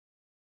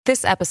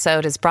This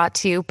episode is brought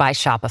to you by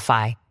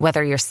Shopify.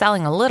 Whether you're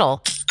selling a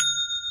little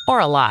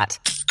or a lot,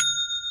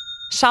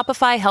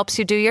 Shopify helps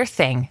you do your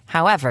thing,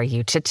 however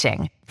you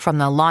cha-ching. From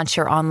the launch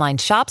your online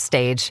shop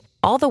stage,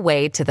 all the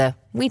way to the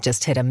we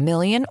just hit 1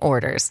 million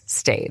orders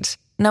stage.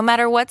 No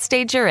matter what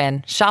stage you're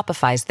in,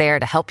 Shopify's there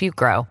to help you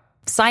grow.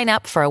 Sign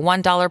up for a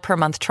 $1 per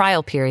month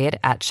trial period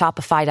at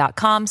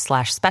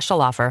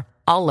shopify.com/special offer,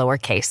 all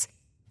lowercase.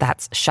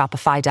 That's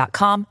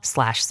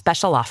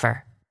shopify.com/special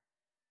offer.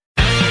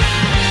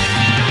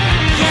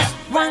 Yes,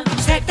 1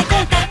 sec で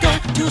コンタクト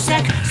 2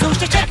 sec そし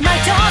て check my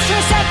toes 3 sec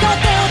お手を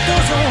ど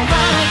うぞ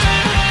right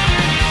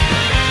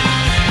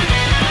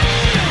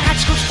カ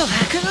チコチと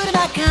歯車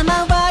が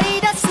回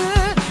り出す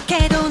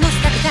けど乗せ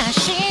たく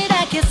足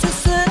だけ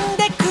進ん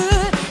でく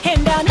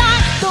変だな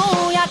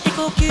どうやって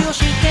呼吸をし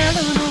てる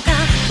のか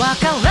わ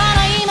から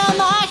ないま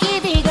ま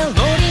日々がロ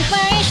ーリングプ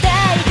レイしてい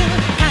く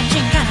肝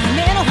心から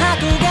目のハー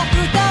トが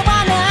歌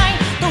わない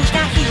どうし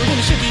た日より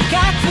に主義学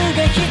が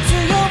必要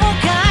か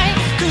い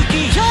空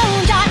気読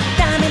んじゃ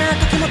ダメな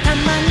時もた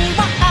まに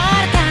は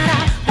あるか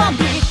ら1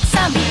ビー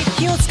3ビー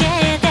気をつけて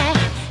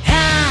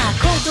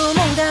子供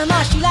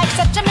騙し like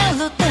such a メ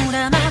ロド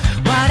ラマ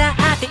笑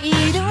って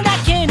いるだ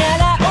けな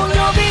らお呼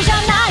びじゃ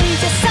ない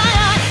ぜさ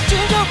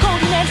順序コー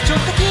ディネートちょっ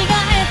と着替え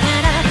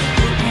たらど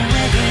こ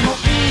へでも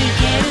行け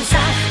るさ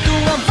ド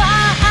ア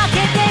は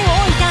開けてお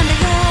いたんだよ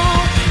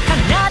奏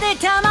で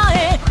たま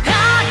え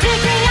ハーティ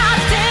クやっ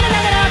てなが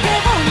ら手を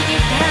握っ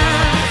た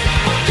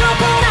横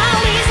な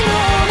リズムを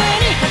目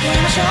にかけ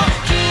ましょう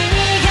君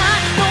が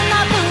どん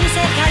な風に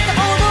世界と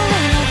踊る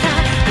のか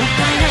もっ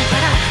たいない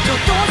からちょっ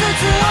とず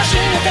つ教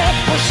えて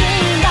ほしい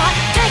んだ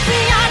Take me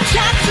up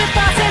 100% の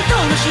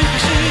瞬間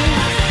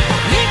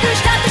リンク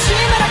したってし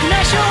ばらくない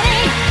勝利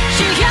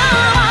幸せ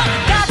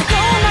だってこん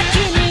な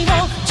君を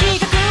近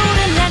くで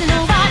なる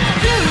のは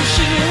苦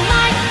しいう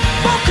まい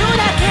僕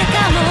だけ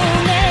かも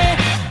ね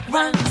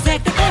 1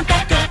 sec でコンタ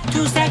クト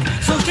 2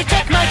 sec そして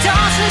check my toes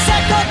 3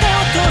 sec お手を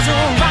どうぞ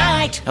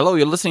right Hello,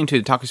 you're listening to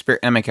the Taco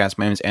Spirit Animecast.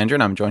 My name is Andrew,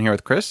 and I'm joined here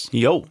with Chris.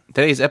 Yo.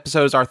 Today's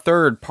episode is our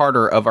third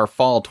parter of our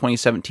fall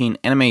 2017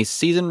 anime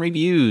season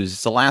reviews.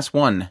 It's the last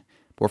one.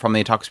 We're from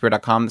the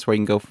TacoSpirit.com. That's where you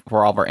can go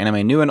for all of our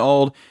anime new and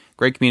old.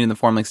 Great community in the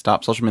forum links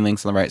top, social media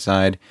links on the right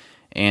side,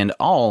 and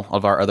all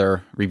of our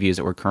other reviews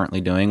that we're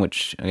currently doing,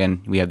 which,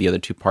 again, we have the other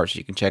 2 parts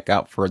you can check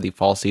out for the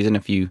fall season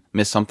if you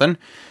missed something.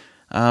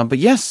 But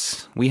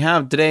yes, we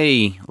have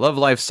today Love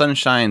Life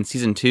Sunshine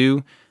Season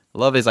 2.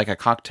 Love is like a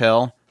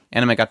cocktail.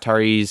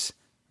 Animegataris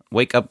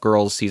Wake Up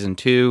Girls Season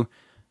 2.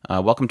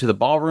 Welcome to the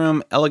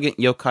Ballroom. Elegant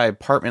Yokai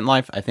Apartment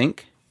Life, I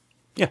think.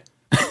 Yeah.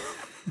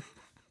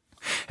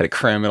 Had to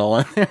cram it all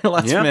in there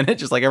last minute,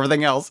 just like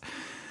everything else.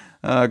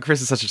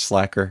 Chris is such a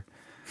slacker.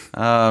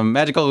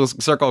 Magical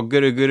Circle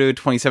Guruguru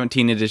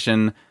 2017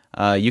 edition.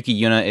 Yuki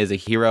Yuna is a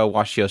Hero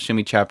Washio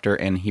Chapter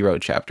and Hero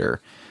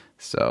Chapter.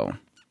 So,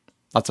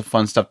 lots of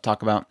fun stuff to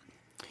talk about.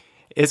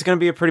 It's going to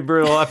be a pretty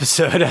brutal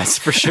episode, that's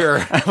for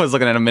sure. I was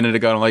looking at it a minute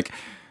ago, and I'm like,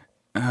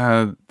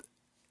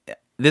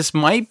 this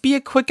might be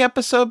a quick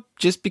episode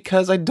just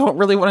because I don't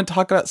really want to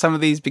talk about some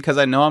of these because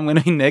I know I'm going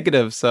to be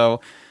negative.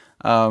 So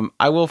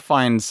I will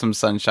find some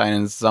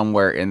sunshine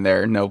somewhere in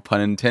there. No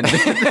pun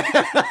intended.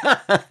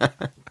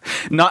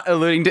 Not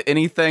alluding to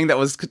anything that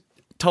was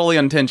totally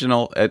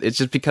intentional. It's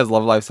just because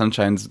Love Life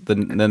Sunshine's the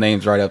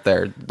name's right up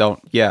there.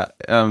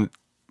 I'm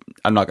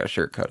not going to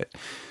sugarcoat it.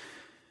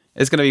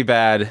 It's going to be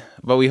bad,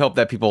 but we hope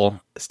that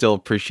people still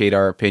appreciate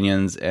our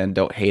opinions and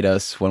don't hate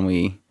us when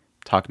we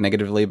talk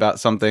negatively about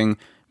something,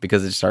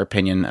 because it's just our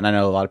opinion. And I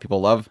know a lot of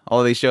people love all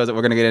of these shows that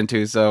we're going to get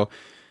into, so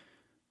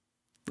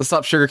let's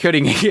stop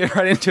sugarcoating and get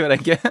right into it, I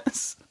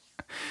guess.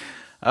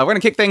 We're going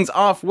to kick things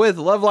off with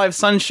Love Live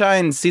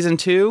Sunshine Season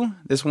 2.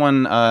 This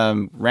one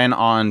ran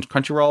on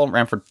Crunchyroll,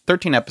 ran for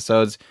 13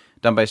 episodes,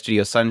 done by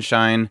Studio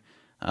Sunshine,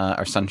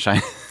 or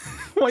Sunshine.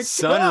 Oh my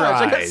Sunrise.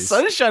 gosh, I got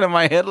sunshine in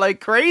my head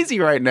like crazy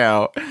right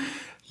now.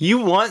 You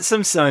want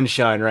some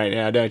sunshine right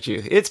now, don't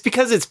you? It's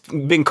because it's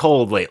been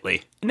cold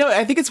lately. No,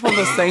 I think it's one of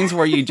those things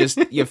where you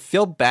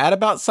feel bad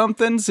about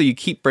something, so you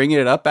keep bringing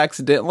it up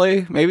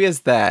accidentally. Maybe it's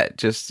that,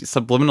 just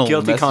subliminal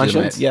guilty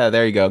conscience. Yeah,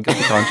 there you go,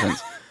 guilty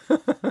conscience.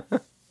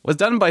 Was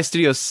done by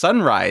Studio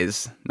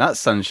Sunrise, not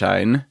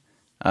Sunshine.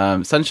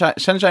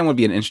 Sunshine would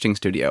be an interesting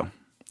studio.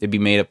 It'd be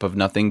made up of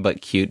nothing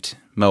but cute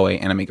moe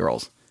anime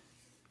girls.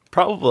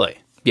 Probably.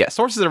 Yeah,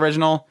 sources are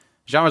original.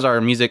 Genres are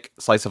music,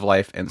 slice of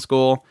life, and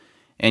school.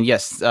 And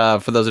yes,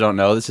 for those who don't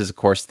know, this is, of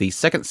course, the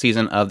second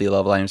season of the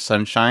Love Live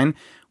Sunshine,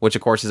 which,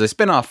 of course, is a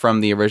spinoff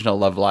from the original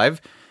Love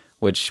Live,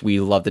 which we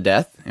love to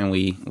death, and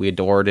we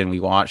adored, and we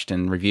watched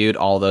and reviewed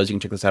all of those. You can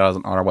check this out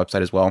on our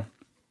website as well.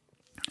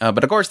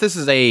 But, of course, this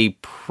is a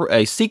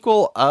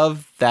sequel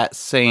of that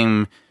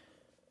same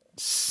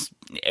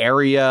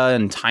area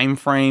and time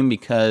frame,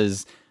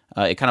 because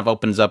it kind of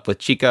opens up with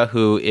Chika,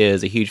 who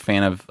is a huge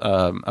fan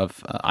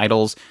of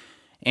idols.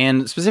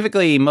 And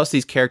specifically, most of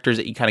these characters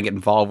that you kind of get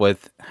involved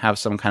with have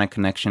some kind of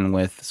connection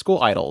with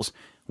school idols,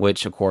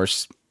 which, of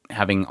course,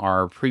 having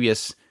our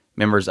previous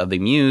members of the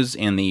Muse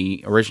and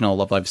the original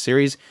Love Live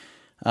series,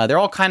 they're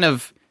all kind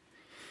of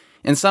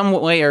in some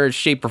way or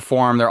shape or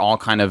form, they're all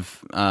kind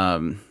of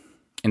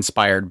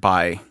inspired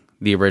by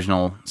the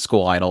original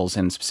school idols,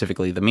 and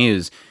specifically the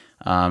Muse.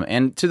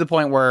 And to the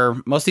point where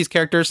most of these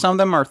characters, some of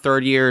them are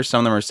third years, some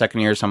of them are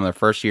second years, some of them are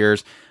first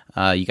years.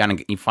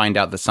 You find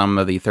out that some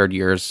of the third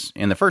years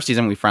in the first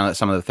season, we found that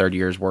some of the third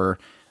years were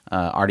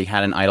already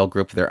had an idol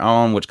group of their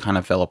own, which kind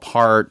of fell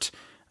apart.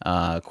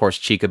 Of course,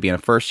 Chica being a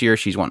first year,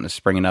 she's wanting to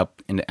spring it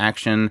up into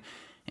action,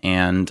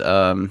 and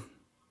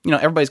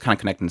everybody's kind of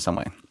connected in some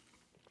way.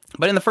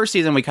 But in the first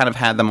season, we kind of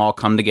had them all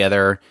come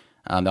together.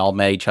 They all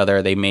met each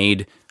other. They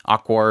made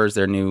Aquars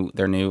their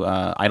new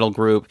idol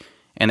group,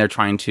 and they're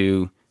trying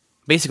to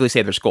basically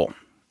save their school.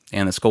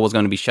 And the school was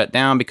going to be shut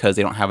down because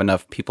they don't have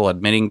enough people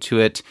admitting to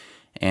it.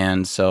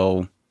 And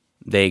so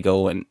they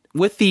go and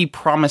with the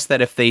promise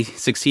that if they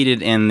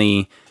succeeded in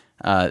the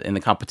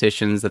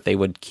competitions, that they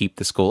would keep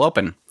the school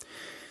open.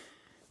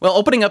 Well,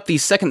 opening up the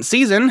second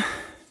season,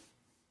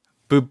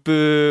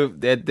 boo,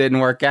 that didn't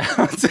work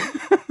out.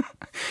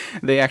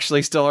 They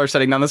actually still are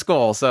shutting down the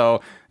school.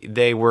 So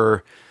they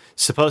were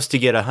supposed to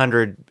get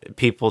 100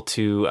 people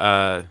to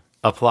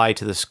apply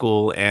to the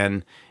school,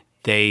 and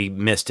they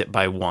missed it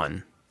by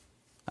one.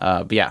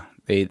 But yeah,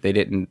 they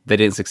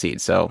didn't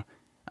succeed. So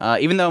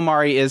even though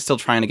Mari is still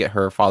trying to get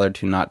her father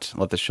to not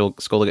let the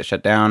school get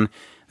shut down,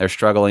 they're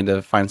struggling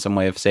to find some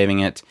way of saving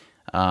it.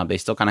 They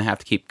still kind of have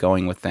to keep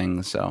going with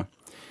things. So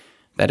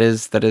that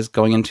is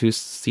going into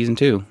season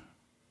 2.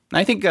 And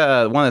I think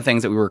one of the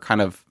things that we were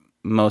kind of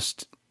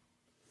most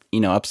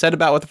upset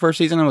about with the first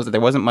season was that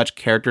there wasn't much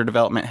character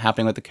development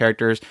happening with the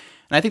characters.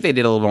 And I think they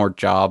did a little more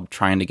job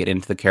trying to get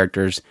into the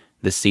characters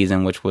this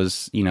season, which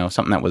was,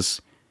 something that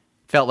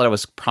felt that it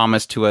was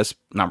promised to us,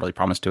 not really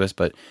promised to us,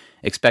 but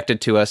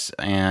expected to us.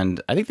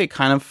 And I think they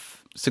kind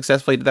of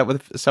successfully did that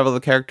with several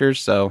of the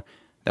characters. So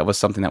that was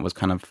something that was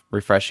kind of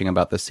refreshing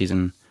about this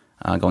season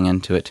going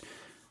into it.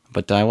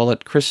 But I will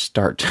let Chris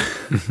start.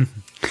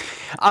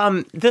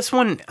 This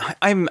one,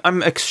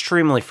 I'm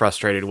extremely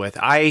frustrated with.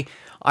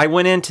 I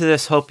went into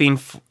this hoping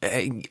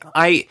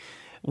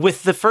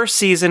with the first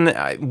season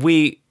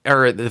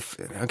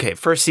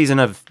first season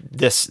of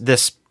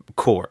this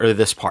core or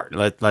this part.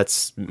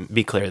 Let's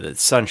be clear, the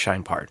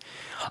sunshine part.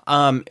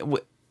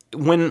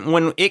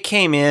 When it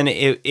came in,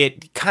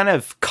 it kind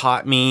of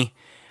caught me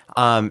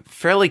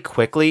fairly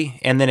quickly,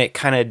 and then it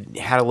kind of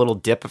had a little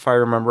dip, if I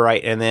remember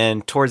right, and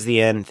then towards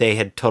the end, they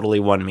had totally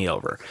won me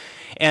over.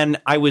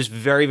 And I was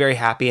very, very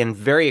happy and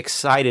very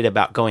excited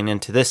about going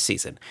into this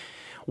season.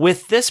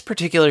 With this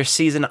particular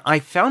season, I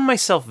found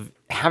myself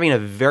having a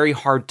very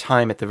hard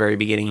time at the very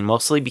beginning,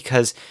 mostly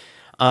because,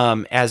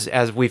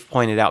 as we've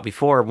pointed out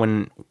before,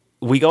 when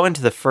we go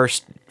into the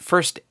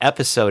first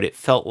episode, it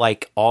felt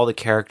like all the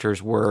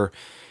characters were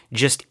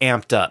just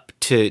amped up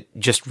to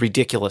just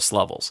ridiculous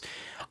levels.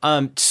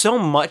 So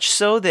much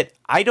so that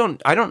I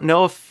don't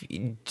know if,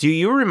 do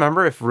you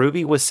remember if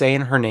Ruby was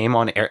saying her name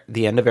on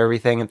the end of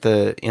everything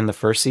in the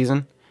first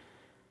season?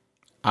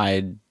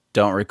 I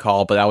don't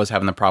recall, but I was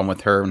having the problem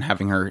with her and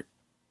having her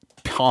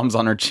palms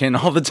on her chin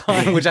all the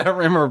time, which I don't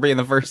remember being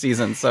the first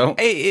season. So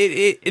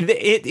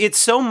it's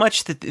so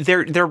much that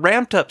they're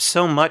ramped up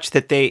so much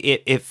that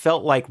it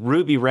felt like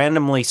Ruby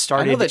randomly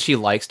started. I know that she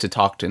likes to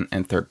talk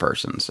in third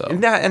person, so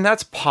and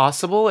that's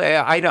possible.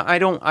 I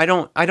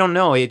don't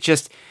know.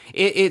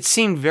 It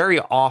seemed very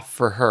off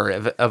for her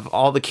of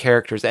all the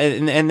characters,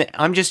 and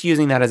I'm just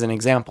using that as an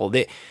example.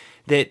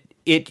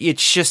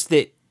 It's just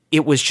that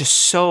it was just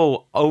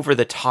so over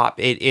the top.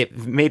 It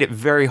made it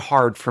very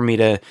hard for me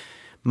to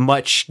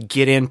much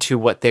get into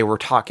what they were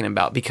talking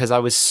about, because I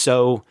was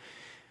so,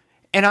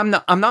 and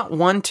I'm not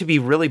one to be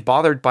really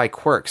bothered by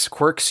quirks.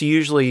 Quirks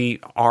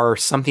usually are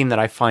something that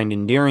I find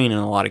endearing in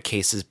a lot of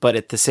cases, but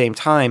at the same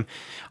time,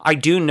 I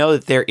do know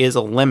that there is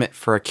a limit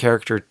for a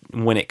character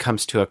when it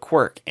comes to a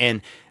quirk.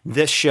 And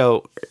this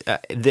show,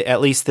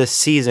 at least this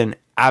season,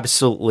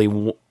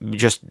 absolutely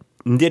just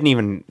didn't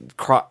even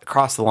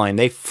cross the line.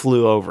 They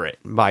flew over it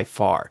by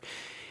far.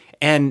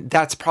 And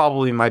that's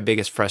probably my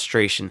biggest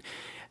frustration.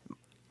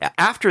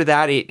 After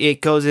that,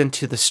 it goes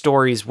into the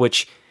stories,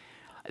 which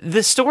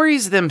the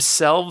stories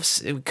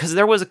themselves, because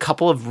there was a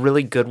couple of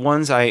really good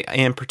ones.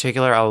 In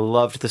particular, I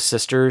loved the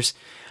sisters,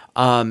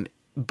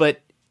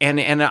 but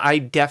I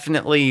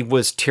definitely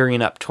was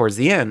tearing up towards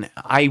the end.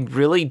 I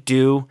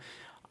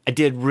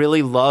did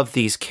really love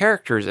these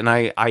characters, and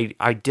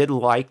I did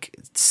like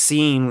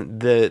seeing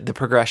the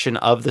progression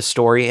of the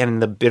story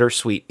and the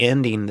bittersweet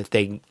ending that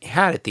they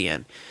had at the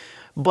end.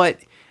 But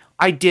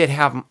I did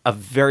have a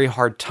very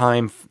hard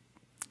time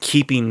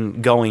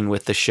keeping going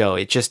with the show.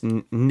 It just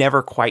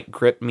never quite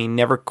gripped me,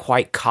 never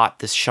quite caught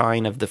the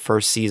shine of the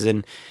first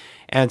season.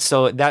 And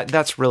so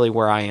that's really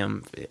where I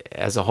am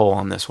as a whole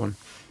on this one.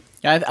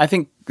 Yeah, I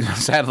think,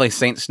 sadly,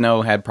 Saint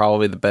Snow had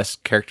probably the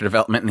best character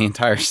development in the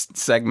entire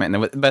segment,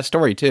 and the best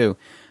story, too.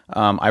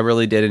 I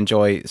really did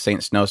enjoy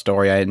Saint Snow's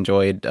story. I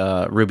enjoyed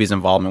Ruby's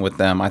involvement with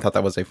them. I thought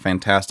that was a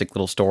fantastic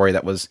little story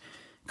that was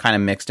kind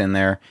of mixed in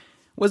there.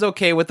 Was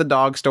okay with the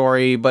dog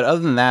story, but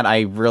other than that,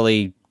 I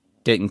really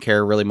didn't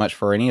care really much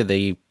for any of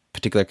the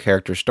particular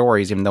character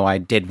stories, even though I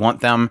did want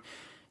them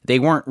they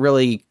weren't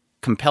really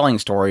compelling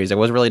stories. There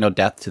was really no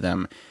depth to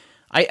them.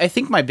 I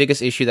think my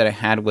biggest issue that I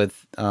had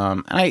with,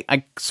 and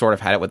I sort of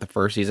had it with the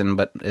first season,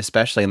 but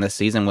especially in this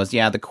season was,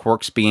 the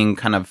quirks being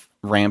kind of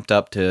ramped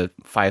up to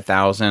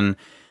 5,000.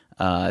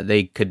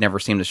 They could never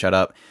seem to shut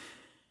up.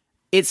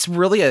 It's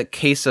really a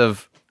case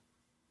of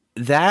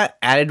that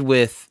added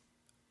with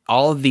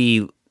all of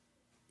the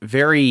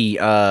very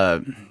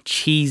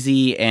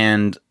cheesy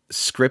and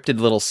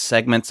scripted little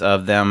segments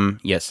of them.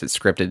 Yes, it's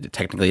scripted.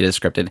 Technically, it is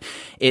scripted.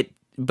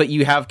 But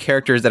you have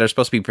characters that are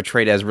supposed to be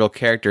portrayed as real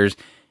characters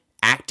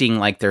acting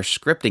like they're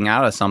scripting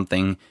out of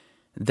something.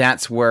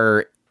 That's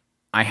where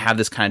I have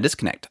this kind of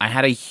disconnect. I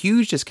had a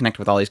huge disconnect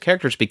with all these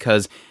characters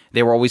because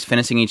they were always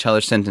finishing each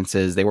other's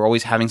sentences. They were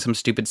always having some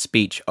stupid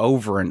speech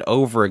over and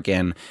over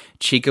again.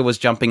 Chica was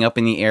jumping up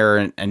in the air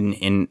and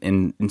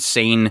in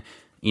insane,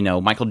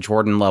 Michael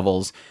Jordan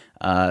levels.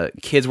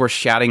 Kids were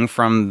shouting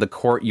from the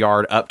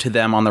courtyard up to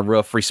them on the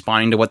roof,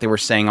 responding to what they were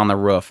saying on the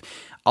roof.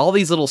 All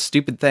these little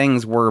stupid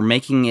things were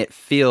making it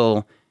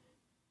feel,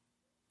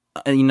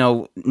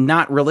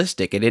 not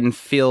realistic. It didn't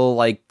feel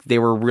like they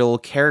were real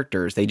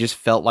characters. They just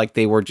felt like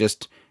they were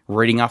just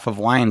reading off of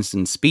lines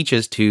and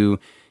speeches to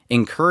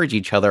encourage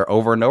each other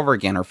over and over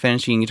again, or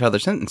finishing each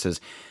other's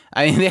sentences.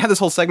 I mean, they have this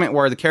whole segment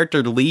where the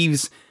character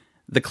leaves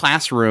the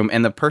classroom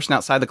and the person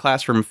outside the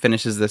classroom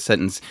finishes the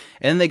sentence.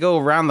 And then they go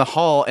around the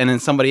hall and then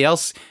somebody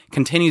else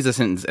continues the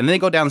sentence. And then they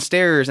go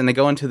downstairs and they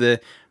go into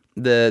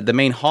the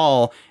main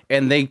hall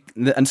and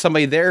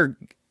somebody there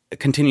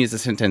continues the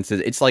sentences.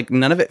 It's like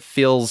none of it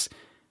feels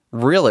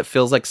real. It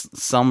feels like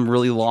some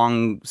really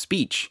long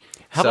speech.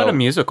 How about a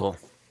musical?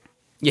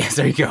 Yes,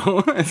 there you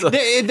go.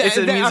 it's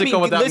a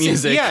musical without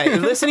music. Yeah,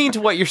 listening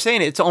to what you're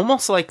saying, it's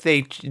almost like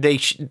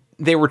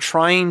they were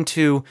trying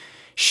to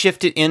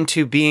shift it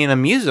into being a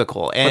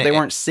musical, but they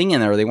weren't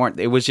singing or they weren't.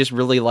 It was just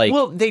really like,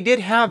 well, they did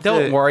have.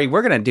 Don't worry,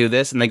 we're gonna do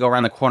this, and they go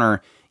around the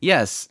corner.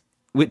 Yes,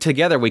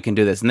 together we can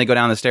do this, and they go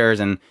down the stairs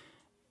and.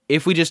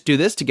 If we just do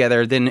this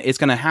together, then it's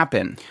going to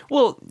happen.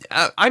 Well,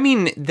 I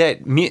mean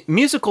that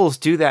musicals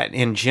do that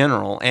in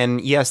general. And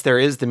yes, there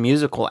is the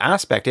musical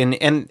aspect.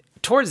 And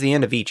towards the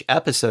end of each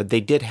episode, they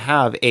did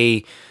have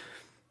a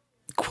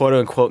quote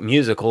unquote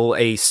musical,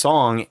 a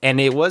song,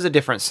 and it was a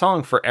different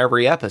song for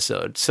every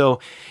episode. So,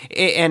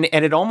 and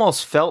it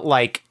almost felt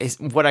like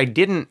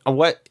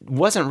what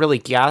wasn't really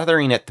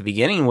gathering at the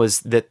beginning was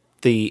that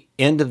the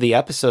end of the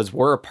episodes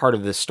were a part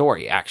of the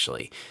story,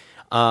 actually.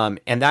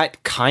 And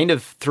that kind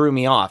of threw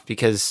me off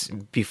because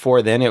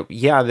before then,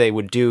 they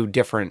would do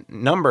different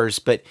numbers,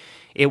 but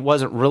it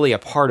wasn't really a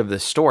part of the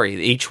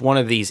story. Each one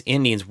of these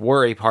endings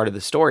were a part of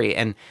the story.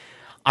 And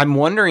I'm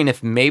wondering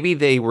if maybe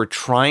they were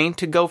trying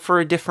to go for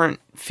a different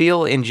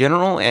feel in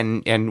general.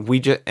 And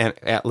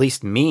at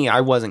least me,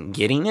 I wasn't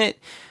getting it,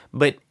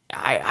 but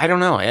I don't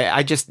know.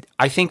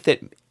 I think that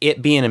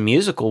it being a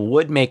musical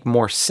would make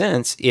more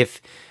sense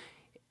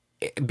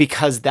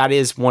because that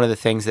is one of the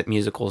things that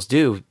musicals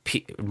do.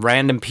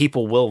 Random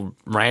people will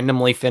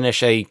randomly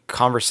finish a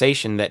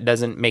conversation that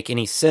doesn't make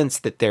any sense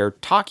that they're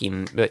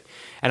talking.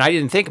 And I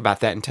didn't think about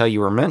that until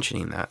you were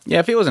mentioning that. Yeah,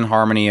 if it was in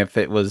harmony, if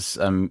it was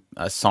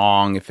a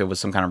song, if it was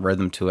some kind of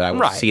rhythm to it, I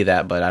would see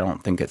that. But I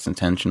don't think it's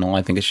intentional.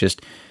 I think it's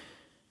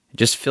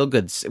just feel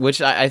good,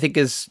 which I think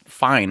is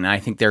fine. I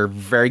think they're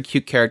very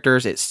cute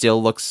characters. It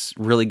still looks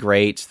really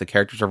great. The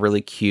characters are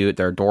really cute.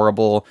 They're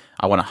adorable.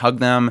 I want to hug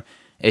them.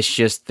 It's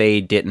just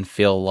they didn't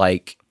feel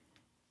like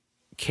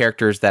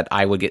characters that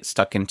I would get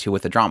stuck into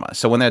with the drama.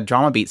 So when the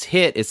drama beats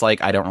hit, it's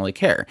like I don't really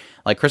care.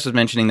 Like Chris was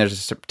mentioning,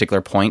 there's a particular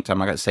point, I'm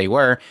not going to say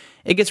where,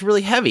 it gets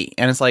really heavy.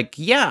 And it's like,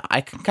 yeah,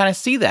 I can kind of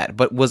see that.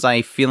 But was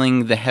I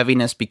feeling the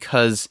heaviness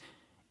because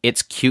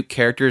it's cute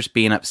characters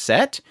being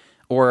upset?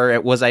 Or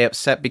was I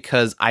upset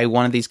because I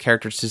wanted these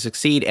characters to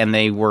succeed and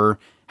they were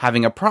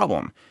having a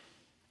problem?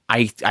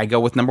 I go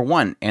with number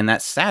one, and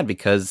that's sad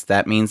because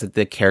that means that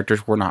the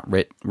characters were not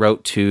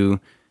wrote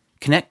to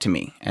connect to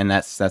me, and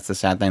that's the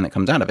sad thing that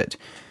comes out of it.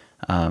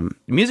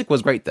 Music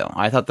was great, though.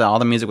 I thought that all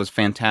the music was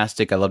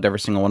fantastic. I loved every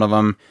single one of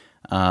them.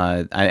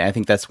 I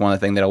think that's one of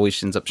the things that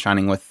always ends up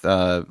shining with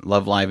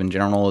Love Live in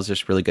general is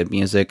just really good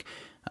music.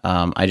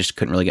 I just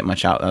couldn't really get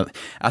much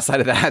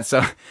outside of that,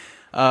 so...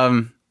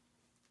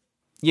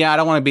 Yeah, I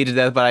don't want to beat to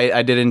death, but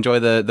I did enjoy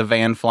the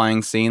van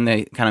flying scene.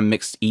 They kind of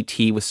mixed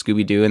E.T. with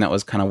Scooby-Doo, and that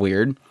was kind of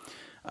weird.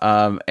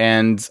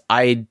 And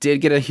I did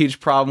get a huge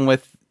problem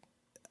with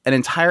an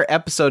entire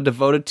episode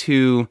devoted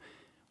to,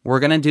 we're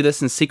going to do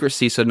this in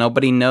secrecy so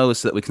nobody knows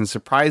so that we can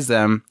surprise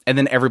them, and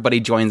then everybody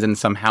joins in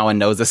somehow and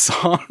knows a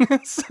song.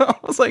 So I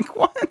was like,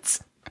 what?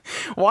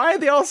 Why are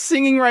they all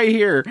singing right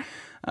here?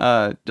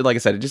 Like I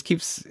said, it just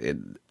keeps...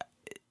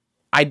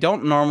 I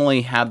don't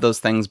normally have those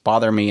things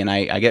bother me, and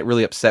I get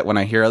really upset when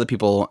I hear other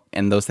people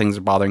and those things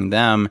are bothering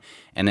them,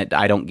 and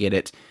I don't get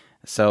it.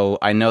 So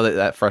I know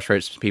that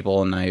frustrates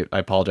people, and I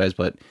apologize,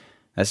 but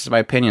that's just my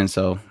opinion,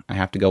 so I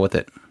have to go with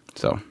it.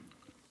 So,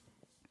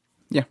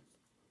 yeah.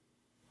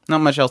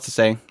 Not much else to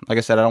say. Like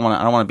I said, I don't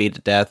want to beat it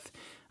to death.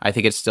 I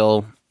think it's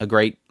still a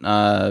great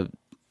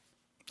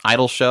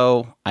idol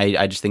show.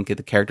 I just think that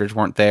the characters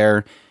weren't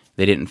there.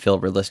 they didn't feel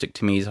realistic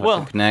to me, so I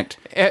could connect.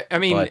 I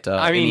mean, in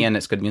the end,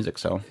 it's good music.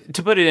 So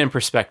to put it in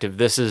perspective,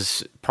 this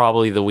is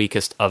probably the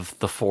weakest of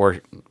the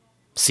 4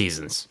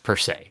 seasons per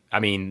se. I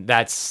mean,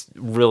 that's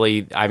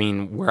really,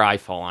 where I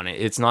fall on it.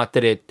 It's not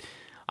that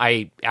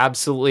I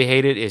absolutely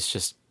hate it. It's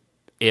just,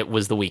 it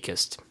was the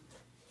weakest.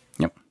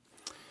 Yep.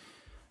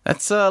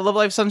 That's Love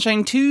Live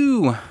Sunshine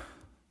 2.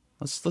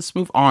 Let's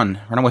move on.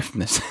 Run away from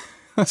this.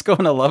 Let's go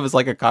into Love is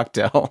Like a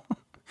Cocktail.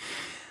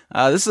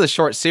 This is a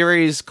short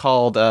series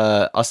called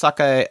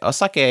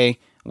Osake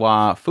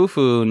wa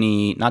Fufu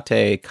ni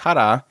Nate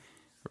Kara.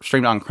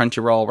 Streamed on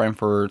Crunchyroll, ran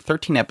for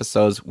 13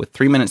 episodes with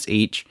 3 minutes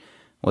each.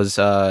 Was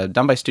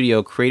done by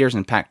studio creators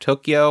in Pack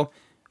Tokyo,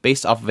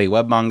 based off of a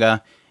web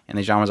manga, and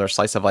the genres are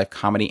slice of life,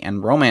 comedy,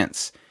 and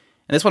romance.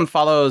 And this one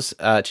follows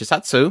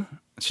Chisato,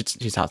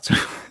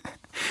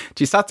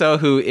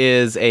 who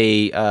is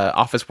a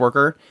office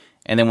worker,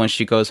 and then when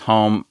she goes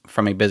home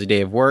from a busy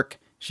day of work,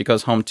 she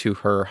goes home to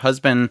her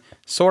husband,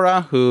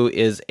 Sora, who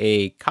is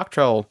a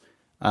cocktail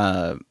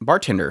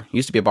bartender. He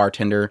used to be a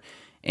bartender,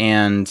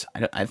 and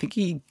I think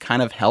he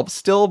kind of helps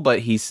still, but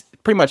he's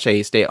pretty much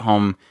a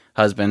stay-at-home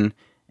husband.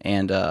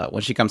 And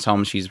when she comes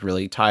home, she's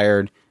really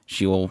tired.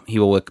 He will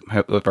whip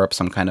her up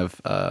some kind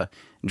of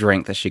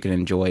drink that she can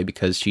enjoy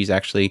because she's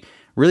actually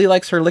really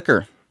likes her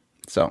liquor.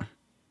 So,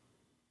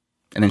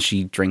 and then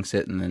she drinks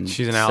it, and then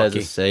she's an says alky.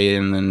 a say,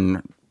 and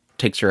then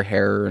takes her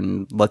hair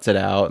and lets it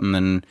out, and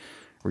then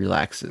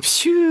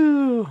relaxes.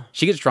 Phew.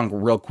 She gets drunk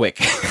real quick.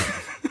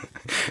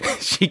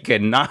 She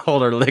could not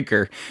hold her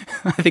liquor.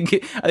 I think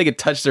it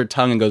touched her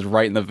tongue and goes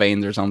right in the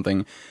veins or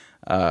something.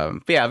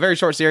 But yeah, very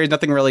short series.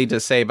 Nothing really to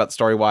say about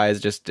story wise.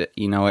 Just,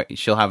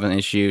 she'll have an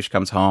issue. She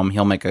comes home.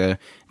 He'll make a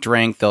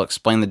drink. They'll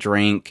explain the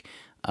drink.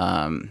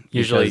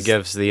 Usually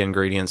gives the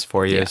ingredients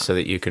for you so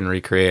that you can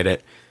recreate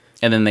it.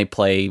 And then they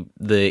play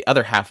the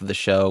other half of the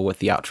show with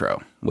the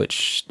outro,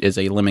 which is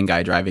a lemon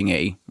guy driving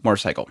a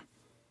motorcycle.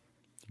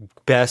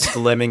 Best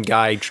lemon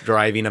guy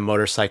driving a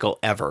motorcycle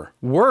ever.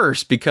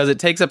 Worse, because it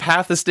takes up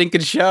half the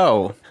stinking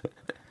show.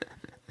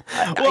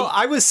 Well,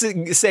 I was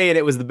saying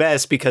it was the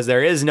best because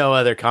there is no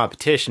other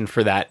competition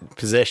for that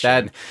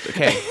position.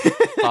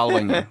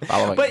 Following.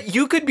 But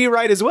you could be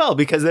right as well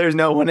because there's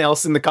no one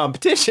else in the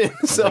competition.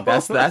 So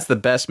that's the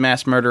best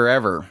mass murderer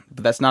ever.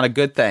 But that's not a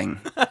good thing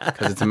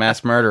because it's a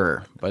mass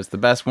murderer, but it's the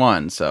best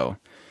one. So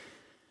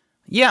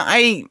yeah,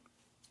 I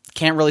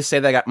can't really say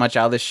that I got much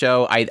out of this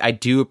show. I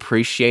do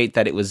appreciate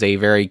that it was a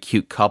very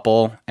cute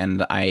couple,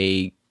 and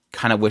I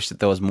kind of wish that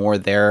there was more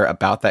there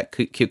about that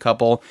cute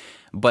couple.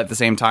 But at the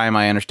same time,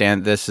 I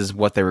understand this is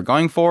what they were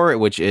going for,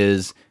 which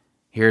is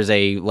here's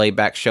a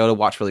laid-back show to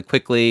watch really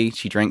quickly.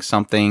 She drinks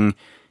something.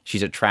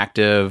 She's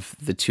attractive.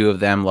 The two of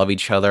them love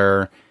each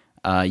other.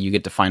 You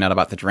get to find out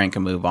about the drink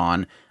and move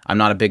on. I'm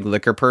not a big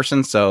liquor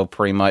person, so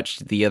pretty much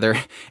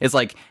it's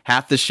like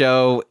half the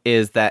show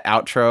is that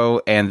outro,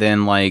 and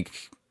then like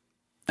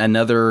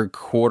another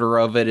quarter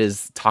of it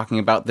is talking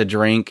about the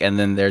drink, and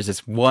then there's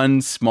this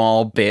one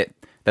small bit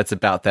that's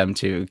about them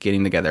two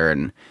getting together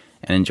and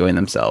enjoying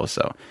themselves.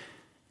 So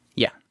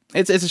yeah,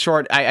 it's a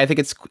short. I think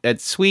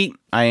it's sweet.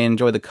 I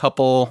enjoy the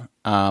couple,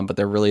 but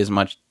there really is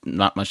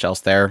not much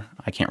else there.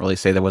 I can't really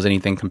say there was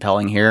anything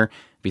compelling here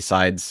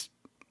besides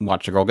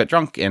watch a girl get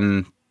drunk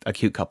and a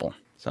cute couple.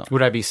 So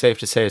would I be safe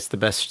to say it's the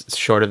best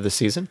short of the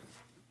season?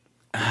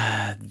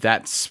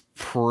 That's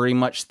pretty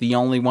much the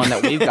only one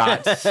that we've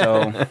got.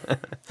 So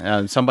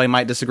somebody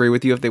might disagree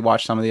with you if they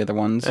watch some of the other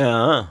ones.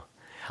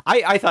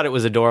 I thought it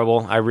was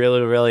adorable. I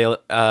really, really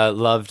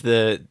loved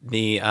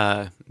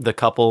the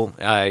couple.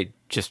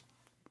 Just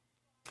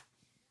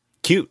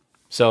cute.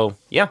 So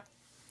yeah,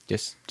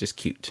 just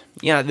cute.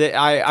 Yeah,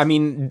 I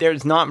mean,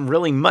 there's not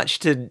really much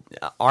to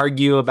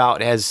argue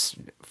about as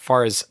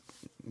far as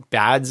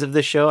bads of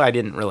the show. I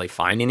didn't really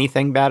find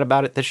anything bad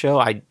about it. The show.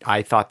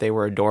 I thought they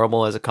were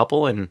adorable as a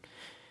couple, and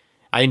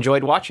I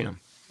enjoyed watching them.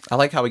 I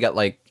like how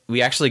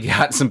we actually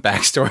got some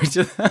backstory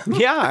to them.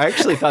 Yeah, I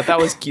actually thought that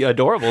was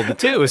adorable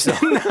too. So.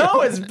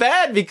 No, it's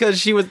bad because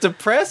she was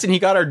depressed and he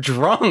got her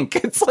drunk.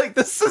 It's like,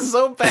 this is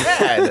so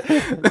bad.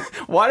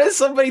 Why does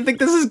somebody think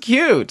this is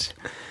cute?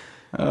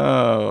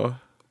 Oh.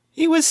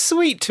 He was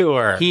sweet to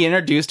her. He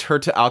introduced her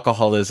to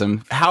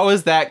alcoholism. How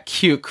is that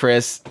cute,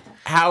 Chris?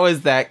 How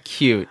is that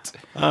cute?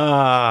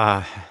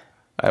 I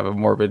have a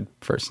morbid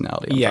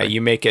personality. Yeah,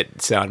 you make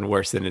it sound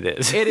worse than it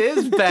is. It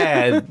is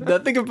bad.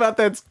 Nothing about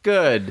that's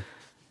good.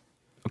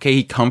 Okay,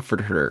 he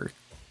comforted her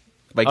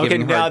by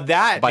giving her. Now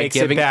that makes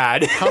it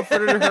bad.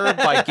 Comforted her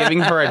by giving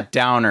her a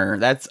downer.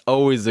 That's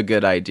always a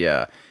good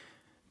idea.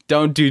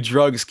 Don't do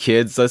drugs,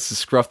 kids. Let's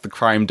just scruff the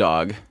crime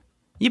dog.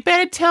 You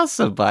better tell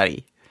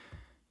somebody.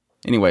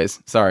 Anyways,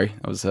 sorry,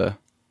 that was a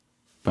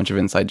bunch of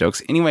inside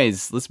jokes.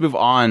 Anyways, let's move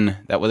on.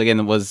 That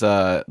was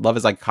Love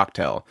is Like a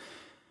Cocktail.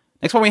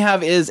 Next one we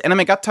have is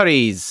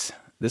Animegataris.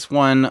 This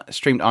one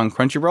streamed on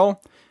Crunchyroll,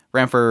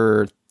 ran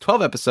for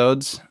 12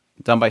 episodes.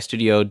 Done by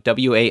studio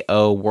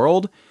WAO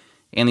World,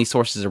 and the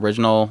source's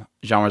original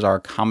genres are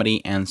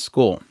comedy and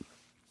school.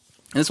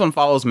 And this one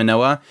follows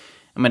Manoa,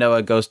 and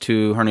Manoa goes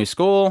to her new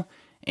school,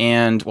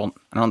 And, well,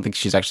 I don't think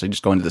she's actually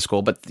just going to the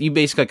school, but you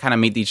basically kind of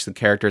meet each of the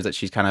characters that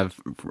she's kind of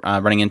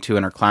running into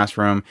in her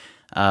classroom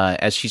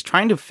as she's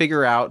trying to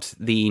figure out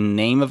the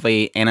name of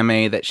a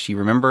anime that she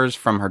remembers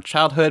from her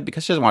childhood,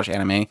 because she doesn't watch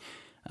anime,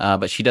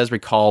 but she does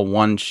recall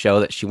one show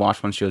that she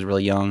watched when she was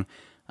really young.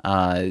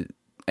 A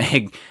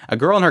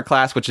girl in her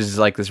class, which is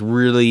like this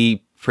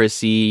really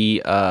prissy,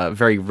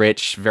 very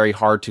rich, very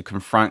hard to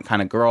confront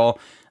kind of girl,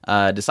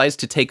 decides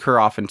to take her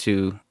off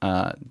into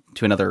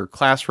to another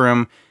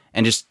classroom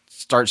and just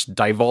starts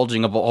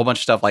divulging a whole bunch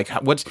of stuff like,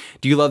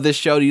 do you love this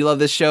show? Do you love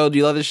this show? Do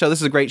you love this show? This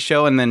is a great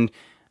show. And then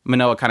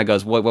Manoa kind of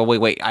goes,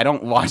 wait, I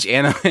don't watch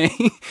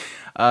anime.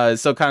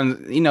 So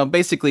kind of,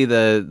 basically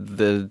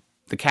the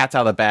cat's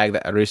out of the bag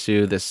that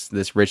Arusu,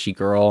 this Richie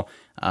girl,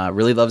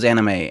 really loves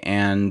anime.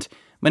 And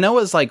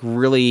Manoa's like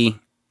really,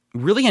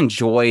 really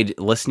enjoyed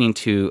listening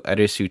to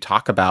Arusu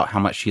talk about how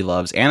much she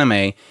loves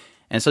anime.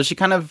 And so she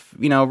kind of,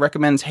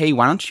 recommends, hey,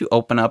 why don't you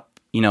open up,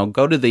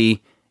 go to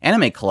the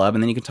anime club,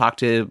 and then you can talk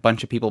to a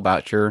bunch of people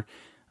about your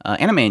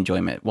anime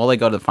enjoyment. Well, they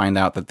go to find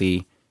out that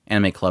the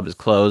anime club is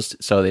closed,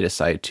 so they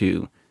decide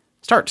to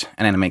start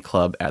an anime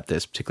club at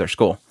this particular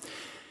school.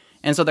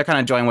 And so they're kind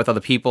of joining with other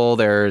people.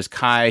 There's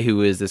Kai,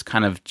 who is this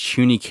kind of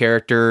chuny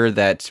character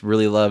that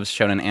really loves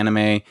shonen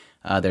anime.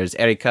 There's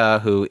Erika,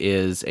 who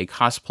is a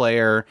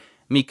cosplayer.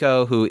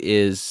 Miko, who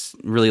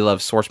really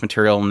loves source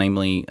material,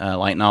 namely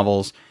light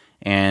novels.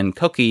 And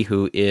Koki,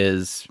 who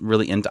is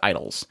really into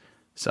idols.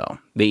 So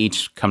they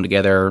each come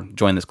together,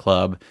 join this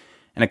club.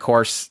 And of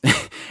course,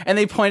 and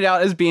they point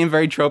out as being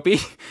very tropey,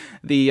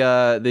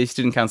 the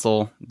student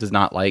council does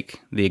not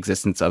like the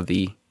existence of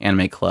the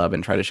anime club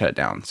and try to shut it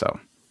down. So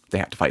they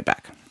have to fight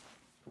back.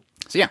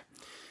 So yeah,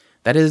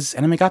 that is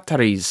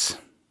Animegataris,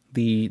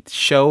 the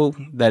show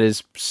that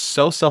is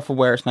so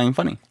self-aware it's not even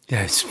funny.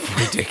 Yeah, it's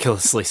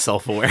ridiculously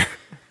self-aware.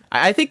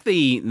 I think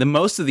the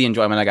most of the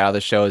enjoyment I got out of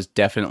the show is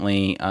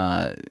definitely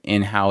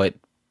in how it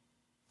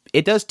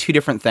does two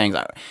different things.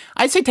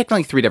 I'd say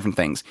technically three different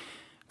things.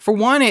 For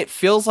one, it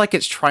feels like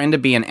it's trying to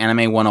be an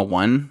anime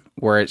 101,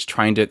 where it's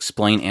trying to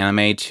explain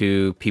anime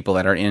to people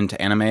that are into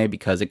anime,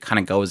 because it kind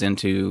of goes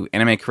into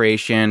anime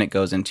creation. It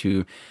goes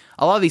into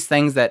a lot of these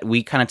things that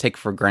we kind of take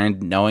for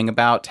granted, knowing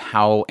about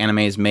how anime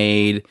is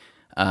made,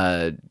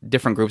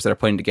 different groups that are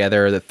putting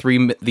together, the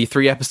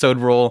three episode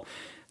rule.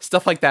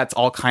 Stuff like that's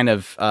all kind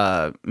of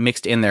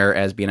mixed in there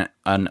as being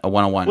a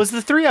 101. Was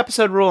the 3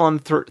 episode rule on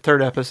the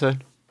third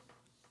episode?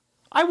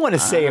 I want to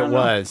say it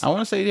was. I want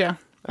to say, yeah.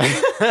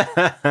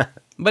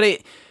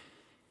 But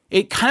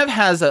it kind of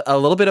has a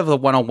little bit of the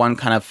 101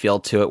 kind of feel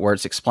to it, where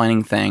it's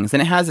explaining things.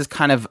 And it has this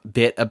kind of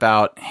bit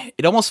about,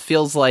 it almost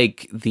feels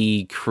like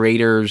the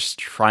creators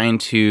trying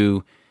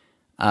to...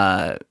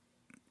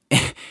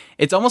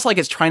 it's almost like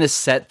it's trying to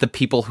set the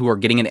people who are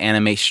getting into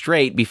anime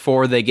straight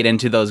before they get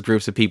into those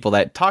groups of people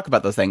that talk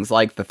about those things,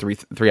 like the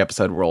three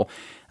episode rule.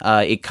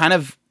 It kind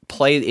of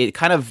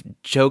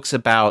jokes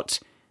about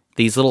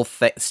these little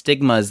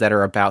stigmas that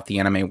are about the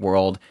anime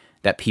world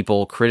that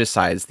people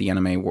criticize the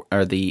anime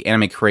or the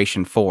anime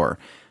creation for.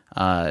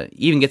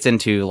 Even gets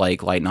into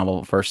like light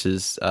novel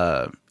versus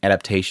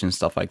adaptation,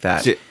 stuff like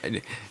that.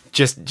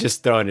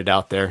 Just throwing it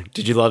out there.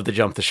 Did you love the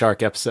Jump the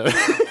Shark episode?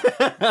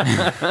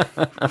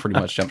 Pretty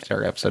much Jump the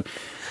Shark episode.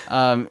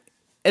 And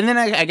then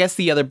I guess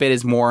the other bit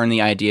is more in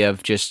the idea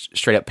of just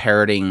straight up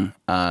parroting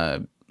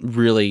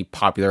really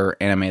popular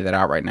anime that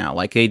are out right now.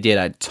 Like they did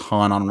a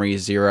ton on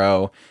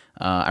Re:Zero.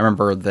 I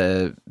remember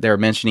they were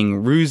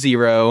mentioning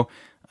Re:Zero.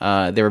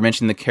 They were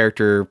mentioning the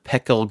character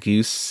Peckle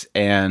Goose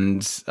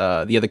and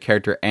the other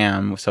character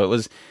Am. So it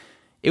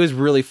was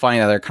really funny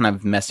that they're kind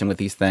of messing with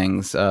these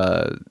things.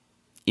 Not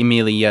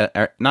Emilia,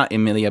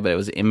 but it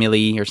was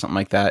Emily or something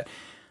like that.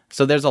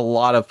 So there's a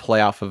lot of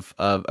playoff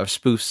of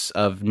spoofs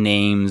of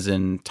names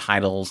and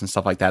titles and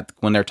stuff like that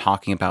when they're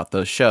talking about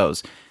those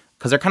shows,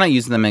 because they're kind of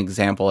using them as an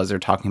example as they're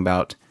talking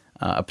about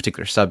a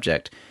particular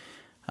subject.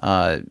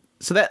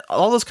 So that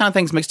all those kind of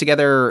things mixed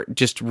together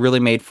just really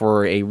made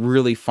for a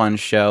really fun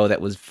show that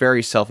was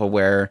very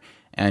self-aware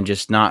and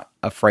just not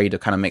afraid to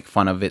kind of make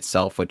fun of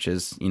itself, which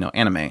is,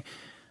 anime.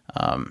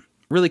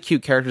 Really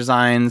cute character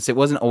designs. It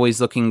wasn't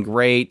always looking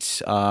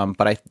great,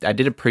 but I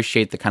did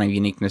appreciate the kind of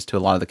uniqueness to a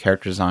lot of the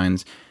character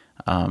designs.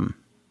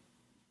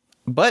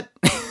 But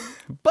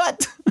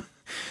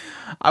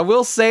I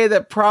will say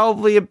that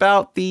probably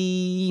about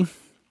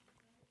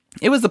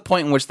it was the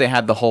point in which they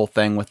had the whole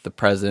thing with the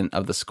president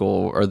of the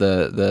school or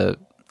the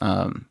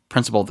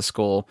principal of the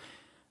school.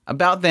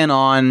 About then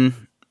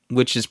on,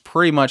 which is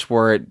pretty much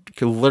where it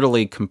could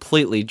literally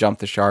completely jump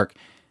the shark,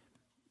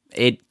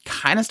 it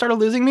kind of started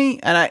losing me.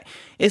 And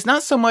it's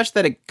not so much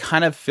that it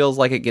kind of feels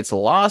like it gets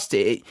lost.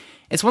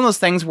 It's one of those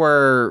things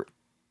where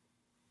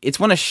it's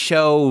when a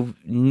show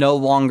no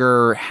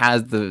longer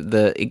has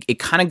it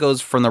kind of goes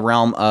from the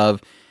realm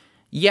of,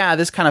 yeah,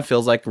 this kind of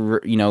feels like,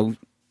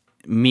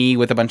 me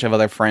with a bunch of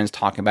other friends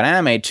talking about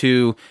anime,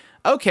 to,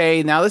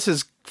 okay, now this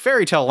is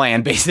fairy tale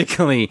land,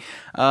 basically.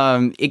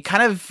 It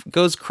kind of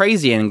goes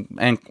crazy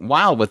and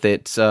wild with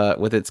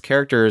its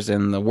characters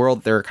and the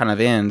world they're kind of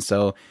in.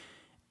 So,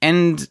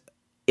 and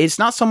it's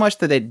not so much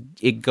that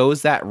it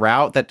goes that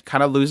route that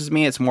kind of loses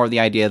me. It's more the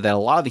idea that a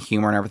lot of the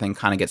humor and everything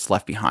kind of gets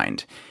left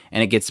behind,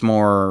 and it gets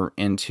more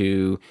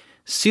into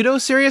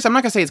pseudo-serious. I'm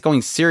not gonna say it's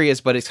going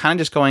serious, but it's kind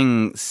of just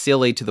going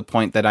silly to the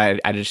point that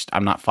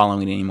I'm not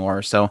following it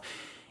anymore. So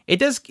it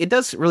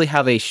does really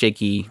have a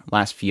shaky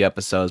last few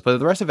episodes, but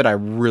the rest of it I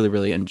really,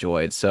 really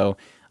enjoyed. So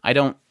I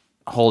don't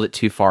hold it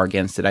too far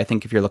against it. I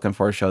think if you're looking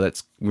for a show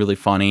that's really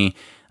funny,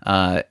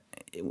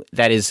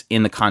 that is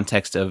in the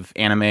context of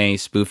anime,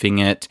 spoofing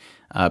it,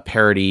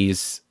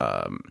 parodies,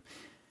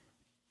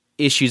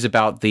 issues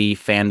about the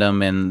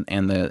fandom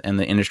and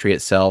the industry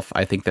itself,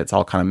 I think that's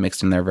all kind of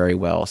mixed in there very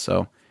well.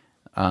 So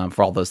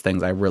for all those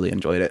things, I really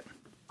enjoyed it.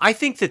 I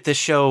think that this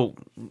show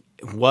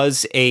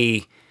was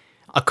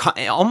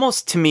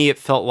almost to me, it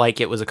felt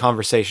like it was a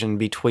conversation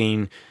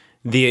between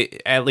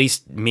at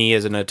least me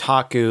as an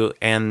otaku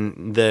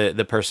and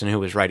the person who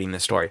was writing the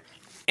story.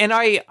 And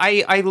I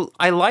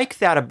like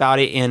that about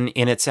it in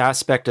its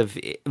aspect of,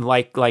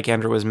 like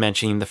Andrew was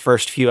mentioning, the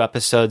first few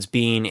episodes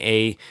being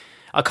a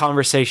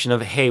conversation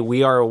of, hey,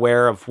 we are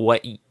aware of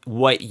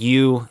what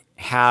you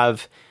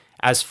have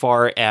as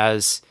far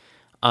as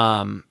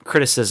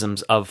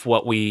criticisms of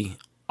what we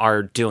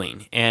are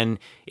doing, and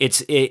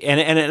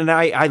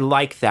I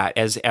like that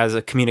as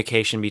a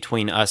communication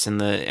between us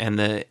and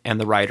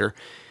the writer.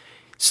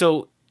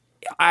 So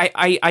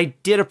I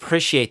did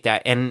appreciate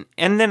that, and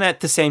then at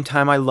the same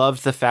time, I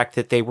loved the fact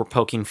that they were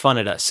poking fun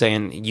at us,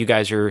 saying you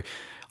guys are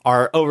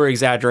over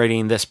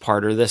exaggerating this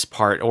part,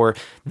 or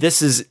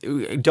this is,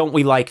 don't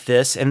we like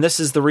this, and this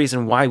is the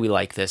reason why we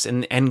like this,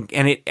 and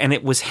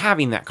it was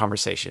having that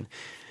conversation.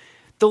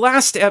 The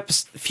last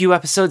few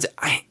episodes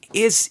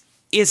is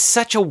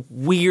such a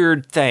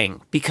weird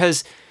thing,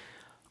 because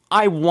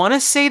I want to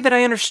say that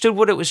I understood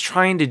what it was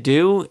trying to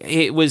do.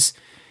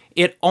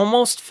 It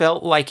almost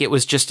felt like it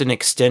was just an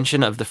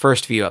extension of the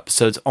first few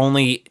episodes,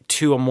 only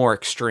to a more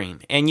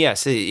extreme. And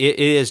yes, it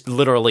is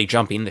literally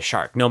jumping the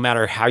shark, no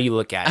matter how you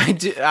look at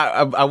it.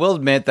 I will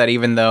admit that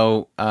even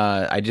though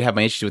I did have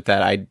my issues with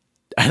that,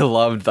 I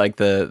loved like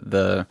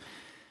the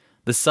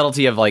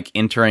subtlety of like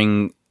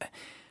entering.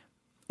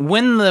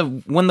 When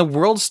the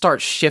world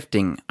starts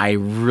shifting, I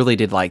really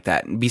did like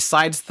that.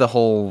 Besides the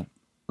whole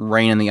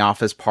rain in the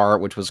office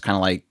part, which was kind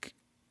of like,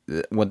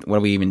 what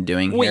are we even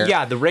doing here? Well,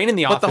 yeah, the rain in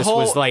the office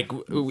was like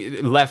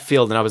left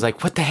field, and I was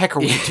like, what the heck are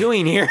we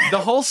doing here? The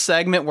whole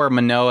segment where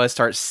Manoa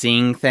starts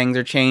seeing things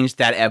are changed,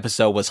 that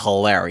episode was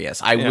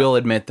hilarious. I will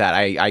admit that.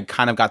 I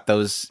kind of got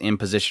those in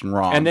position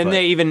wrong. And then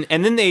they even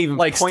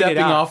like pointed stepping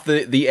out off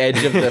the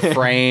edge of the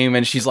frame,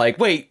 and she's like,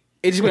 wait,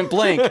 it just went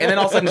blank. And then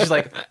all of a sudden she's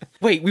like,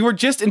 wait, we were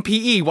just in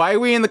PE. Why are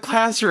we in the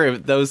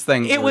classroom? Those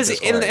things. It was,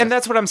 and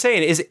that's what I'm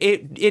saying, is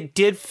it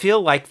did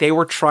feel like they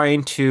were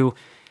trying to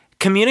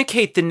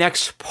communicate the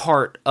next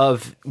part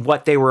of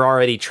what they were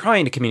already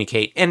trying to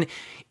communicate. And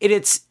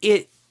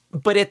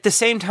but at the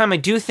same time, I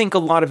do think a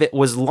lot of it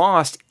was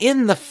lost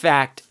in the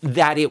fact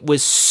that it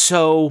was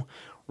so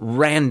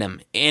random.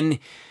 And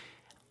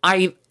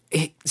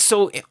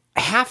so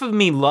half of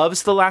me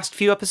loves the last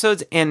few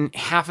episodes and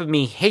half of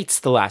me hates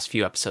the last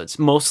few episodes,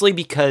 mostly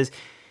because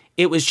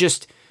it was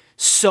just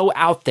so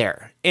out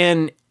there.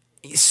 And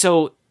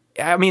so,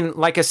 I mean,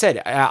 like I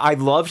said, I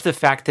loved the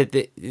fact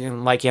that,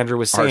 like Andrew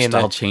was saying, art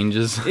style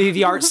changes.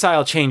 The art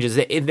style changes.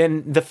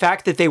 Then the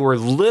fact that they were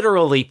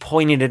literally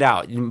pointing it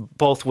out,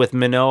 both with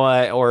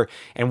Manoa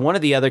and one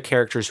of the other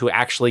characters who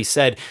actually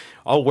said,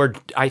 "Oh,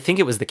 I think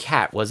it was the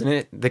cat, wasn't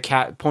it? The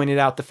cat pointed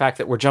out the fact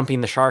that we're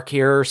jumping the shark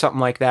here, or something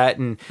like that."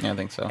 And yeah, I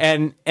think so.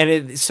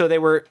 So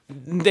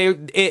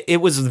it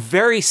was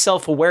very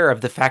self-aware of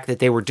the fact that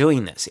they were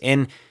doing this,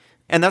 and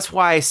that's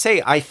why I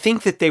say I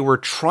think that they were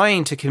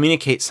trying to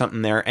communicate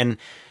something there, and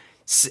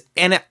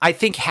I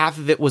think half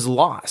of it was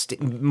lost,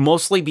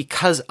 mostly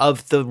because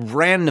of the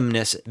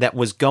randomness that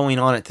was going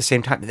on at the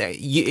same time.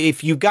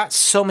 If you've got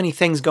so many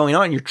things going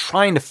on, you're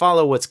trying to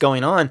follow what's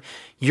going on,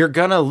 you're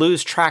gonna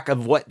lose track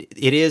of what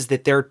it is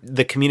that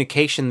the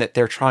communication that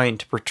they're trying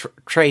to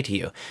portray to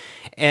you.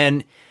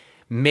 And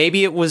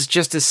maybe it was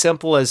just as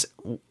simple as,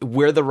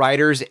 we're the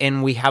writers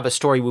and we have a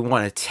story we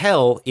want to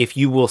tell. If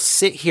you will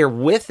sit here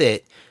with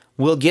it,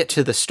 we'll get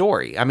to the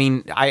story. I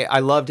mean, I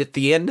loved at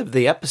the end of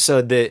the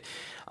episode that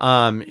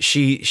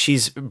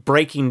she's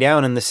breaking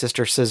down and the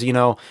sister says,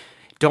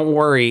 don't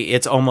worry,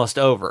 it's almost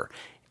over.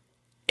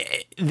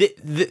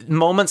 The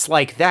moments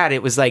like that,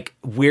 it was like,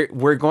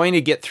 we're going to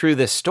get through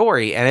this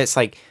story, and it's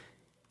like,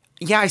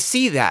 yeah, I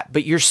see that,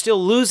 but you're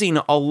still losing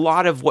a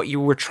lot of what you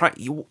were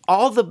trying.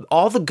 All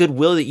the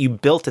goodwill that you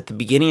built at the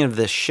beginning of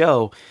this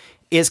show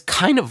is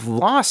kind of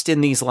lost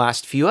in these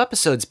last few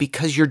episodes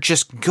because you're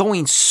just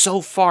going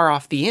so far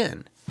off the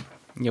end.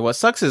 Yeah, what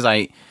sucks is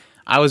I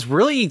was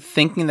really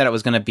thinking that it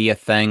was going to be a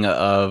thing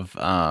of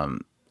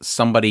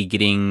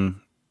somebody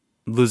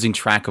losing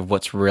track of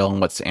what's real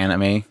and what's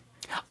anime.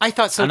 I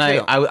thought so, and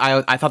too.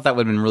 I thought that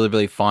would have been really,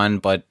 really fun,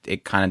 but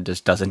it kind of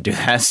just doesn't do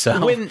that.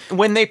 So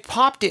when they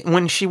popped it,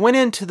 when she went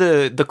into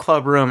the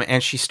club room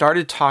and she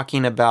started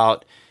talking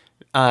about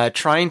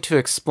trying to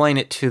explain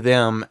it to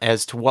them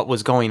as to what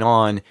was going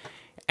on,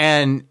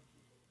 and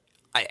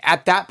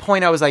at that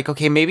point, I was like,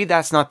 okay, maybe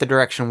that's not the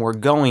direction we're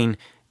going.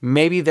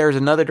 Maybe there's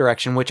another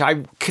direction, which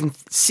I can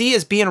see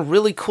as being a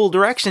really cool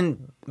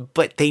direction,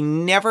 but they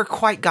never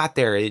quite got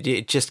there.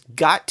 It just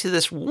got to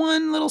this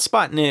one little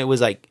spot, and it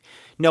was like,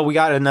 no, we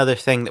got another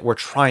thing that we're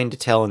trying to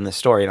tell in the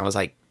story. And I was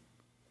like,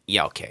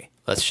 yeah, okay,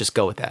 let's just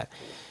go with that.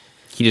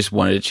 He just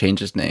wanted to change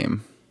his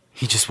name.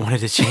 He just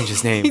wanted to change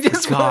his name. He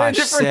just wanted a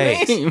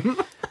different name.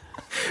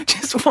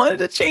 Just wanted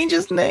to change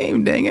his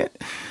name, dang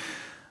it.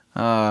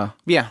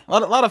 Yeah, a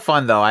lot of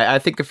fun though. I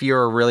think if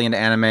you're really into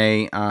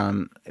anime,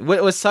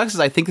 what sucks is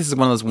I think this is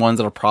one of those ones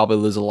that'll probably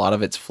lose a lot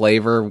of its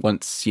flavor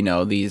once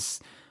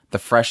the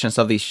freshness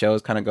of these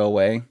shows kind of go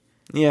away.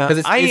 Yeah,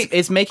 because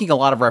it's making a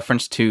lot of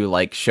reference to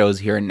like shows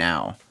here and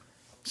now.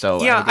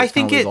 So yeah, I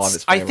think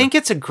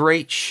it's a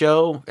great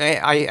show.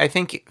 I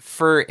think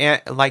for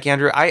like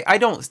Andrew, I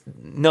don't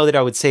know that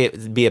I would say it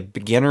would be a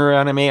beginner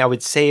anime. I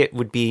would say it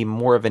would be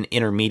more of an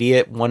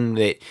intermediate one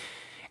that.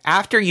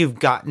 After you've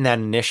gotten that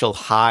initial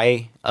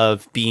high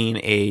of being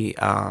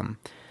an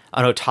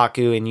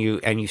otaku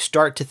and you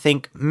start to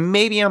think,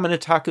 maybe I'm an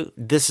otaku,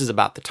 this is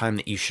about the time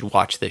that you should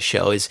watch this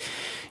show. Is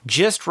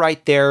just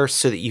right there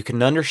so that you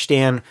can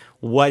understand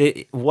what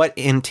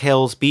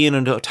entails being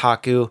an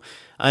otaku,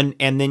 and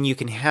then you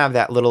can have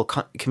that little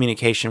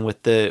communication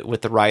with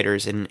the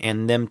writers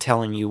and them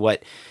telling you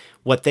what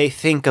they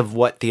think of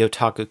what the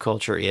otaku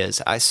culture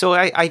is. So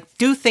I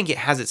do think it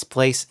has its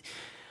place,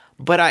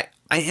 but I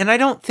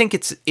don't think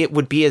it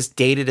would be as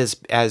dated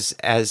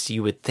as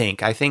you would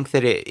think. I think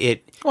that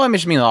it well, I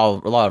mean a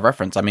lot of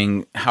reference. I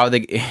mean,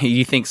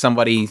 you think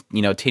somebody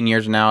 10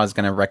 years from now is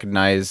going to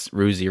recognize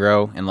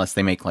Re:Zero unless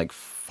they make like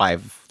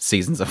 5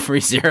 seasons of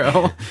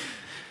Re:Zero?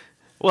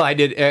 Well, I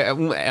did.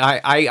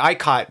 I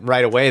caught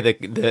right away the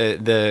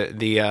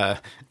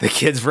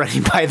kids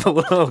running by the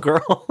little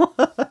girl.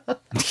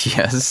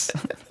 Yes.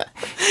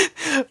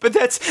 But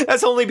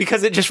that's only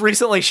because it just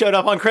recently showed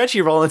up on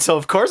Crunchyroll, and so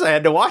of course I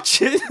had to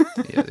watch it.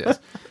 Yes.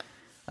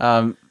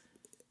 The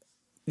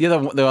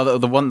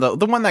one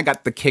that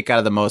got the kick out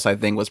of the most, I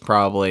think, was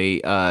probably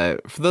for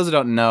those who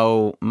don't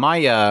know,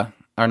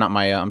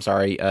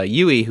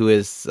 Yui, who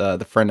is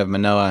the friend of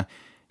Manoa.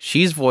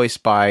 She's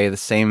voiced by the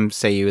same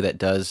seiyuu that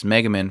does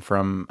Megumin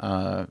from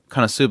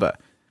Konosuba,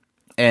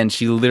 and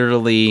she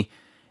literally.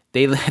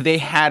 They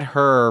had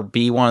her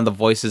be one of the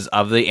voices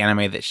of the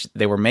anime that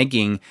they were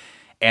making,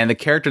 and the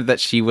character that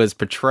she was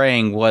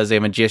portraying was a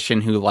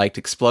magician who liked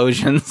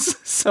explosions.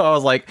 So I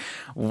was like,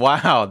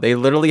 wow, they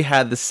literally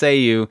had the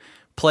seiyuu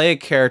play a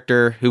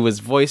character who was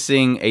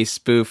voicing a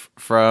spoof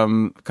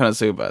from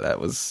Konosuba.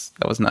 That was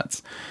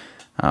nuts.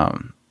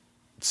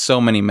 So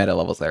many meta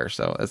levels there,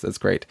 so that's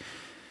great.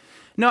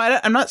 No,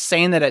 I'm not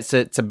saying that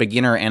it's a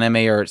beginner anime,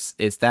 or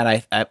it's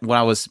that what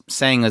I was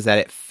saying is that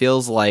it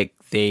feels like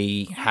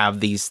they have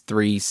these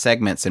 3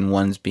 segments, and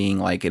one's being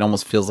like, it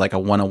almost feels like a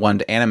 101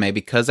 to anime,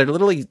 because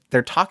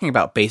they're talking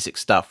about basic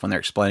stuff when they're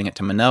explaining it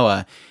to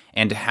Manoa,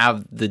 and to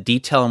have the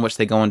detail in which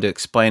they go into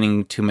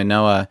explaining to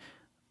Manoa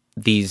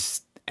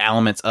these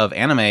elements of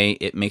anime,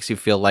 it makes you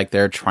feel like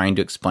they're trying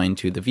to explain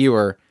to the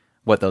viewer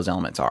what those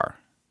elements are.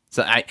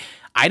 So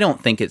I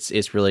don't think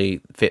it's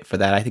really fit for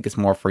that. I think it's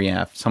more for,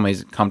 if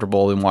somebody's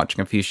comfortable in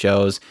watching a few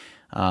shows,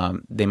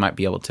 they might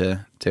be able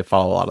to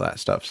follow a lot of that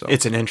stuff. So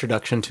it's an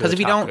introduction to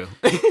otaku.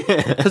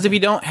 Because if you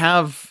don't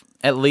have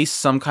at least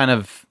some kind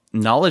of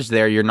knowledge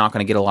there, you're not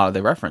going to get a lot of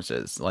the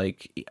references.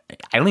 Like,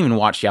 I don't even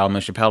watch Yao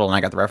Mushipedal, and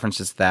I got the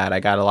references to that. I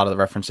got a lot of the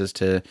references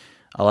to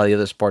a lot of the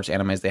other sports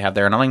animes they have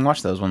there, and I don't even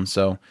watch those ones.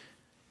 So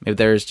maybe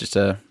there's just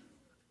a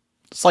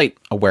slight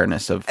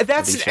awareness of these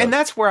shows. And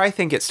that's where I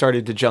think it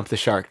started to jump the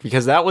shark,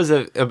 because that was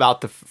about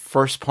the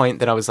first point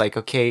that I was like,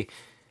 okay,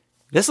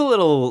 this is a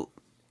little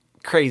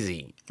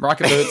crazy.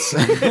 Rocket boots.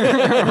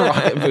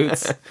 Rocket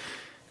boots.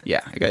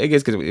 Yeah,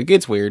 it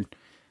gets weird.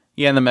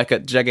 Yeah, and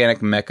the gigantic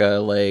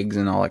mecha legs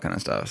and all that kind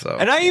of stuff. So,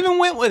 and I even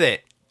went with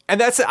it.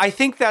 And I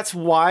think that's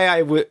why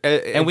I would.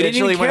 And we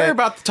didn't even care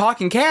about the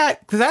talking cat,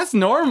 because that's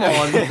normal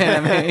on the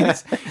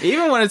animes,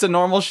 even when it's a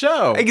normal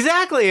show.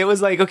 Exactly. It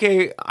was like,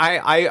 okay,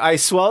 I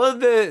swallowed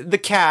the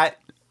cat,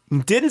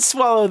 didn't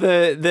swallow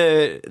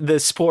the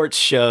sports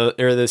show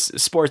or the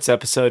sports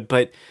episode,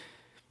 but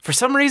for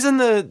some reason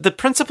the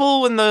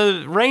principal and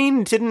the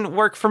rain didn't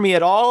work for me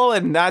at all,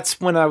 and that's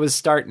when I was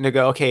starting to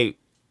go, okay,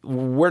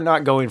 we're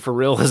not going for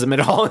realism at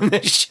all in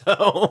this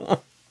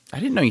show. I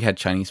didn't know you had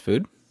Chinese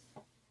food.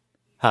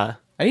 Huh?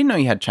 I didn't know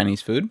you had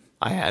Chinese food.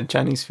 I had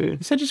Chinese food.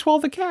 You said you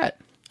swallowed the cat.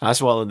 I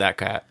swallowed that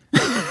cat.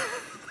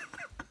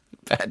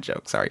 Bad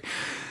joke, sorry.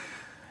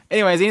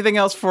 Anyways, anything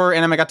else for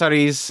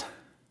Animegataris?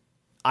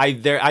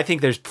 I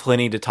think there's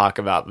plenty to talk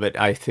about, but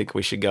I think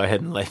we should go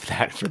ahead and leave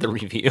that for the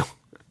review.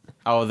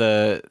 Oh,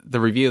 the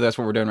review, that's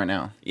what we're doing right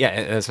now.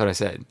 Yeah, that's what I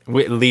said.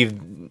 We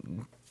leave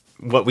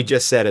what we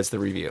just said as the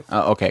review.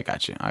 Oh, okay,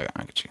 got you. I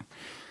got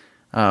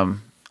you.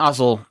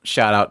 Also,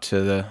 shout out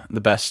to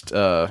the best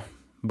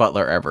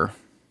butler ever.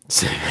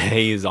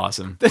 He's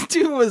awesome. The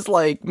dude was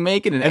like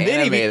making an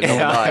anime.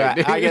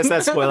 I guess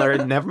that's spoiler.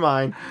 Never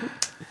mind.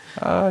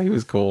 He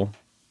was cool.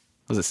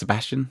 Was it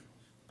Sebastian?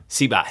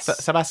 Seabass.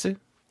 Sebastian?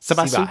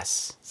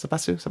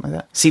 Sabasu, something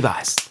like that.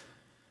 Sibas.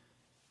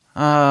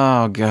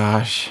 Oh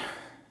gosh,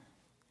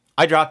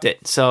 I dropped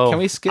it. So can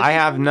we skip? I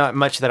have not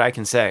much that I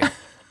can say.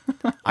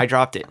 I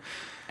dropped it,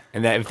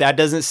 and if that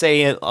doesn't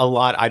say a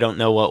lot, I don't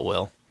know what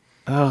will.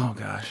 Oh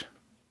gosh.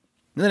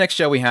 The next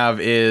show we have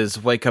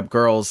is Wake Up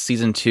Girls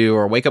Season 2,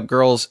 or Wake Up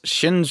Girls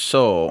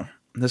Shinso.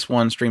 This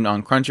one streamed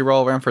on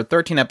Crunchyroll, ran for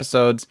 13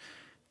 episodes.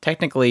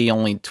 Technically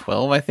only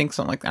 12, I think,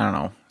 something like that. I don't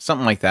know.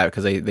 Something like that,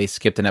 because they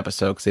skipped an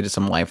episode because they did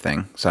some live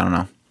thing. So I don't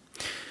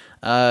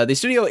know. The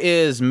studio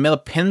is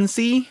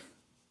Milipensi,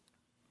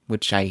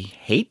 which I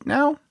hate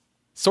now.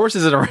 Source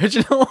is an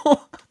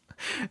original.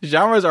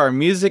 Genres are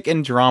music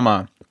and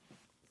drama.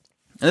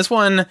 And this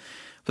one,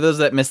 for those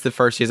that missed the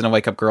first season of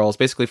Wake Up Girls,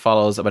 basically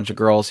follows a bunch of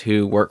girls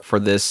who work for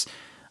this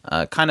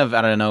kind of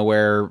out of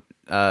nowhere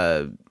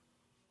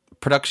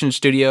production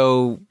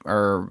studio,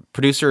 or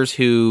producers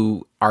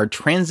who are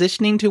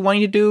transitioning to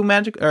wanting to do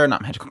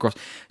not Magical Girls,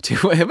 to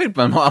a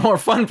lot more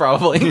fun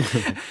probably.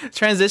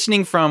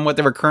 Transitioning from what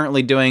they were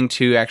currently doing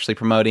to actually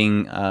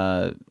promoting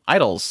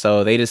idols.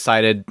 So they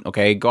decided,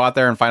 okay, go out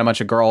there and find a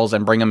bunch of girls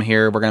and bring them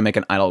here. We're going to make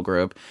an idol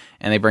group.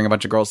 And they bring a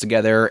bunch of girls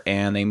together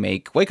and they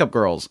make Wake Up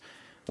Girls,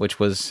 which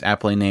was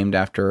aptly named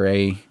after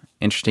a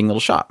interesting little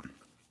shop.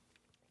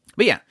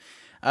 But yeah.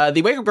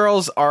 The Wake Up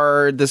Girls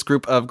are this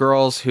group of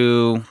girls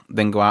who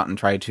then go out and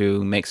try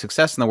to make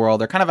success in the world.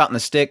 They're kind of out in the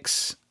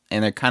sticks,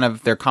 and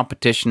their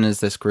competition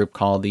is this group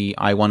called the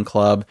I-1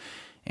 Club,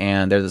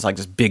 and they're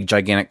this big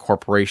gigantic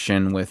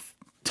corporation with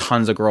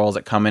tons of girls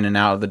that come in and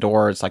out of the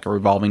door. It's like a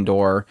revolving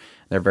door.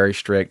 They're very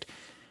strict,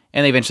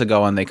 and they eventually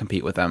go and they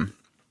compete with them.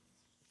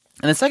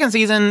 And the second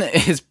season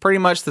is pretty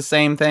much the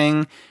same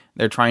thing.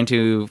 They're trying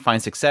to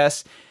find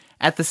success.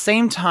 At the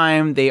same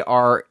time, they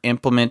are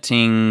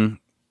implementing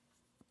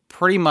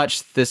pretty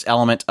much this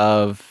element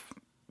of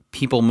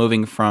people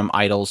moving from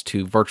idols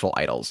to virtual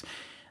idols.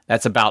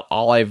 That's about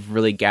all I've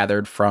really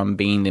gathered from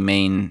being the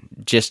main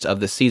gist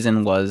of the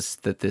season, was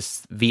that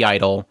this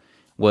V-idol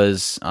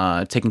was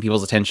taking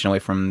people's attention away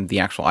from the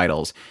actual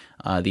idols.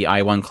 The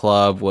I-1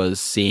 Club was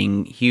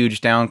seeing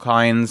huge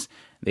downclines.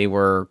 They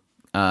were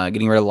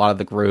getting rid of a lot of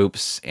the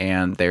groups,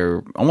 and they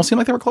almost seemed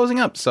like they were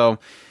closing up. So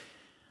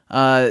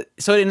it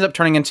ends up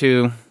turning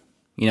into,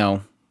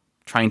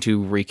 trying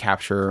to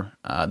recapture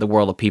the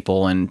world of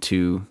people and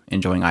to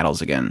enjoying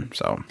idols again.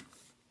 So,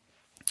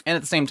 and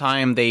at the same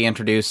time, they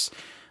introduce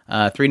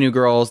 3 new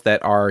girls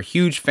that are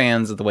huge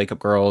fans of the Wake Up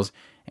Girls,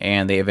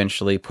 and they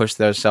eventually push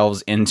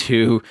themselves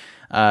into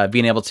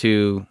being able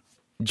to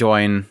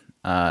join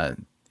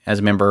as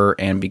a member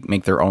and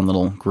make their own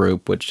little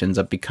group, which ends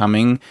up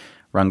becoming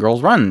Run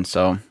Girls Run.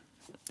 So,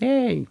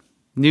 yay!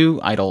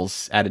 New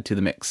idols added to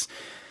the mix.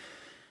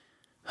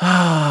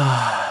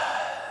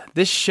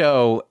 This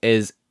show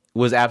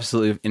was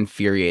absolutely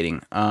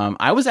infuriating.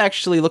 I was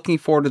actually looking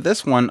forward to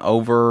this one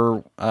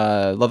over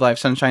Love Live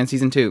Sunshine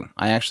Season 2.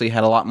 I actually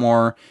had a lot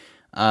more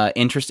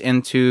interest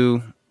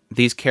into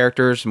these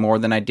characters more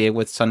than I did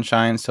with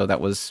Sunshine, so that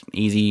was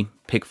easy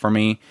pick for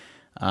me.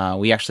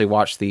 We actually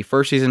watched the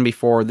first season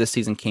before this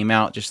season came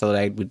out, just so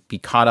that I would be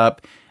caught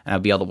up and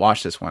I'd be able to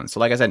watch this one. So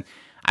like I said,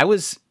 I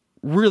was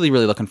really,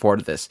 really looking forward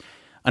to this.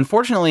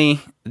 Unfortunately,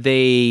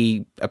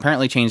 they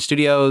apparently changed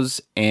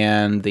studios,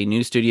 and the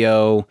new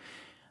studio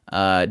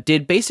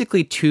did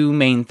basically 2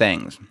 main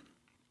things.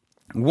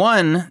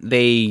 One,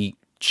 they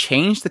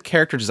changed the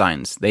character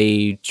designs.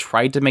 They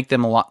tried to make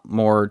them a lot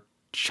more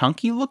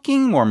chunky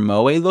looking, more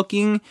moe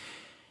looking.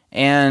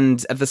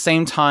 And at the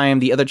same time,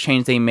 the other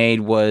change they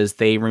made was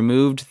they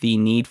removed the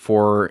need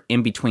for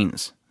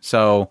in-betweens.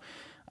 So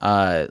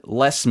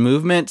less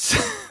movement,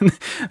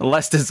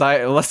 less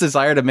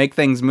desire to make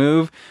things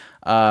move.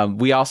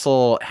 We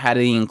also had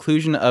the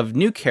inclusion of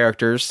new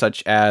characters,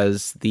 such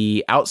as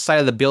the outside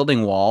of the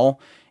building wall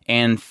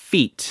and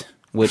feet,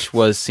 which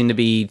was seen to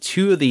be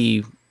 2 of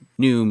the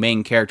new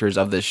main characters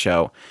of this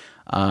show.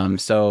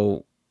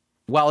 So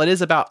while it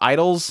is about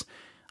idols,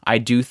 I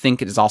do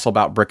think it is also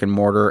about brick and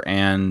mortar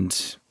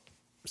and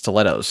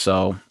stilettos.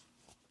 So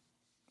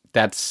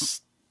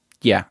that's,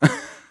 yeah.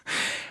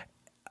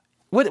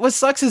 What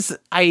sucks is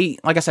like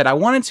I said, I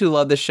wanted to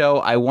love the show.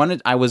 I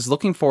was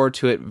looking forward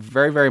to it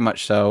very, very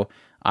much so.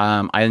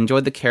 I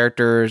enjoyed the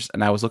characters,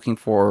 and I was looking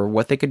for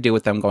what they could do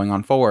with them going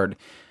on forward.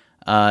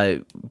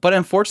 But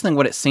unfortunately,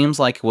 what it seems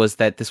like was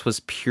that this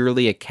was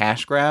purely a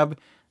cash grab.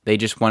 They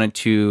just wanted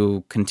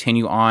to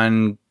continue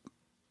on,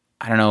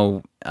 I don't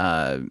know,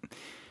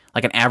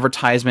 like an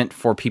advertisement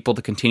for people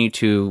to continue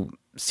to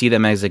see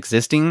them as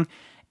existing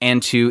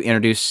and to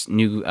introduce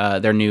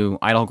their new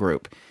idol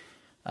group.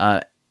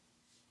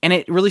 And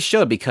it really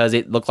showed, because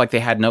it looked like they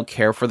had no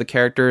care for the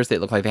characters.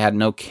 It looked like they had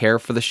no care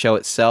for the show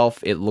itself.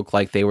 It looked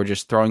like they were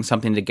just throwing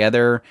something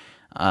together.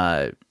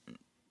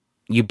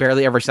 You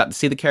barely ever got to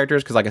see the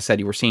characters because, like I said,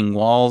 you were seeing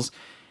walls.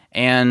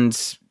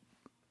 And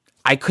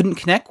I couldn't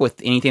connect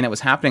with anything that was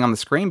happening on the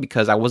screen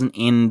because I wasn't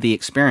in the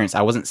experience.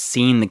 I wasn't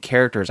seeing the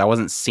characters. I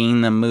wasn't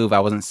seeing them move. I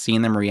wasn't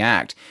seeing them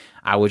react.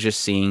 I was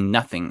just seeing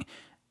nothing.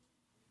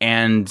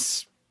 And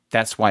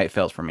that's why it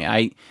failed for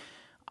me.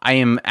 I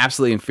am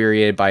absolutely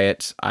infuriated by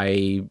it.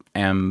 I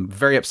am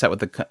very upset with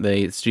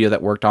the studio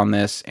that worked on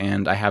this,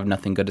 and I have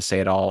nothing good to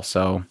say at all.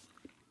 So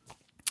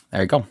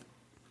there you go.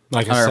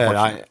 Like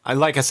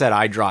I said,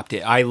 I dropped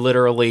it. I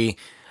literally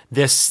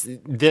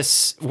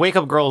this Wake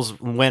Up Girls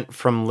went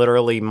from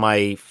literally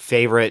my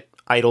favorite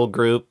idol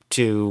group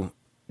to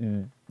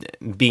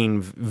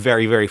being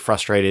very, very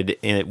frustrated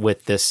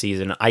with this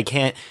season. I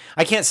can't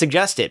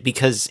suggest it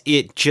because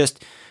it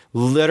just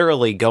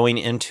literally going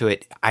into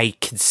it, I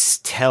could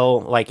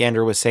tell, like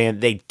Andrew was saying,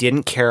 they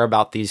didn't care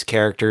about these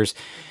characters.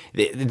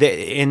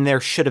 And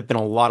there should have been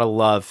a lot of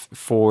love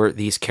for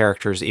these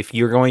characters. If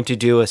you're going to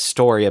do a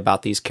story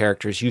about these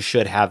characters, you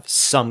should have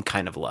some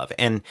kind of love.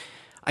 And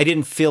I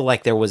didn't feel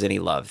like there was any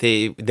love.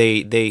 And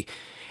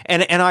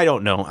I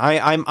don't know.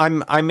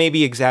 I may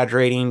be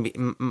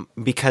exaggerating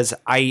because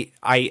I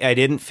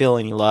didn't feel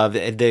any love.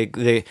 It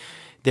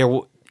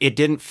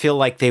didn't feel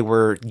like they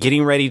were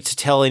getting ready to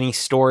tell any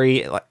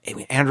story.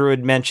 Andrew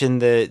had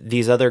mentioned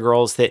these other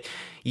girls that,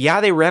 yeah,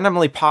 they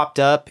randomly popped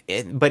up,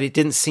 but it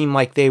didn't seem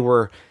like they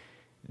were.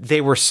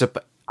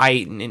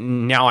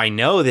 Now I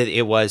know that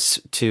it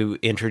was to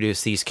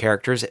introduce these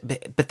characters,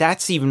 but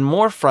that's even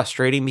more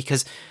frustrating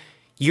because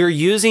you're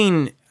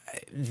using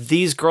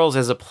these girls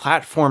as a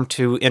platform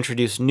to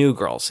introduce new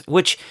girls,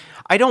 which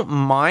I don't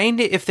mind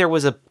if there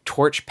was a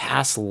torch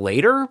pass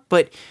later,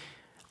 but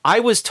I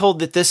was told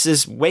that this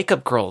is Wake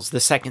Up Girls, the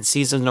second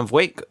season of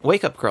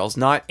Wake Up Girls,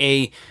 not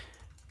a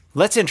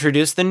let's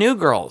introduce the new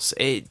girls.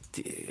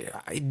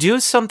 Do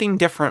something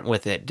different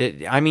with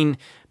it. I mean,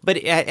 but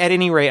at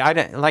any rate,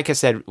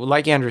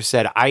 like Andrew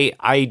said,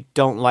 I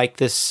don't like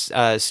this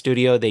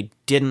studio. They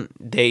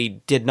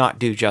did not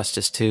do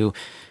justice to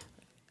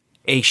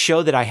a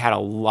show that I had a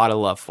lot of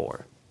love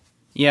for.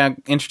 Yeah,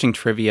 interesting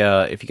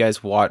trivia. If you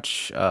guys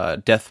watch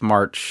Death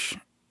March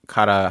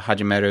Kara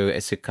Hajimeru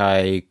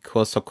Isekai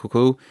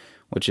Kosokuku,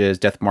 which is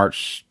Death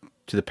March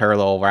to the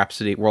Parallel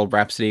World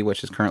Rhapsody,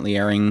 which is currently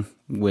airing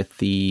with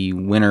the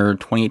winter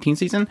 2018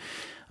 season.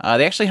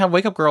 They actually have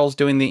Wake Up Girls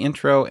doing the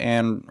intro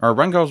or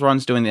Run Girls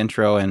Run's doing the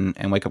intro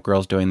and Wake Up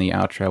Girls doing the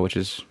outro, which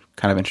is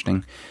kind of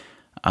interesting.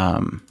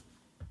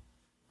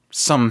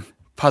 Some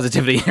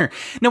positivity here.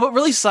 No, what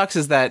really sucks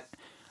is that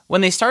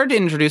when they started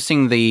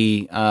introducing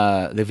the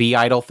V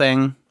Idol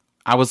thing,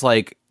 I was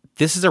like,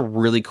 this is a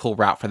really cool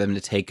route for them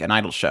to take an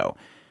idol show.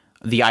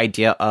 The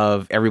idea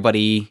of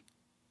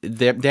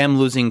them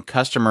losing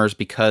customers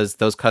because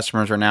those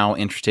customers are now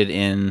interested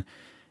in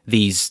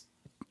these,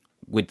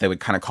 what they would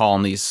kind of call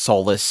them, these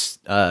soulless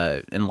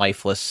and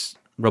lifeless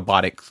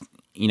robotic,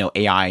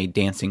 AI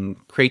dancing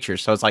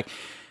creatures. So it's like,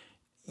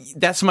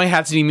 that's my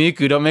Hatsune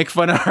Miku, don't make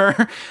fun of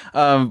her.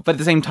 But at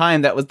the same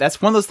time,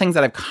 that's one of those things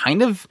that I've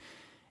kind of,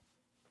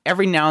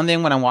 every now and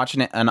then when I'm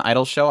watching an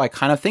idol show, I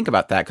kind of think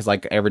about that. Because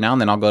like every now and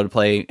then I'll go to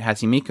play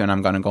Hatsune Miku and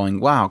I'm going,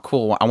 wow,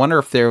 cool. I wonder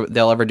if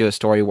they'll ever do a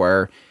story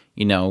where,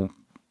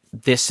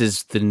 this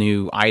is the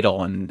new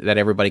idol and that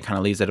everybody kind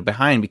of leaves it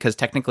behind. Because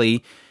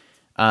technically,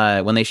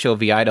 when they show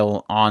V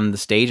Idol on the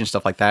stage and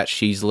stuff like that,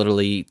 she's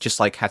literally just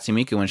like Hatsune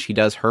Miku. When she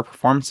does her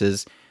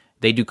performances,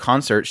 they do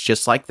concerts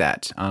just like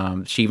that.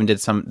 She even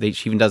does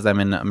them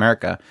in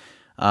America.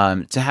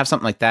 To have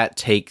something like that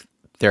take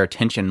their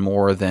attention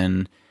more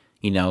than,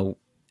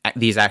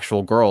 these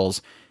actual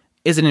girls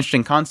is an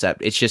interesting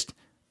concept. It's just,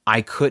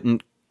 I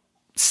couldn't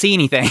see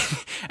anything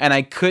and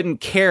I couldn't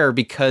care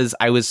because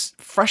I was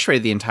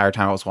frustrated the entire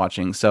time I was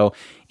watching. So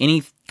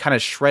any kind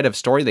of shred of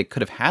story they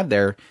could have had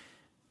there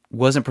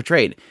wasn't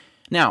portrayed.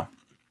 Now,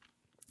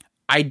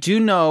 I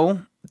do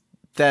know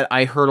that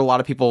I heard a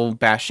lot of people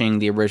bashing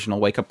the original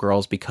Wake Up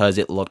Girls because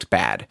it looked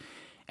bad.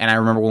 And I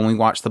remember when we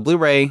watched the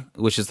Blu-ray,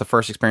 which is the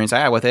first experience I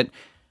had with it,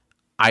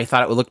 I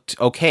thought it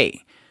looked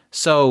okay.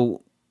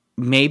 So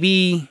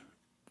maybe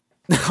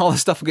all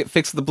this stuff will get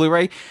fixed with the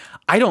Blu-ray.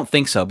 I don't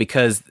think so,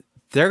 because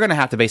they're going to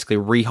have to basically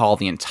rehaul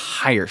the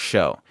entire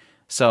show.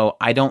 So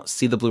I don't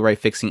see the Blu-ray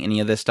fixing any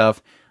of this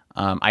stuff.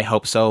 I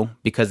hope so,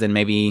 because then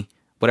maybe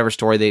whatever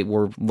story they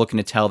were looking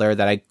to tell there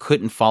that I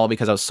couldn't follow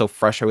because I was so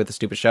frustrated with the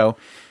stupid show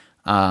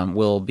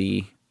will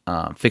be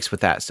fixed with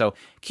that. So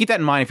keep that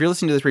in mind. If you're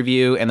listening to this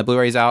review and the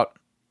Blu-ray's out,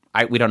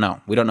 we don't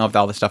know. We don't know if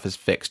all this stuff is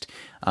fixed.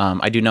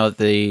 I do know that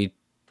the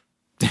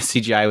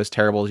CGI was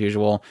terrible as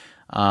usual.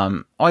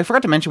 I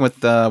forgot to mention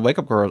with Wake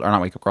Up Girls, or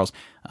not Wake Up Girls,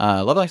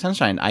 Love Like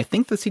Sunshine, I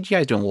think the CGI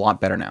is doing a lot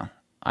better now.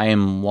 I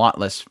am a lot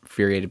less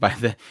infuriated by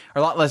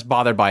a lot less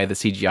bothered by the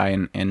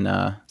CGI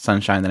in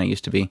Sunshine than I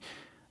used to be.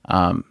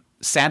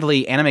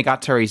 Sadly,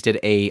 Animegataris did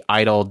a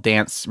idol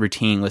dance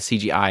routine with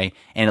CGI,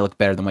 and it looked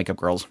better than Wake Up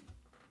Girls.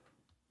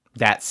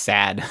 That's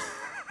sad.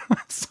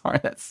 Sorry,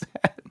 that's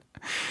sad.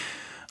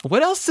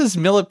 What else has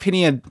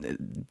Millipinci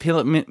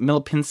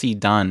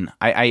done?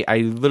 I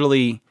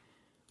literally,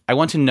 I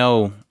want to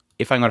know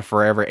if I'm going to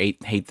forever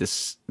hate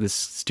this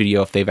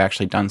studio if they've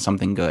actually done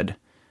something good.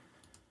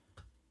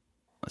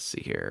 Let's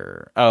see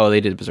here. Oh, they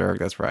did Berserk.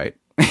 That's right.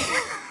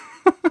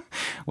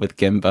 With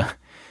Gimba.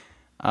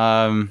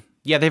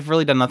 Yeah, they've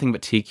really done nothing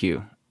but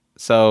TQ.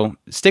 So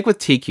stick with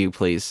TQ,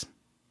 please.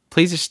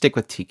 please just stick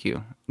with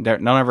TQ.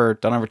 Don't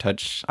ever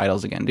touch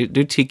idols again. Do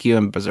TQ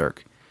and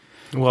Berserk.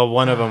 Well,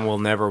 one of them will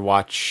never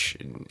watch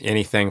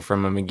anything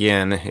from him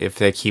again if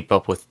they keep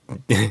up with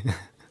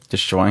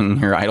Destroying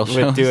your idol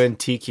shows. with doing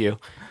TQ.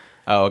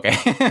 Oh, okay.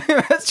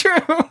 That's true.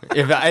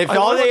 If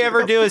all they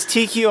ever do is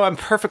TQ, I'm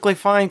perfectly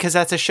fine because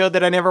that's a show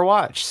that I never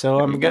watched. So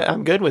I'm good.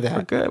 I'm good with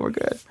that. We're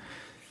good.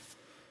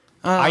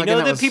 I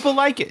know that people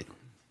like it.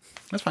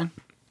 That's fine.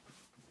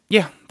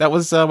 Yeah, that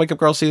was Wake Up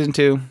Girl Season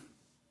 2.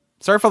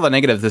 Sorry for the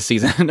negative this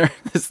season, or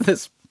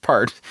this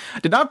part. I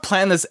did not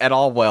plan this at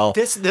all well.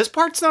 This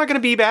part's not going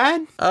to be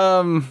bad.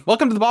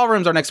 Welcome to the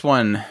Ballroom's our next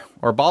one,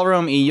 or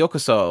Ballroom e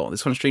Yokoso.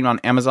 This one's streamed on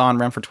Amazon,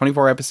 ran for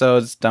 24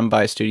 episodes, done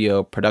by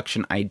Studio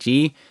Production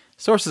IG.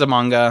 Sources of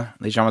manga.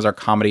 These genres are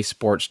comedy,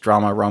 sports,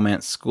 drama,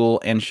 romance,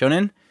 school, and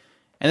shonen.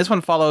 And this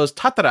one follows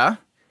Tatara,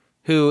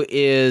 who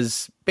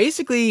is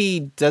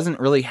basically doesn't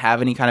really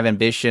have any kind of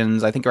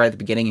ambitions. I think right at the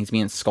beginning he's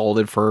being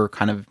scolded for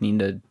kind of needing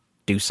to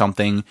do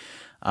something.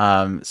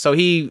 So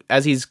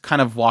as he's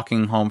kind of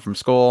walking home from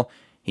school,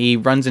 he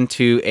runs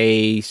into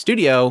a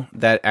studio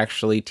that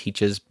actually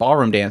teaches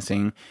ballroom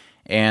dancing.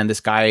 And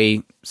this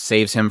guy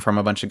saves him from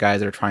a bunch of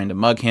guys that are trying to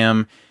mug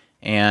him.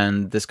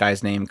 And this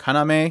guy's named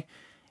Kaname.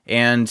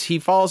 And he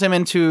follows him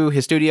into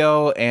his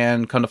studio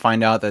and come to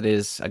find out that it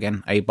is,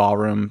 again, a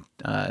ballroom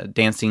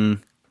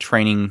dancing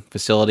training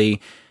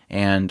facility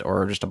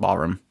or just a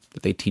ballroom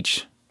that they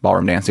teach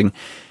ballroom dancing.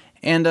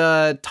 And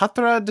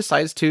Tatara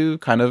decides to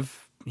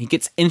he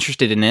gets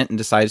interested in it and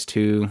decides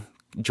to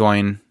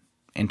join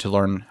and to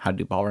learn how to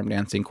do ballroom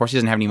dancing. Of course, he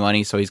doesn't have any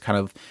money, so he's kind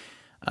of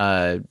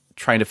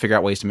trying to figure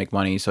out ways to make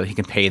money so he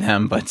can pay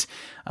them. But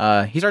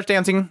he starts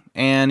dancing,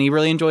 and he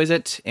really enjoys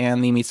it,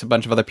 and he meets a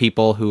bunch of other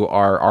people who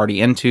are already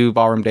into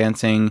ballroom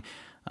dancing,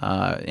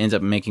 ends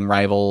up making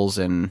rivals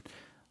and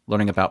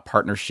learning about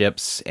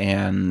partnerships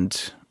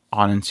and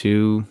on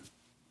into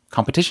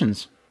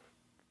competitions.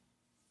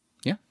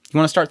 Yeah. You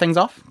want to start things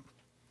off?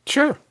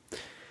 Sure.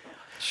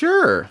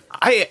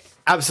 I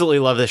absolutely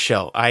love this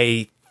show.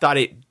 I thought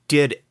it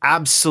did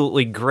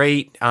absolutely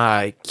great.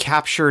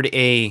 Captured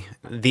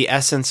the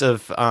essence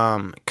of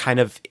kind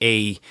of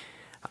a.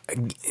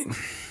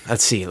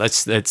 Let's see.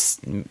 Let's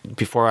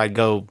before I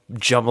go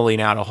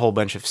jumbling out a whole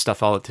bunch of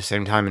stuff all at the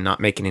same time and not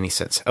making any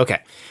sense.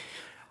 Okay.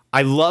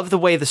 I love the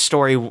way the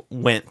story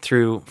went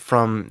through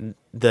from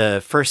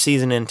the first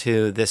season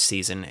into this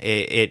season.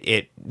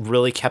 It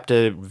really kept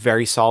a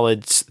very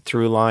solid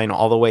through line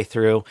all the way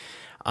through.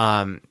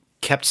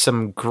 Kept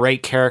some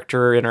great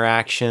character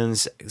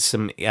interactions,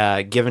 some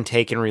give and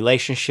take in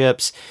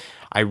relationships.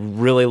 I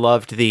really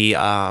loved the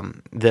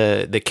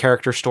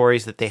character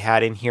stories that they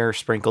had in here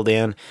sprinkled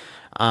in.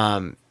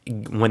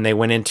 When they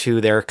went into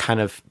their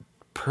kind of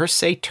per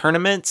se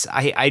tournaments,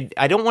 I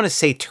don't want to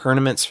say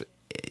tournaments,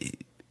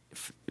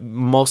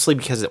 mostly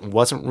because it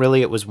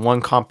was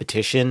one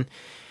competition.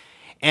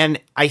 And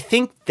I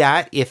think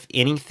that, if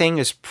anything,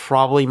 is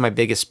probably my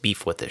biggest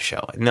beef with this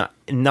show.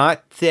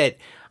 Not that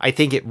I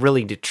think it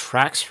really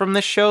detracts from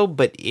the show,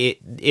 but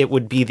it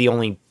would be the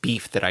only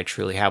beef that I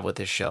truly have with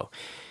this show.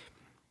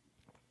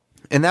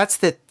 And that's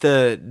that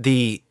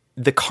the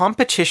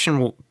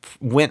competition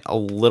went a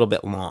little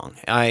bit long.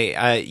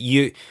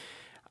 I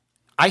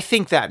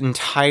think that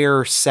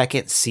entire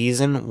second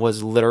season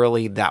was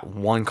literally that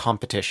one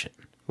competition.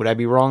 Would I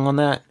be wrong on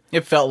that?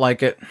 It felt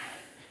like it.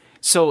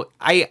 So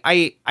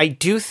I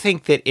do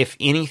think that, if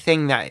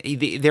anything, that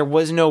there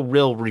was no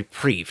real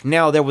reprieve.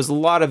 Now, there was a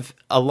lot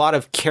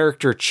of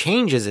character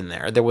changes in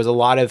there. There was a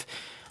lot of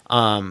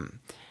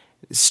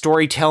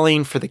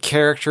storytelling for the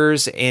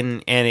characters,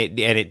 and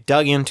it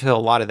dug into a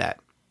lot of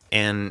that,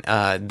 and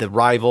the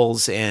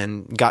rivals,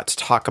 and got to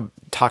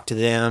talk to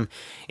them.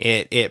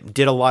 It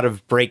did a lot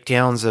of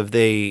breakdowns of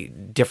the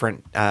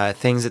different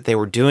things that they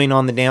were doing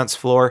on the dance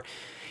floor,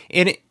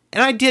 and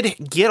I did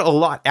get a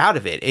lot out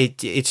of it.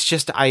 It's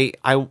just I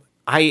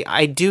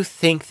do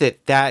think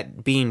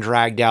that being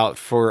dragged out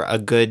for a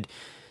good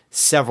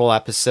several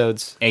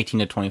episodes, 18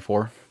 to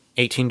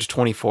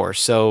 24.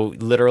 So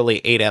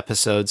literally 8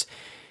 episodes.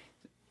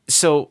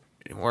 So,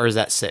 or is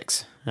that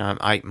 6?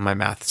 My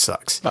math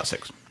sucks. About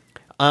 6.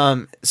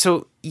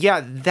 So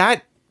yeah,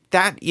 that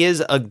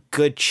is a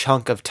good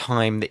chunk of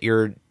time that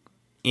you're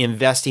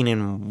investing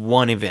in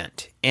one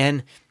event.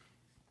 And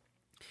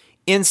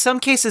in some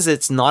cases,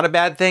 it's not a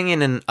bad thing,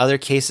 and in other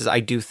cases,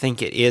 I do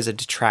think it is a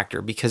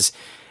detractor, because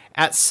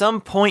at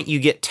some point you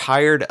get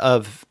tired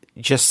of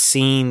just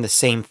seeing the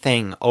same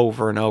thing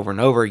over and over and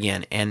over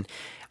again, and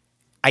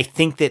I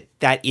think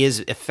that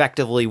is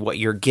effectively what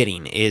you're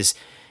getting, is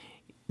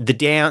the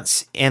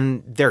dance,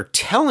 and they're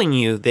telling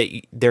you that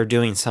they're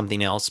doing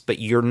something else, but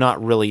you're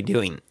not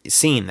really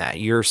seeing that.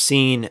 You're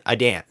seeing a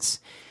dance.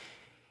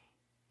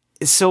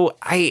 So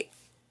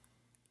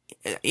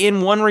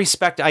in one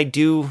respect,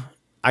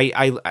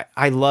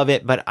 I love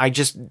it, but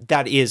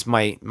that is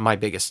my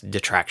biggest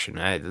detraction.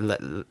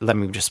 Let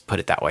me just put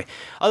it that way.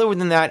 Other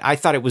than that, I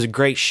thought it was a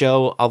great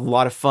show, a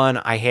lot of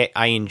fun.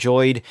 I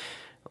enjoyed,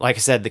 like I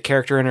said, the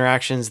character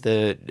interactions,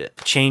 the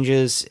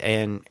changes,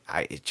 and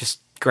just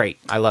great.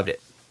 I loved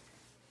it.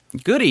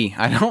 goody.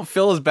 I don't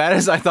feel as bad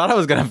as I thought I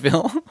was going to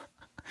feel.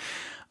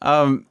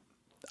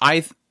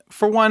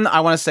 For one, I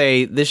want to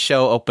say this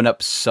show opened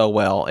up so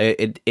well.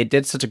 It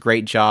did such a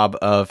great job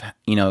of,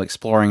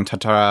 exploring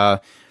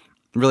Tatara,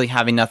 really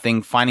having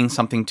nothing, finding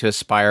something to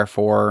aspire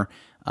for,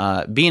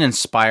 being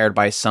inspired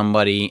by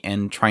somebody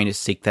and trying to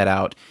seek that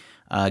out.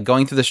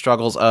 Going through the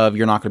struggles of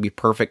you're not going to be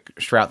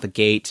perfect straight out the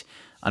gate.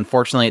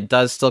 Unfortunately, it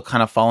does still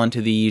kind of fall into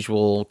the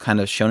usual kind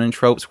of shonen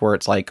tropes where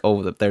it's like,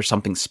 oh, there's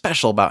something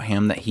special about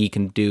him that he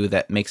can do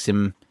that makes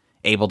him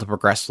able to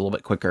progress a little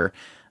bit quicker.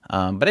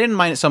 But I didn't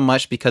mind it so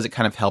much because it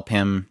kind of helped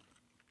him,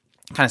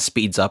 kind of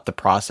speeds up the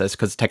process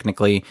because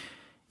technically,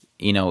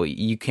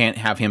 you can't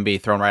have him be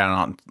thrown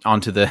right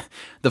onto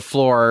the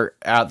floor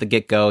out the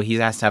get-go. He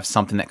has to have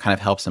something that kind of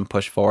helps him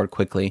push forward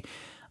quickly.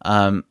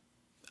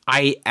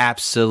 I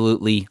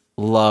absolutely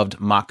loved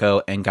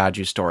Mako and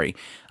Gaju's story.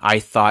 I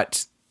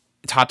thought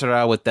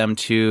Tatara with them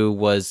two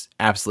was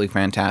absolutely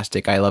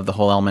fantastic. I love the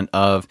whole element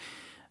of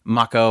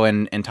Mako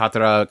and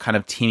Tatara kind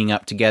of teaming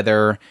up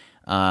together,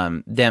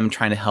 them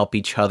trying to help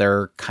each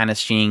other, kind of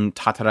seeing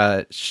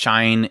Tatara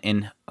shine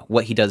in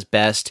what he does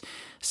best,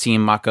 seeing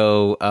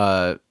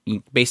Mako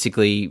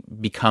basically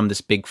become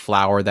this big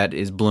flower that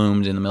is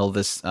bloomed in the middle of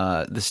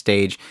this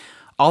stage.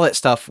 All that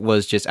stuff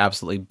was just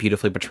absolutely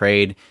beautifully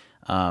portrayed.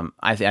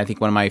 I think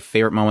one of my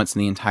favorite moments in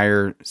the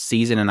entire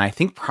season, and I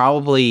think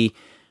probably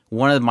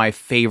one of my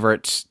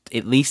favorites,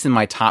 at least in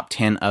my top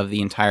 10 of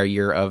the entire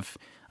year of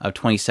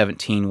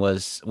 2017,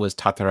 was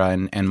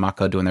Tatara and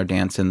Mako doing their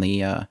dance in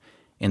the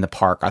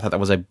park. I thought that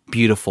was a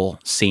beautiful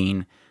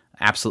scene,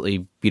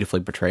 absolutely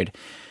beautifully portrayed.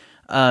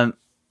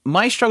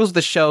 My struggles with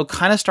the show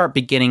kind of start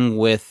beginning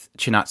with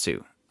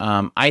Chinatsu.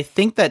 I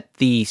think that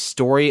the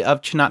story of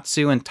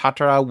Chinatsu and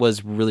Tatara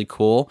was really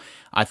cool.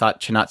 I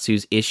thought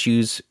Chinatsu's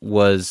issues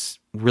was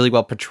really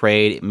well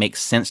portrayed. It makes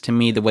sense to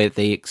me the way that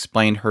they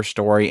explained her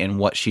story and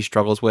what she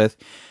struggles with.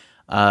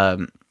 I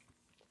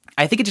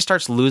think it just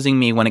starts losing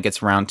me when it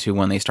gets around to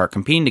when they start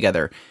competing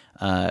together.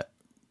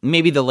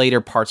 Maybe the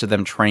later parts of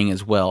them training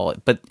as well,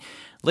 but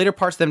later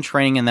parts of them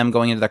training and them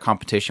going into their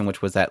competition,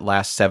 which was that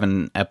last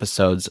 7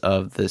 episodes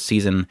of the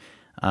season,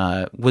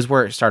 was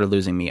where it started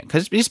losing me.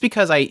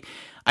 Because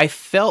I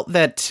felt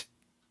that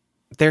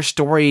their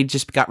story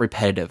just got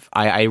repetitive.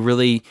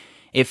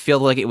 It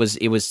felt like it was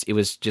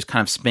just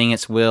kind of spinning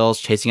its wheels,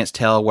 chasing its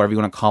tail, whatever you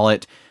want to call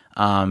it.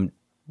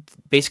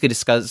 Basically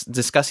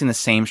discussing the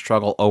same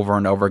struggle over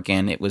and over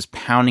again. It was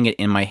pounding it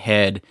in my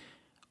head.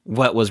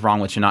 What was wrong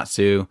with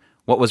Chinatsu?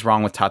 What was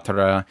wrong with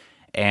Tatara?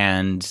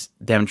 And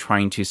them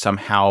trying to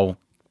somehow,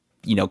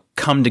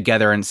 come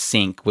together and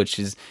sync, which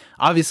is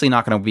obviously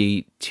not going to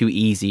be too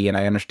easy. And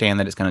I understand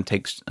that it's going to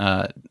take,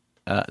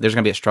 there's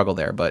going to be a struggle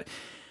there, but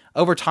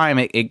over time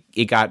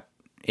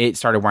it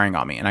started wearing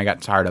on me and I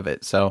got tired of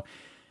it. So,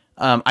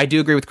 I do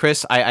agree with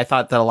Chris. I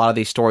thought that a lot of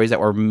these stories that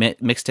were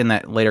mixed in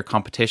that later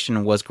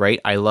competition was great.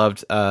 I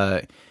loved,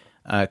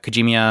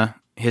 Kojimiya.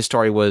 His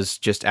story was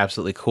just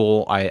absolutely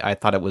cool. I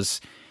thought it was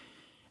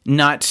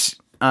not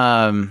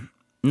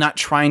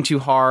trying too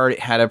hard. It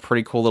had a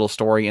pretty cool little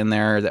story in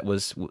there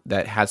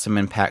that had some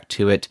impact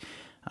to it.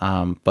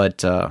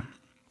 But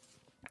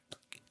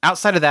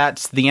outside of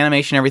that, the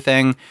animation,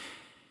 everything,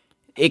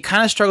 it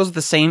kind of struggles with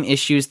the same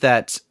issues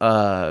that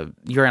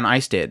Yuri on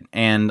Ice did,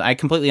 and I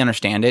completely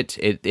understand it.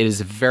 It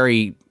is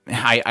very.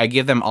 I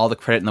give them all the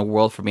credit in the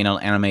world for being able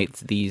to animate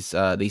these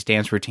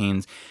dance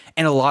routines,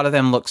 and a lot of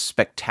them look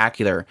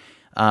spectacular.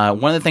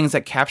 One of the things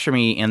that captured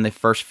me in the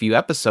first few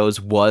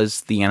episodes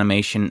was the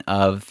animation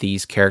of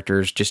these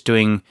characters just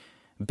doing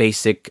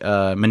basic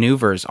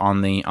maneuvers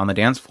on the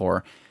dance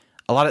floor.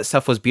 A lot of that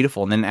stuff was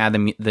beautiful, and then add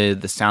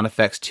the sound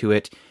effects to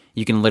it.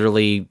 You can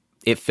literally,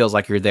 it feels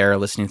like you're there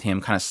listening to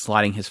him kind of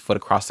sliding his foot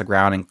across the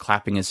ground and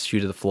clapping his shoe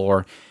to the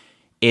floor.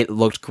 It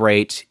looked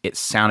great. It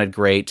sounded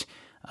great.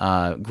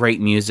 Great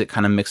music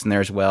kind of mixed in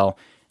there as well.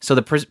 So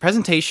the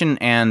presentation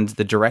and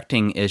the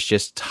directing is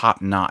just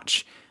top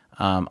notch.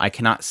 I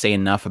cannot say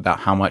enough about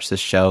how much this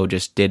show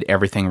just did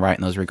everything right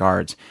in those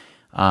regards.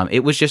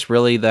 It was just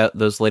really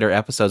those later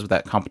episodes with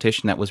that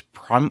competition that was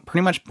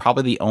pretty much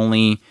probably the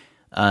only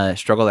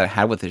struggle that I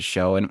had with this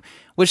show, and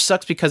which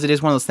sucks because it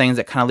is one of those things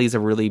that kind of leaves a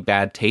really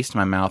bad taste in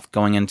my mouth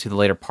going into the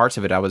later parts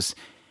of it.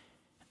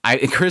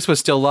 Chris was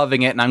still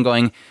loving it, and I'm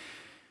going,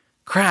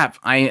 crap,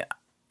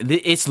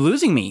 it's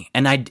losing me,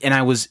 and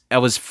I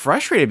was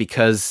frustrated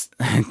because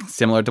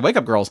similar to Wake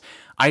Up Girls,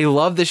 I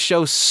love this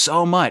show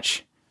so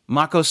much.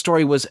 Mako's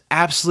story was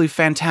absolutely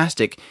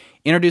fantastic.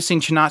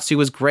 Introducing Chinatsu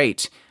was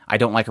great. I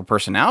don't like her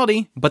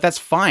personality, but that's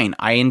fine.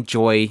 I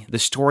enjoy the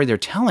story they're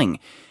telling.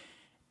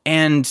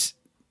 And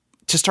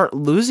to start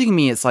losing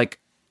me, it's like,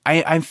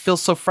 I feel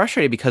so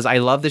frustrated because I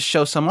love this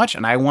show so much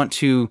and I want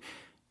to,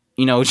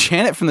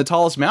 chant it from the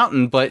tallest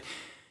mountain, but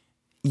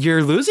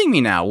you're losing me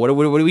now. What are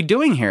we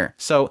doing here?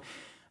 So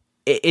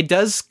it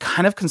does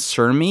kind of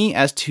concern me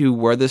as to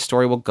where this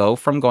story will go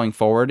from going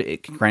forward.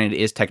 Granted,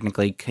 it is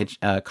technically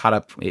caught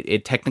up.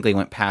 It technically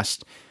went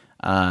past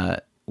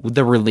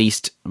the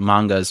released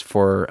mangas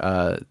for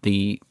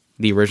the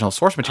the original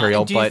source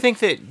material. Do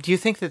you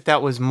think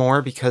that was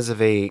more because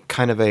of a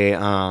kind of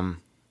a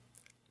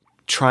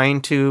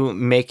trying to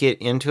make it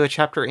into a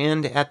chapter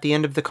end at the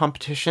end of the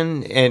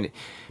competition, and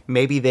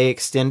maybe they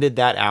extended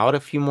that out a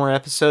few more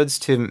episodes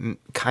to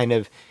kind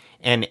of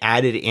and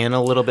added in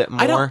a little bit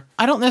more?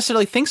 I don't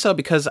necessarily think so,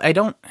 because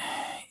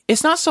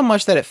it's not so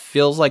much that it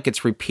feels like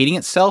it's repeating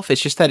itself,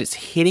 it's just that it's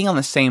hitting on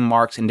the same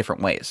marks in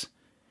different ways.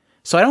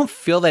 So I don't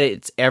feel that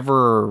it's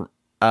ever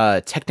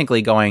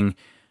technically going,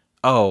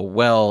 oh,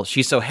 well,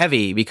 she's so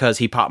heavy because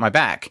he popped my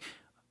back.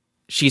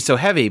 She's so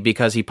heavy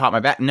because he popped my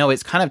back. No,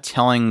 it's kind of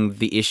telling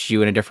the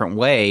issue in a different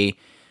way.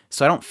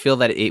 So I don't feel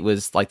that it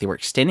was like they were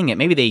extending it.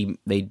 Maybe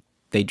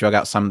they drug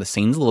out some of the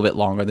scenes a little bit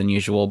longer than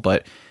usual,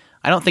 but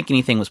I don't think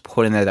anything was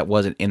put in there that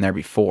wasn't in there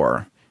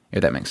before,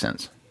 if that makes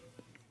sense.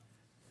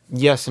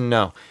 Yes and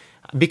no.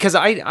 Because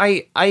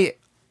I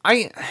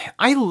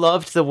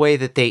loved the way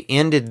that they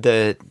ended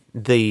the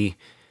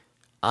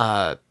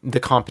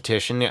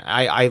competition.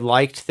 I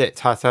liked that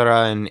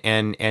Tatara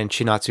and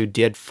Chinatsu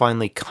did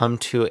finally come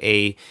to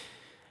a,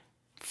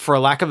 for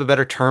lack of a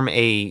better term,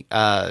 they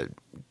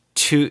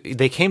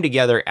came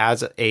together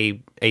as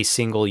a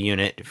single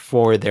unit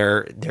for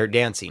their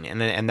dancing,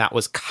 and that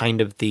was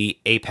kind of the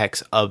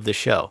apex of the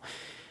show.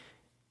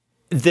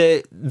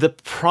 The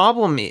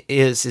problem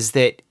is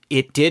that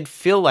it did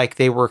feel like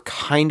they were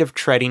kind of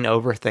treading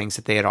over things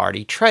that they had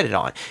already treaded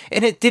on,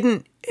 and it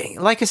didn't.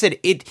 Like I said,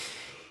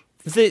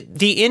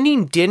 the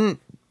ending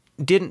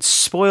didn't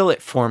spoil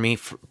it for me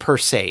per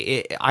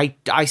se.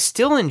 I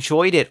still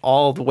enjoyed it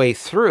all the way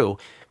through,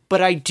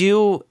 but I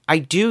do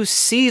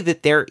see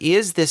that there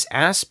is this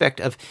aspect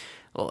of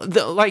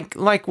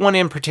like one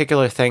in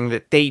particular thing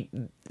that they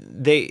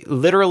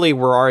literally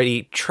were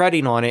already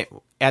treading on it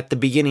at the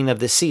beginning of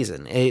the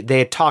season. They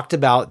had talked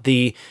about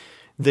the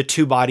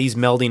two bodies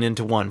melding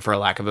into one, for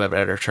lack of a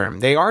better term.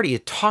 They already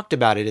had talked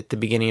about it at the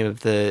beginning of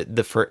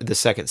the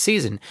second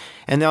season,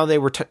 and now they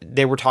were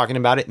talking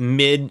about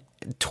it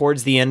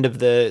towards the end of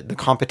the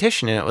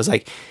competition, and it was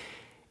like,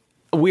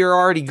 we're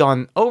already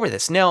gone over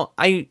this. Now,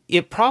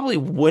 it probably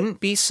wouldn't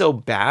be so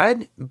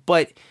bad,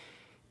 but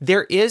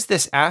there is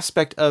this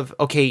aspect of,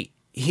 okay,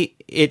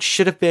 it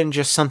should have been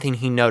just something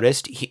he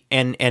noticed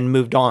and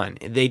moved on.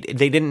 They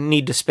didn't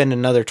need to spend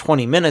another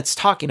 20 minutes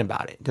talking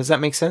about it. Does that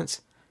make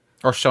sense?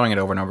 Or showing it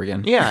over and over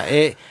again.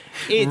 Yeah,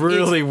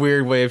 really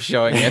weird way of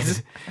showing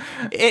it.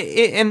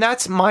 And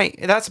that's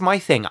my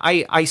thing.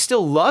 I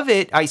still love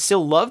it. I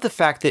still love the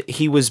fact that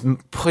he was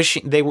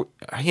pushing.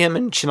 Him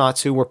and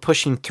Chinatsu were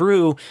pushing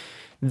through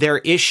their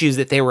issues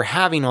that they were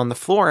having on the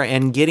floor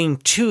and getting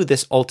to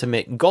this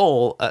ultimate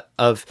goal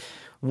of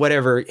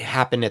whatever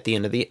happened at the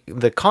end of the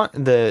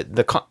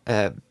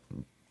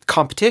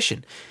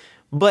competition.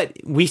 But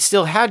we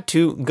still had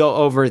to go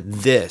over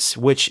this,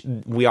 which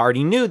we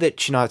already knew that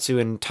Chinatsu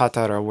and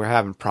Tatara were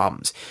having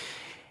problems.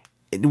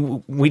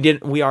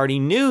 We already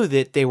knew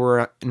that they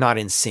were not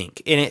in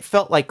sync. And it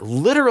felt like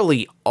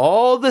literally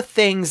all the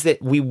things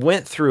that we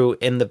went through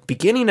in the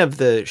beginning of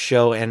the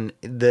show and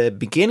the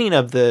beginning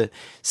of the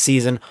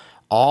season,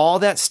 all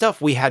that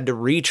stuff we had to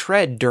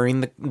retread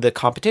during the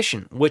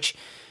competition, which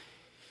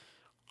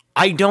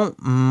I don't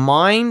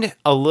mind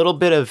a little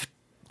bit of,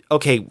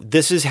 okay,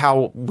 this is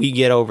how we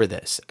get over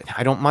this.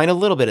 I don't mind a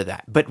little bit of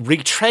that, but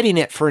retreading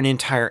it for an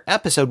entire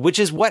episode, which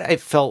is what I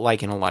felt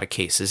like in a lot of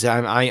cases.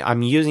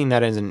 I'm using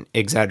that as an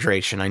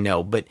exaggeration, I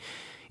know, but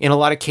in a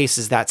lot of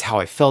cases, that's how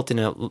I felt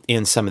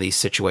in some of these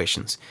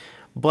situations.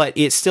 But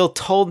it still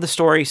told the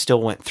story,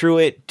 still went through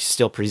it,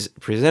 still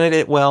presented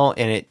it well,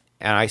 and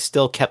I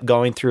still kept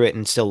going through it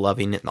and still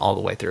loving it all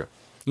the way through.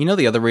 You know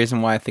the other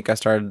reason why I think I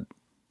started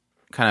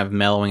kind of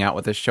mellowing out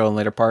with this show in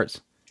later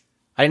parts?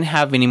 I didn't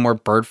have any more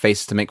bird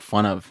faces to make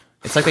fun of.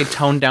 It's like they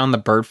toned down the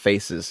bird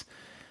faces.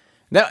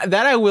 That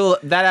I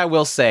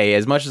will say,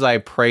 as much as I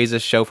praise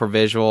this show for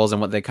visuals and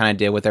what they kind of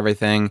did with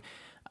everything,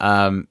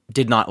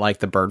 did not like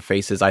the bird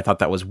faces. I thought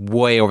that was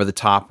way over the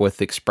top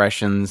with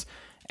expressions,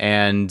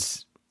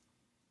 and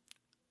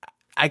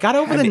I got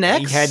over the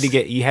necks.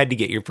 You had to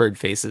get your bird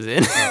faces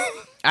in.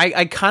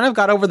 I kind of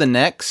got over the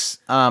necks.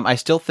 I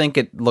still think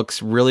it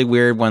looks really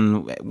weird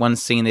when one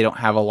scene they don't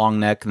have a long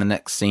neck and the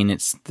next scene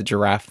it's the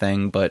giraffe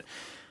thing. But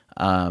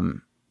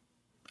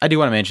I do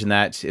want to mention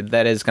that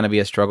is going to be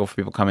a struggle for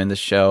people coming to the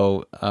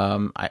show.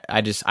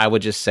 I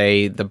would just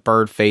say the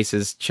bird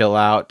faces chill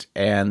out,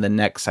 and the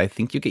necks I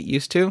think you get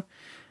used to,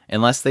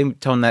 unless they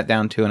tone that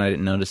down too, and I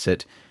didn't notice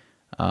it.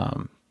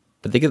 But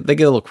they get a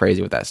little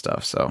crazy with that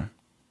stuff. So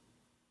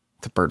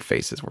the bird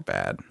faces were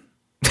bad.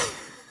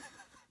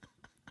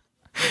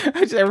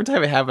 Every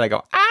time it happened, I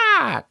go,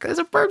 there's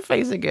a bird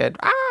face again.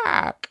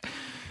 I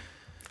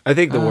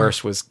think the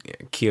worst was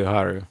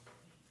Kiyoharu.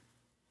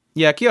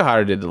 Yeah,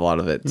 Kiyoharu did a lot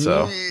of it,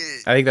 so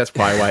I think that's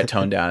probably why it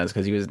toned down, is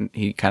because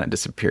he kind of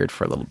disappeared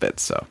for a little bit.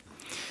 So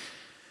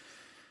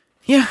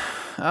yeah,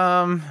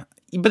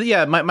 but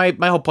yeah,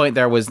 my whole point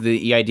there was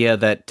the idea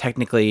that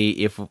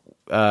technically, if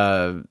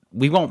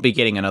we won't be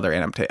getting another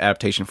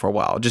adaptation for a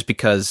while, just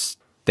because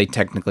they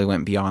technically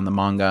went beyond the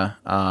manga,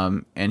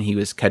 and he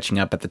was catching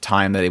up at the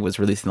time that it was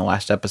releasing the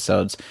last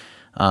episodes.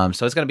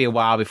 So it's going to be a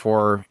while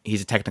before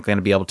he's technically going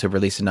to be able to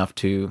release enough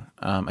to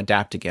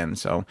adapt again.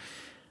 So,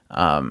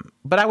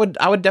 but I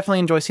would definitely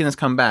enjoy seeing this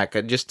come back.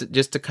 Just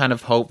to kind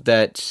of hope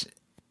that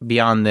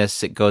beyond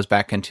this, it goes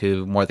back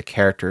into more of the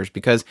characters,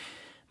 because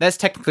that's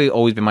technically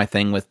always been my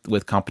thing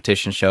with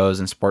competition shows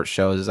and sports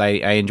shows. Is I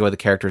enjoy the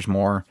characters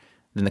more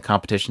than the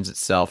competitions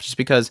itself, just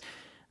because,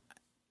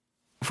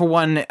 for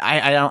one,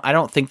 I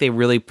don't think they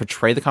really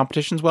portray the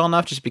competitions well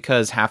enough, just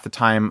because half the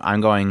time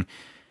I'm going,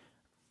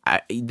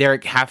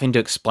 they're having to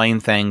explain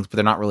things, but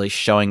they're not really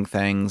showing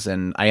things,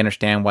 and I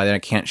understand why they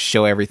can't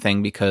show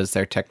everything, because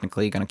they're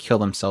technically going to kill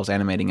themselves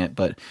animating it,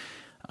 but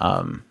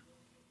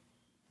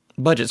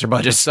budgets are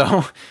budgets,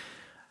 so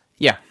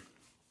yeah.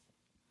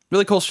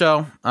 Really cool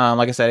show.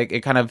 Like I said, it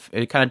kind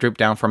of drooped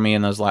down for me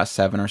in those last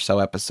 7 or so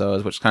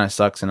episodes, which kind of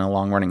sucks in a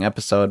long running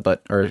episode,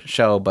 or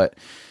show. But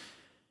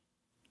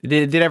it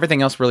did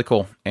everything else really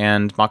cool,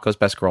 and Mako's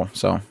best girl.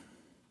 So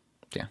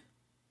yeah,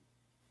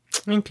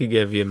 I could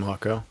give you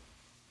Mako.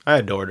 I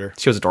adored her.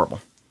 She was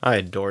adorable. I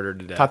adored her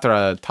to death.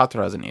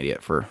 Tatara is an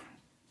idiot for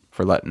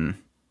letting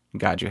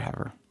God you have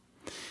her.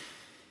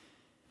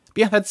 But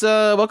yeah, that's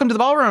welcome to the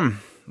ballroom.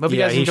 Hope you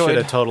guys enjoyed. He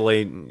should have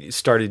totally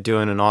started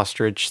doing an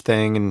ostrich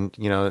thing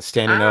and,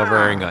 standing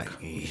over and going,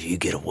 "You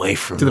get away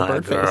from my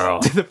girl."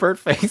 To the bird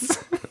face.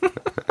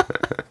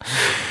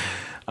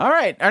 All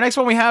right. Our next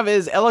one we have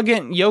is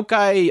Elegant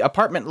Yokai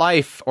Apartment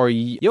Life, or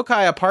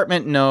Yokai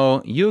Apartment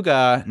no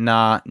Yuga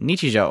na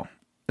Nichijo.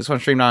 This one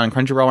streamed on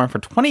Crunchyroll, ran for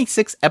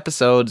 26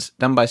 episodes,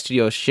 done by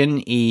Studio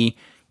Shin-E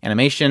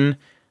Animation.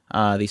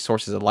 The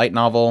source is a light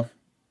novel.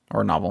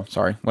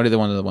 Sorry. What are the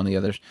one of the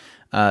others?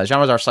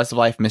 Genres are slice of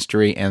life,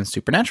 mystery, and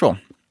supernatural.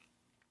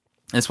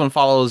 This one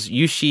follows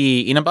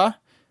Yushi Inaba,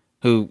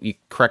 who, you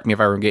correct me if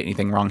I get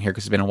anything wrong here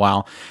because it's been a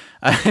while,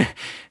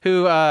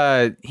 who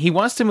he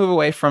wants to move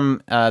away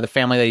from the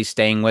family that he's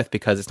staying with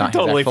because it's not his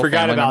totally actual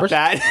forgot family about members.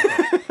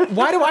 that.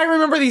 Why do I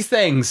remember these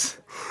things?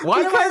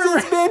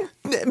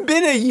 It's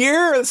been a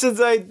year since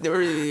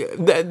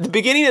the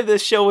beginning of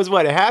this show was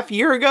what, a half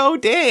year ago?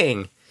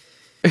 Dang.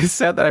 It's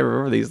sad that I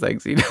remember these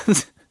things. He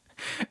does.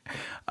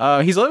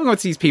 He's living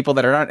with these people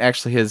that are not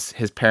actually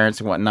his parents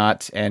and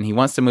whatnot, and he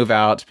wants to move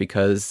out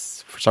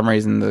because for some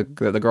reason the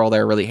girl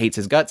there really hates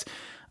his guts.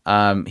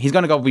 He's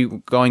going to be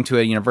going to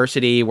a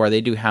university where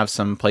they do have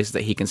some places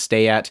that he can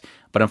stay at,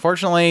 but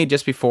unfortunately,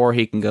 just before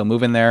he can go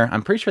move in there,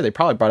 I'm pretty sure they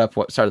probably brought up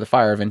what started the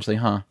fire eventually,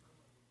 huh?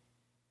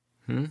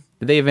 Did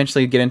they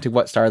eventually get into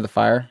what started the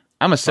fire?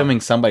 I'm assuming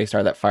somebody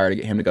started that fire to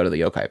get him to go to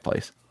the yokai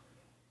place.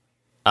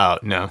 Oh,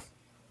 no.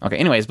 Okay,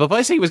 anyways, but the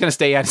place he was going to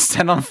stay at is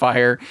set on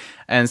fire,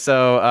 and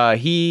so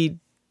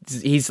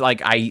he's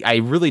like, I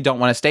really don't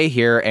want to stay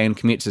here and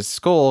commute to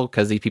school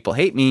because these people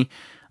hate me.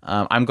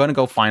 I'm going to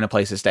go find a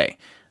place to stay,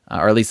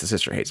 or at least the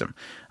sister hates him.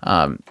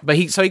 But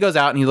he goes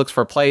out and he looks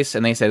for a place,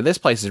 and they say this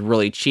place is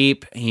really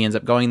cheap. He ends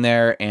up going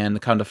there, and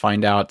come to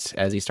find out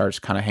as he starts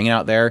kind of hanging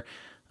out there,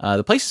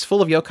 the place is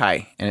full of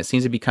yokai, and it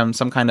seems to become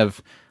some kind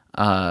of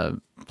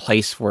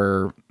place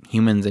where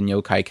humans and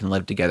yokai can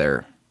live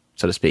together,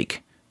 so to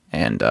speak,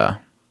 and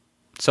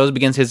so it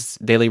begins his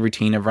daily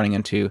routine of running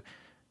into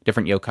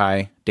different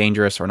yokai,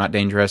 dangerous or not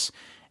dangerous,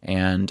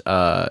 and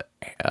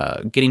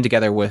getting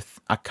together with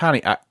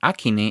Akine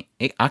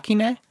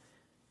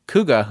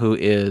Kuga, who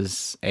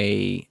is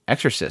a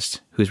exorcist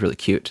who's really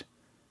cute.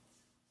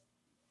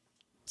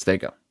 So there you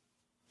go.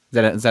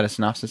 Is that a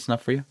synopsis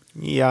enough for you?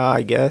 Yeah,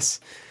 I guess.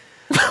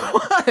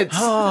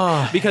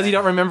 What? Because you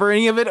don't remember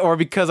any of it, or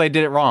because I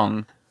did it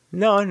wrong?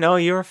 No,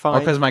 you were fine. Or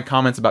because of my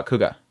comments about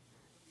Kuga?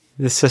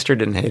 The sister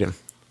didn't hate him.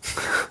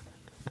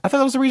 I thought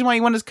that was the reason why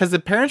he wanted, because the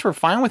parents were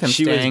fine with him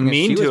staying.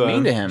 She was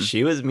mean to him.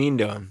 She was mean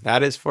to him.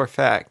 That is for a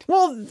fact.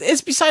 Well,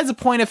 it's besides the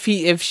point if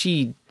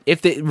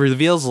it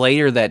reveals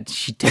later that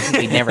she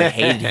technically never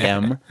hated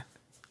him.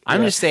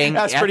 I'm just saying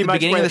that's at pretty the much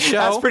beginning of the show,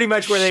 that's pretty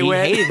much where they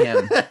went. She hated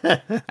him.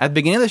 At the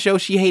beginning of the show,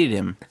 she hated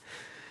him.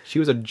 She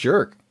was a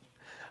jerk.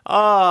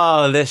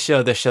 Oh, this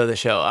show.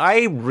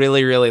 I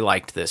really, really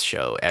liked this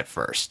show at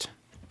first.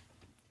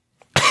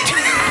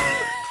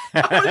 I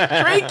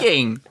was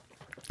drinking.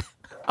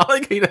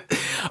 I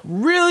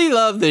really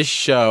love this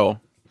show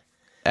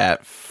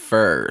at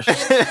first.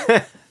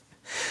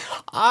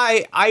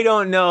 I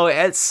don't know.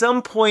 At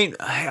some point,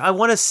 I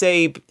want to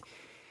say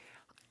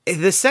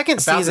the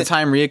second About season. the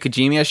time Ria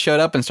Kajimiya showed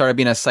up and started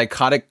being a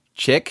psychotic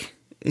chick.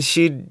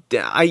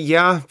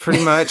 Yeah,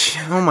 pretty much.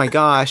 Oh my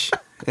gosh.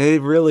 I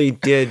really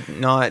did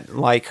not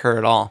like her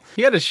at all.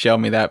 You had to show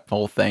me that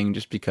whole thing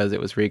just because it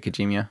was Ria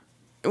Kajimiya.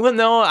 Well,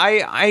 no,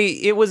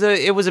 it was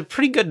a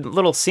pretty good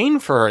little scene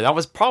for her. That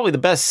was probably the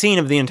best scene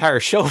of the entire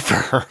show for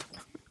her.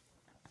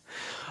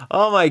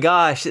 Oh my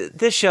gosh,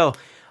 this show.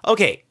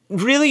 Okay,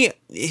 really,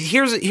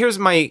 here's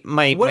my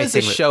What does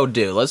this show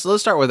do? Let's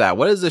start with that.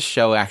 What is this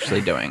show actually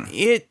doing?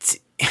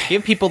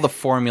 Give people the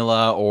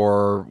formula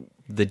or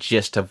the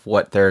gist of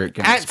what they're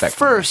going to expect. At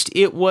first,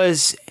 it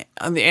was,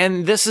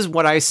 and this is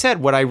what I said.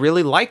 What I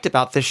really liked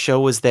about this show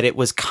was that it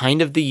was kind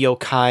of the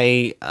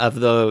yokai of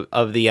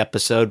the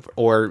episode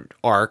or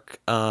arc,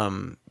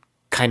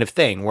 kind of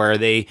thing where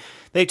they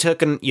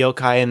took an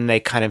yokai and they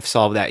kind of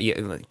solved that.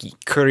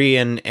 Kuri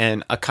and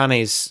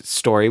Akane's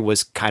story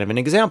was kind of an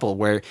example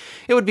where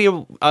it would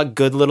be a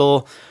good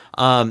little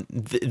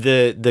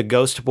the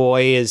ghost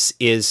boy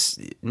is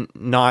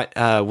not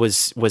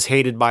was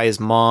hated by his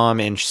mom,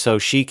 and so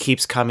she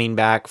keeps coming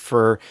back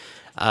for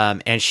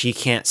and she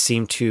can't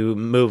seem to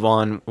move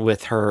on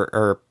with her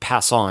or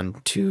pass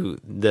on to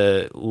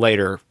the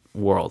later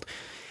world.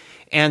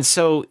 And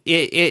so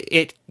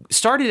it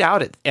started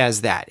out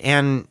as that.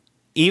 And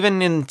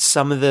even in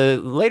some of the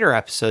later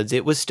episodes,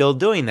 it was still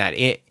doing that.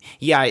 It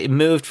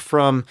moved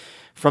from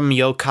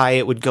yokai.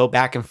 It would go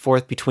back and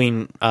forth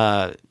between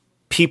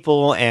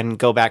people and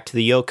go back to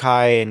the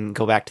yokai and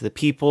go back to the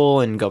people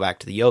and go back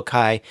to the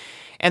yokai.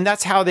 And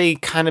that's how they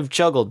kind of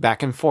juggled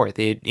back and forth.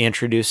 It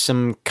introduced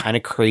some kind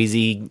of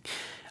crazy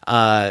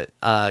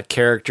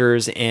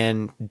characters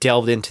and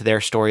delved into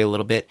their story a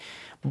little bit.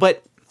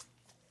 But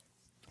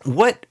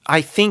what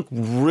I think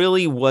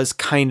really was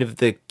kind of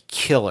the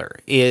killer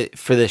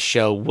for this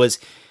show was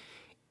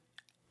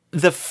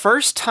the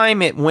first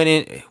time it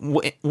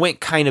went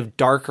kind of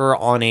darker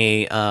on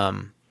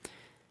a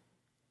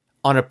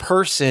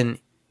person.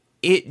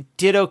 It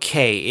did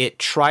okay. It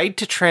tried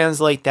to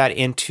translate that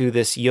into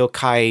this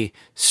yokai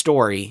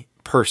story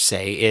per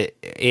se.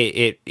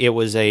 It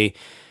was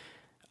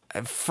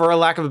for a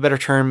lack of a better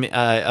term,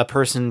 a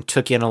person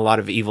took in a lot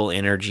of evil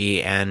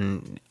energy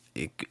and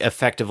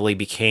effectively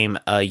became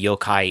a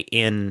yokai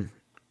in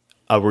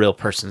a real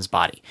person's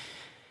body.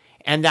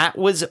 And that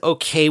was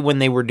okay when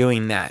they were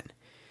doing that.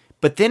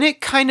 But then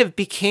it kind of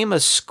became a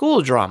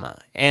school drama,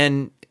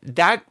 and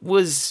that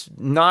was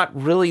not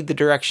really the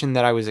direction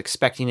that I was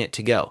expecting it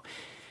to go.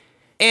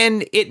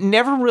 And it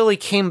never really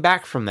came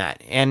back from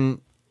that.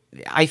 And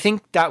I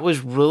think that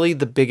was really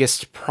the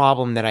biggest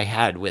problem that I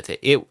had with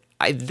it.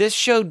 This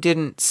show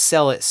didn't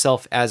sell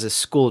itself as a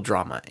school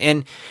drama.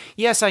 And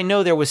yes, I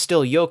know there was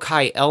still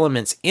yokai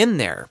elements in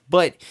there,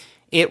 but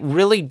it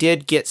really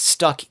did get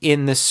stuck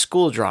in the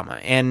school drama.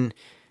 And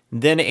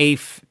then a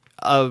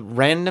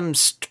random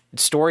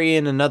story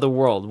in another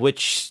world,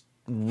 which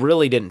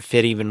really didn't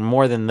fit even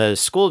more than the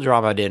school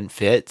drama didn't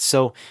fit.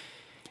 So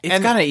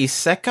it's got an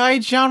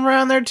isekai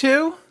genre in there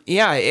too?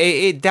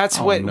 Yeah, that's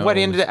what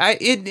ended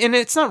and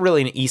it's not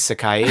really an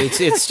isekai.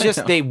 It's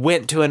just they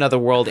went to another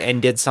world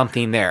and did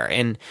something there,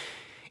 and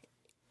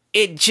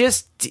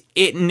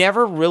it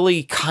never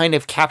really kind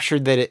of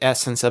captured the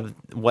essence of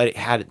what it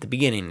had at the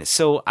beginning.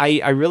 So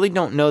I really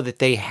don't know that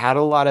they had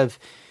a lot of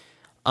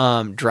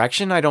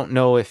direction. I don't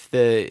know if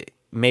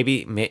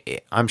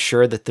maybe I'm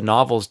sure that the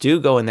novels do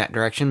go in that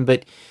direction,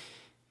 but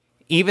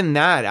even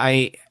that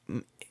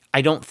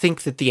I don't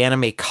think that the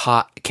anime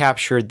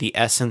captured the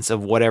essence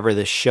of whatever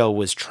the show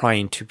was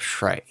trying to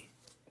portray.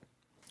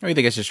 Or you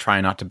think it's just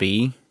trying not to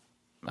be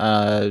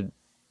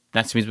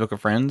Natsume's Book of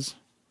Friends?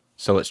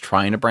 So it's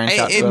trying to branch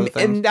out to other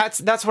things? And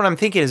that's what I'm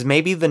thinking, is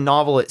maybe the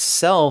novel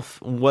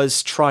itself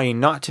was trying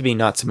not to be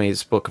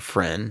Natsume's Book of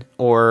Friend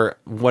or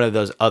one of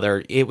those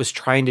other. It was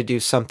trying to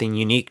do something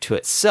unique to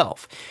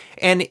itself.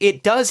 And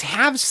it does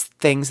have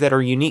things that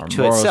are unique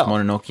to itself.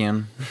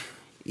 Mononokean.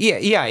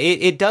 Yeah,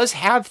 it does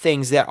have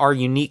things that are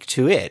unique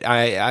to it.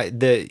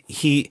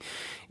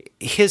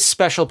 His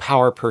special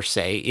power per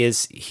se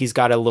is he's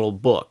got a little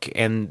book,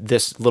 and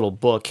this little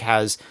book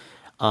has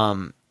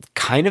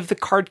kind of the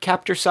card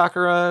captor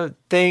Sakura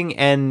thing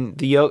and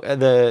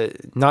the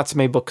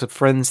Natsume Book of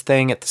Friends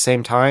thing at the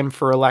same time,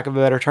 for a lack of a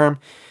better term,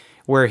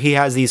 where he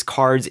has these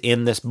cards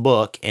in this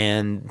book,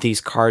 and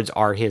these cards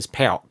are his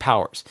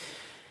powers.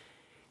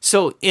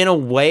 So in a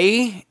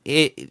way,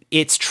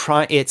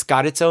 it's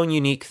got its own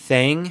unique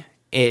thing.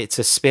 It's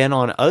a spin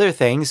on other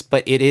things,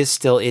 but it is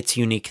still its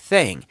unique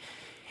thing.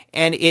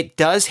 And it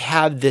does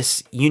have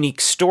this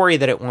unique story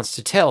that it wants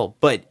to tell,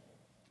 but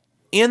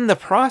in the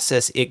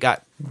process, it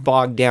got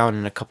bogged down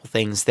in a couple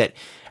things that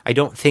I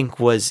don't think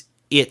was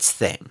its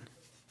thing.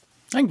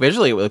 I think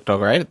visually it looked all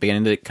right. At the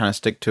beginning, did it kind of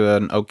stick to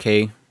an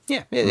okay...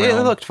 Yeah,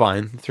 it looked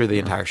fine through the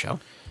entire show.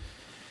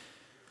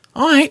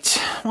 All right.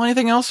 Well,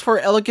 anything else for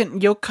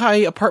Elegant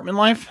Yokai Apartment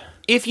Life?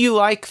 If you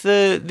like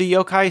the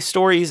yokai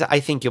stories, I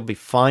think you'll be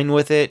fine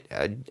with it.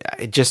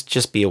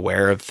 Just be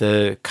aware of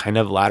the kind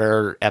of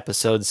latter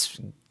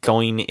episodes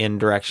going in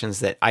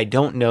directions that I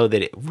don't know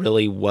that it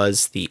really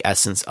was the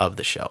essence of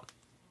the show.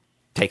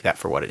 Take that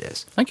for what it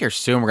is. I think here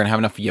soon we're going to have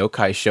enough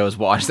yokai shows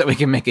watched that we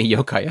can make a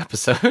yokai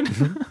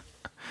episode.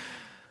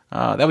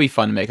 That'll be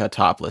fun to make a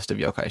top list of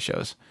yokai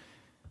shows.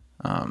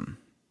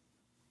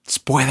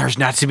 Spoilers,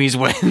 Natsume's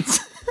wins.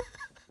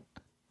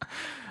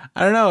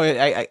 I don't know.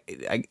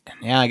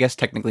 I guess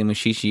technically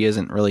Mushishi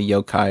isn't really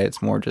yokai.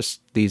 It's more just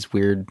these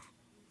weird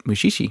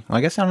Mushishi. Well,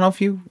 I guess I don't know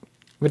if you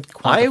would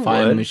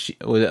quantify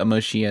a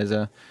Mushi as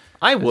a...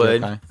 I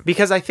would, yokai.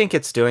 Because I think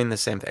it's doing the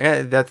same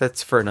thing.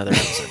 That's for another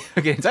episode.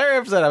 Okay, entire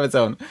episode of its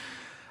own.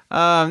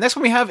 Next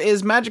one we have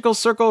is Magical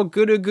Circle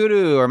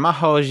Guruguru, or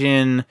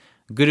Mahojin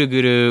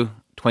Guruguru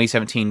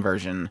 2017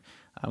 version.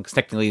 Because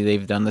technically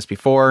they've done this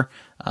before.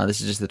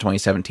 This is just the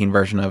 2017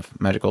 version of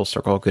Magical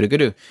Circle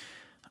Guruguru.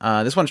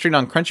 This one streamed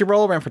on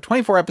Crunchyroll, ran for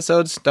 24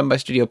 episodes, done by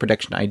Studio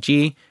Production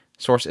IG.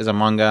 Source is a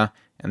manga,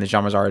 and the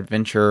genres are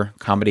adventure,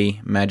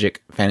 comedy,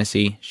 magic,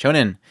 fantasy,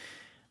 shonen.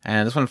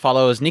 And this one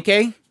follows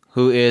Nikkei,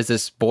 who is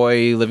this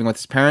boy living with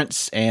his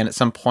parents, and at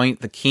some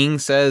point the king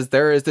says,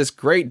 there is this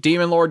great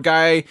demon lord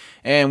guy,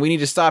 and we need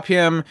to stop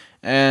him,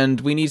 and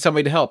we need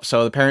somebody to help.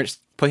 So the parents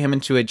put him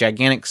into a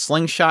gigantic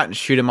slingshot and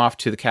shoot him off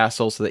to the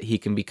castle so that he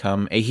can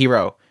become a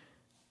hero.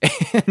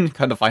 And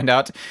come to find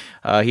out,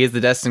 he is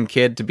the destined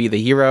kid to be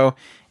the hero,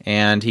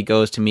 and he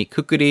goes to meet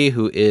Kukuri,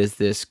 who is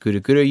this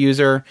Guruguru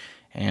user,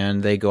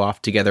 and they go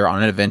off together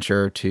on an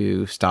adventure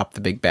to stop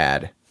the big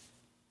bad.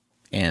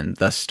 And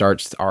thus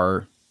starts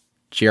our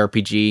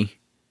JRPG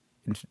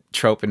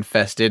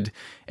trope-infested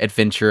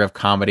adventure of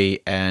comedy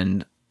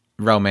and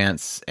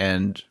romance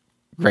and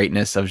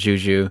greatness of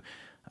Juju.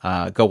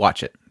 Go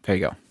watch it. There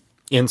you go.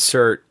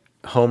 Insert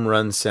home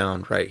run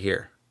sound right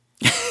here.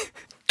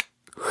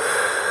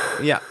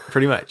 Yeah,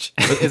 pretty much.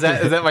 Is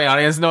that my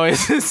audience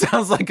noise? It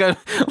sounds like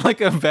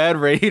a bad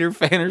Radiator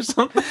fan or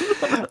something.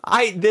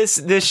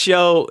 This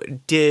show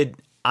did.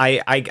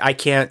 I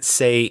can't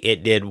say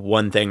it did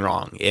one thing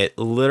wrong. It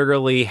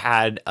literally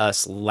had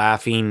us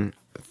laughing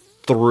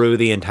through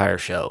the entire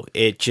show.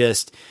 It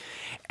just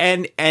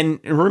and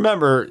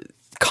remember,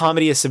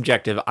 comedy is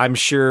subjective. I'm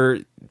sure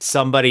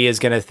somebody is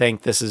going to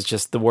think this is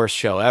just the worst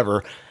show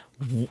ever.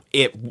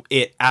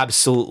 It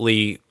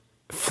absolutely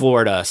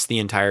floored us the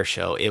entire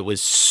show. It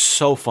was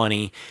so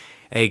funny.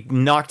 They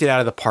knocked it out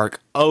of the park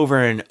over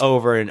and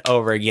over and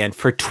over again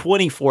for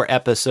 24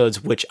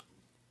 episodes, which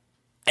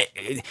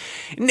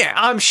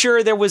I'm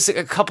sure there was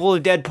a couple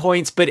of dead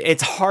points, but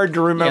it's hard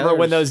to remember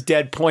when those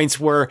dead points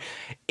were.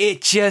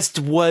 It just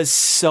was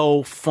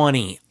so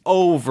funny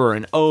over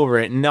and over.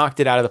 It knocked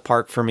it out of the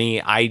park for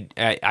me.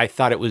 I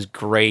thought it was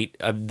great.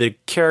 The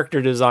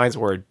character designs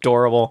were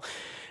adorable.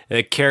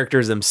 The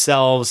characters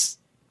themselves,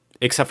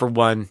 except for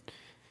one,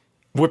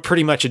 were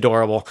pretty much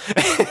adorable.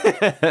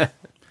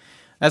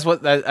 That's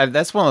one of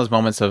those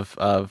moments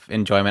of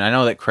enjoyment. I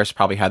know that Chris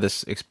probably had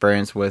this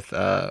experience with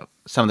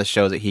some of the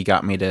shows that he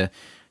got me to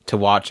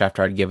watch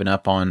after I'd given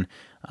up on.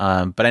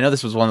 But I know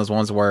this was one of those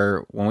ones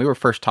where when we were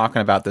first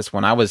talking about this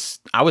one, I was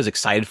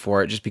excited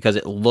for it just because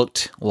it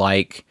looked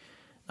like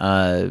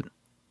Goo.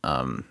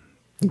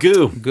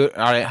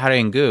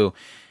 Haren Goo.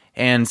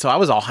 And so I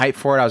was all hyped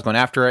for it. I was going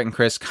after it, and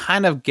Chris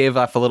kind of gave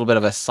off a little bit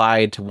of a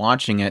side to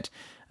watching it,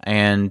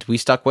 and we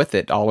stuck with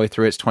it all the way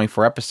through its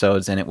 24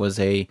 episodes, and it was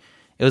a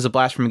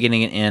blast from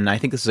beginning to end. I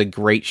think this is a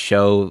great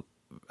show,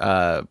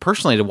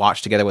 personally, to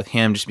watch together with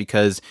him, just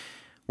because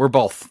we're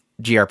both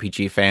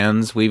JRPG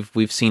fans.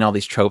 We've seen all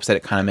these tropes that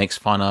it kind of makes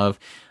fun of.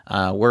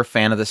 We're a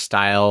fan of the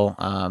style.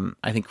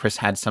 I think Chris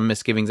had some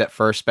misgivings at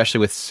first, especially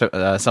with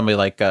somebody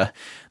like the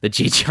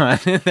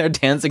Ji-chan. They're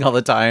dancing all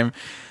the time.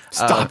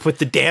 Stop with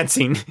the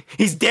dancing.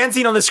 He's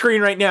dancing on the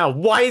screen right now.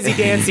 Why is he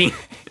dancing?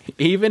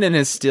 Even in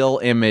his still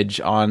image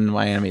on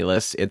my anime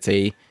list, it's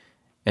him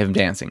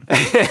dancing.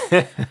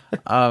 It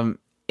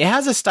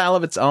has a style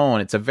of its own.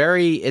 It's a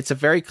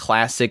very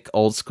classic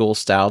old school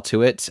style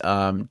to it.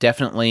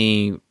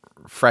 Definitely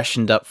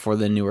freshened up for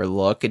the newer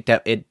look.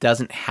 It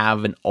doesn't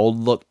have an old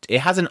look.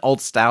 It has an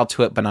old style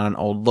to it, but not an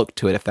old look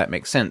to it, if that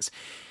makes sense.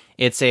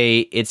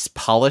 It's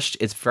polished.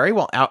 It's very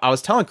well. I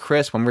was telling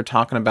Chris when we were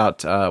talking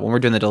about when we were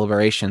doing the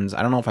deliberations.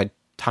 I don't know if I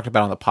talked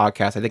about it on the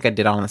podcast. I think I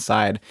did on the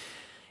side.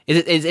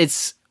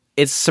 It's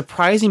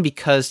surprising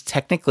because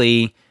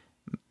technically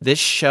this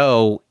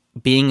show,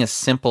 being as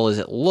simple as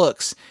it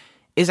looks,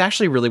 is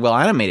actually really well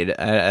animated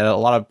at a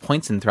lot of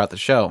points throughout the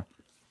show.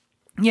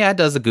 Yeah, it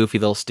does the goofy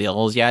little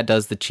stills. Yeah, it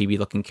does the chibi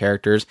looking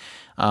characters.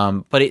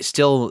 But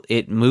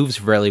it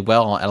moves really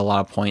well at a lot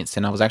of points.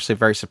 And I was actually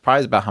very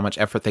surprised about how much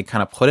effort they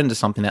kind of put into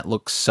something that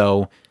looks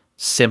so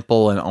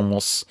simple and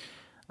almost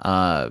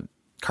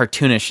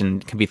cartoonish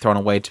and can be thrown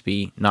away to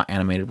be not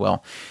animated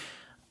well.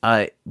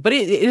 But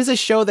it is a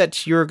show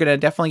that you're going to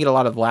definitely get a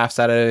lot of laughs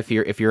out of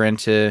if you're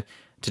into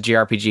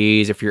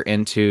JRPGs, if you're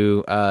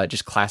into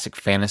just classic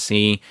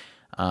fantasy.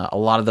 A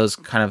lot of those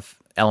kind of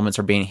elements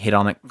are being hit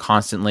on it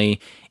constantly.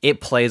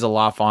 It plays a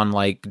lot on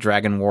like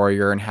Dragon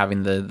Warrior and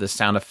having the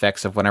sound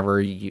effects of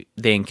whenever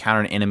they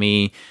encounter an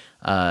enemy,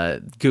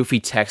 goofy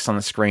text on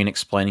the screen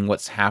explaining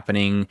what's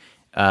happening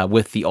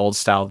with the old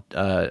style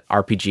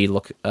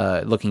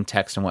RPG looking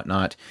text and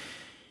whatnot.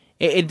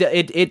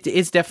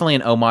 It's definitely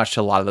an homage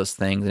to a lot of those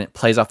things, and it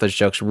plays off those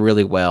jokes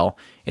really well.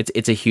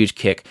 It's a huge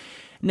kick.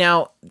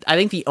 Now, I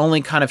think the only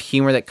kind of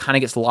humor that kind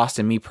of gets lost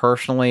in me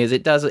personally is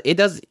it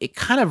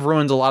kind of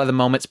ruins a lot of the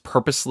moments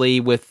purposely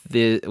with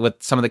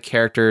some of the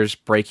characters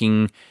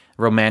breaking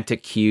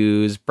romantic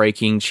cues,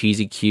 breaking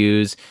cheesy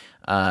cues.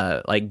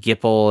 Like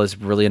Gipple is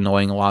really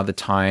annoying a lot of the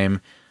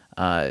time.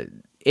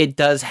 It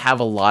does have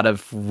a lot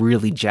of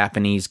really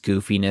Japanese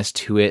goofiness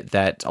to it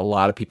that a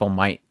lot of people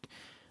might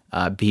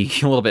be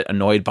a little bit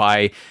annoyed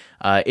by.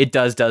 It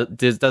does a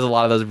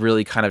lot of those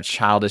really kind of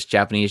childish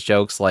Japanese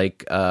jokes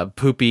like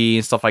poopy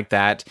and stuff like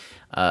that.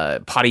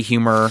 Potty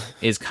humor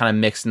is kind of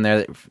mixed in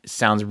there that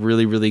sounds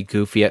really, really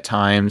goofy at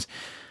times.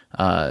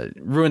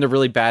 ruined a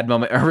really bad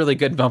moment, a really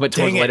good moment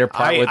towards the later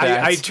part with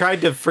that. I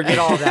tried to forget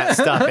all that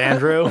stuff,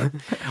 Andrew.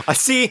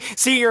 See,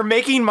 you're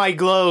making my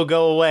glow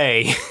go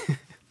away.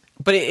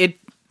 But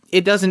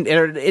it doesn't.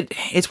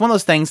 It's one of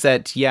those things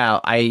that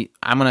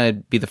I'm gonna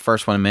be the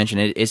first one to mention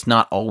it. It's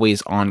not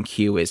always on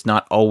cue. It's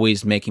not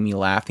always making me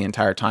laugh the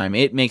entire time.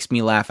 It makes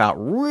me laugh out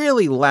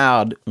really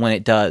loud when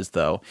it does,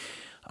 though.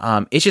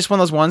 It's just one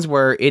of those ones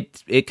where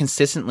it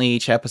consistently,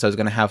 each episode is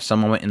going to have some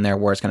moment in there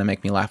where it's going to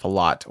make me laugh a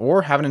lot,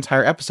 or have an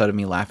entire episode of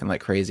me laughing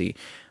like crazy.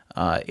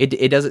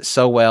 It does it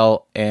so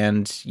well,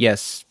 and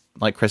yes,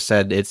 like Chris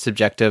said, it's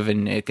subjective,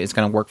 and it's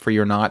going to work for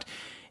you or not.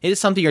 It is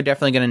something you're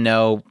definitely going to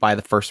know by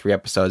the first 3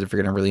 episodes if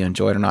you're going to really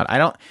enjoy it or not. I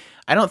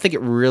don't think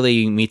it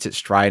really meets its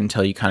stride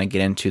until you kind of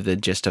get into the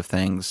gist of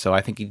things. So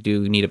I think you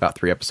do need about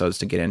 3 episodes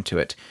to get into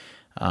it.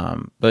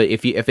 But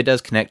if it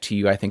does connect to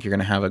you, I think you're going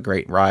to have a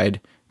great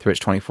ride through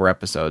its 24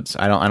 episodes.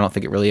 I don't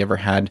think it really ever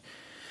had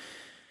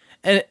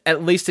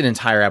at least an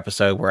entire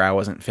episode where I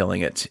wasn't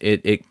feeling it.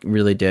 It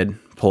really did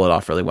pull it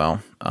off really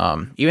well.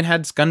 Even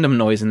had Gundam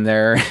noise in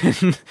there.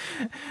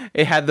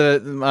 It had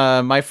the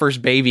my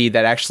first baby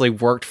that actually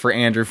worked for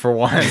Andrew for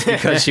once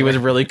because she was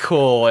really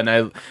cool,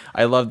 and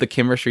I loved the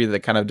chemistry that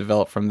kind of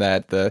developed from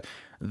that.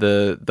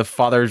 The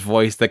father's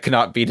voice that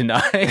cannot be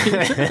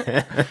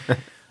denied.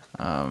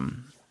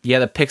 Yeah,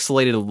 the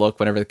pixelated look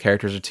whenever the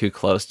characters are too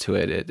close to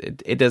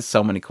it. It does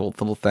so many cool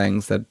little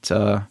things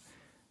that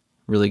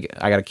really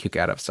I got a kick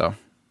out of. So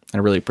I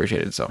really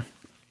appreciate it. So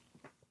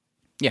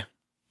yeah,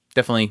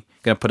 definitely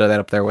gonna put that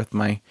up there with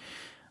my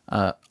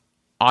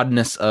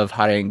oddness of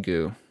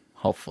Harengu.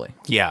 Hopefully,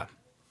 yeah,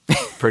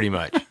 pretty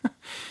much.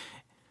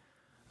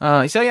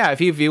 So yeah,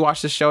 if you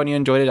watched this show and you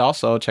enjoyed it,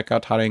 also check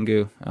out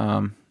Harengu.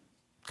 Kind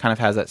of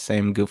has that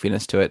same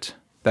goofiness to it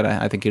that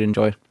I think you'd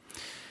enjoy.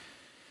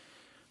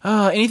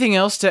 Anything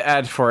else to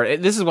add for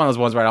it? This is one of those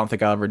ones where I don't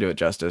think I'll ever do it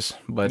justice.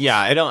 But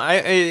yeah,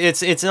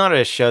 it's not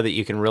a show that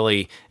you can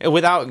really,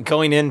 without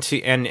going into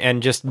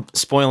and just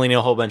spoiling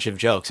a whole bunch of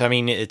jokes. I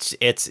mean,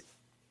 it's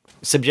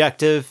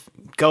subjective.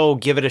 Go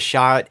give it a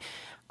shot.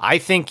 I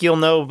think you'll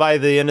know by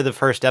the end of the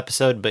first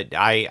episode, but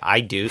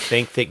I do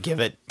think that give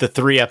it the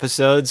 3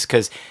 episodes,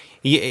 because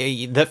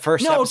the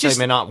first episode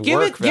may not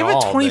work Give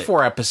it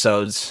 24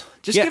 episodes.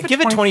 Just give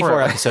it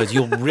 24 episodes.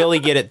 You'll really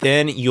get it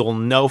then. You'll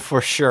know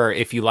for sure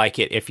if you like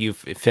it, if you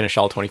finish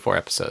all 24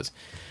 episodes.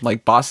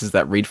 Like bosses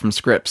that read from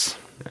scripts.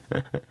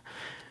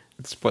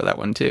 Spoil that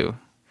one too.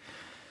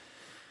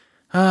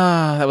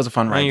 That was a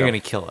fun ride. Now you're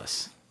going to kill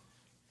us.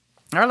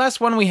 Our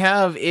last one we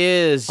have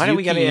is Why do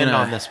we got to Yuki end Yuna,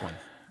 on this one?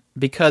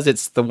 Because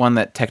it's the one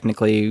that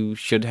technically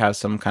should have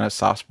some kind of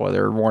soft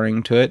spoiler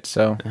warning to it.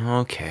 So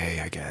okay,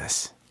 I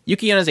guess.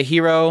 Yuki Yuna is a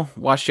Hero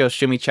Washio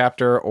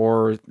Chapter,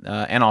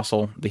 and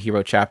also the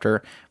Hero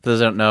Chapter. For those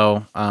that don't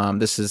know,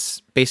 this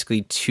is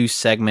basically 2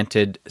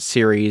 segmented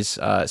series,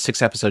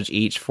 6 episodes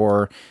each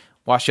for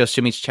Washio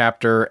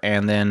Chapter,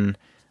 and then,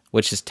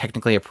 which is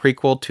technically a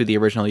prequel to the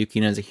original Yuki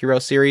Yuna is a Hero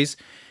series,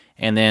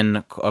 and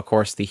then, of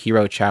course, the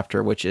Hero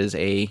Chapter, which is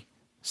a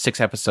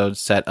 6-episode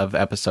set of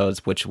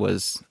episodes, which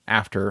was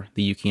after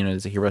the Yuki Yuna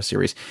is a Hero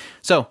series.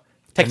 So,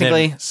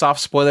 technically,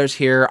 soft spoilers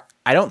here.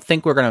 I don't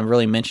think we're going to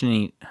really mention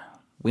any.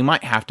 We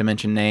might have to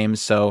mention names,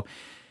 so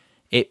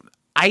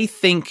I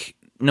think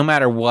no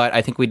matter what,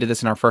 I think we did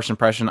this in our first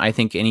impression. I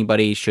think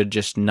anybody should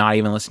just not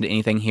even listen to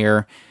anything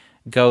here.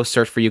 Go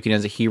search for Yuki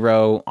as a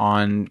Hero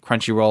on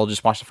Crunchyroll.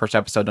 Just watch the first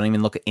episode. Don't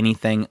even look at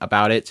anything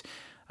about it,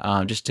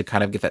 just to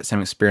kind of get that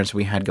same experience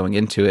we had going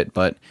into it.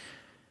 But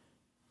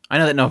I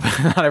know that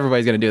not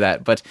everybody's going to do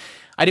that. But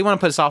I do want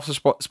to put soft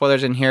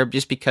spoilers in here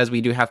just because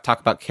we do have to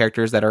talk about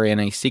characters that are in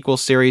a sequel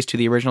series to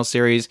the original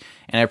series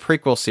and a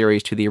prequel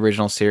series to the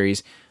original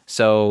series.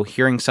 So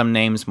hearing some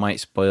names might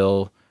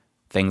spoil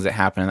things that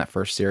happen in that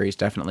first series.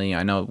 Definitely,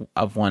 I know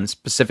of one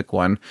specific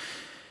one.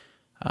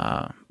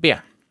 But yeah.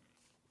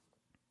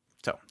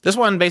 So this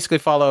one basically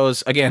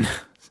follows, again,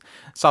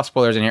 soft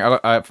spoilers in here.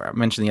 I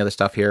mentioned the other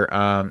stuff here.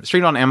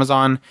 Streamed on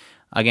Amazon.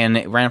 Again,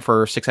 it ran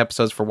for 6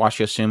 episodes for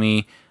Washio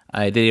Sumi.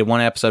 They did a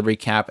 1-episode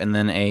recap and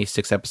then a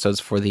 6 episodes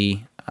for the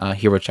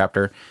Hero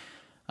Chapter.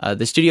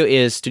 The studio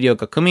is Studio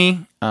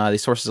Gokumi. The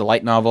source is a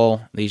light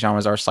novel. The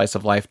genres are slice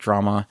of life,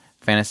 drama,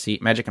 fantasy,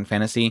 magic, and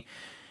fantasy.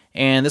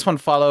 And this one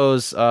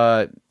follows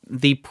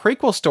the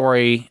prequel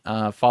story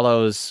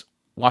follows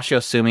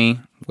Washio Sumi,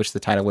 which the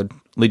title would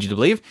lead you to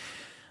believe,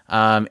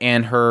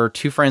 and her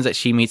 2 friends that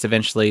she meets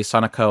eventually,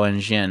 Sanako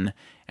and Jin.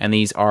 And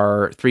these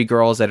are 3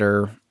 girls that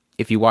are,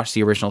 if you watch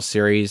the original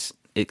series,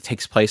 it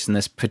takes place in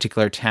this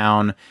particular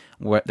town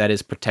that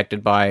is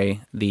protected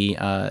by the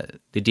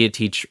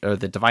deity or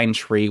the divine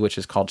tree, which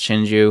is called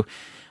Shinju.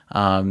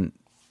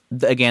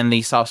 Again,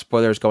 the soft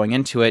spoilers going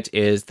into it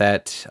is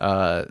that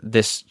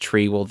this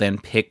tree will then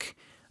pick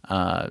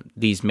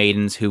these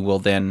maidens who will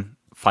then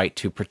fight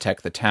to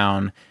protect the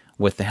town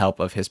with the help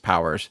of his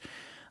powers.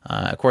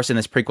 Of course, in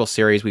this prequel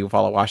series, we will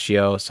follow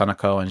Washio,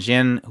 Sanako, and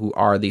Jin, who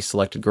are the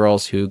selected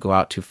girls who go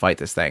out to fight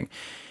this thing.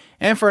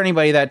 And for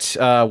anybody that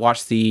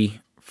watched the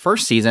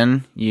first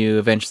season, you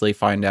eventually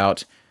find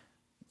out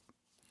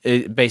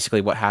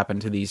basically what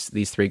happened to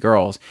these three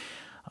girls.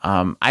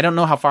 I don't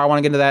know how far I want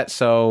to get into that,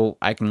 so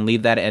I can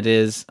leave that as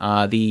is.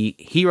 The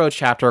Hero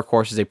Chapter, of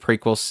course, is a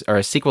prequel or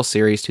a sequel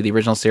series to the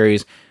original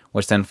series,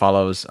 which then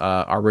follows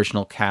our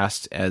original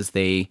cast as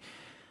they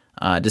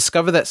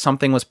discover that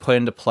something was put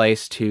into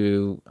place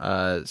to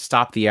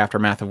stop the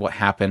aftermath of what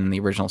happened in the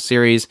original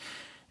series,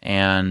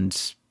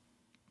 and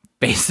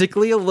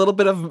basically a little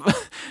bit of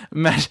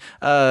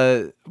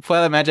Majoka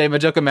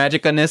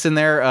Magica-ness in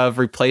there of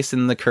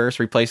replacing the curse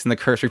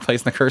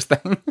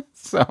thing.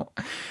 So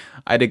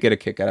I did get a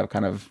kick out of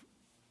kind of,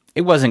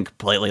 it wasn't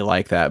completely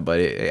like that, but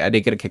I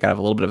did get a kick out of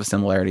a little bit of a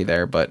similarity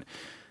there, but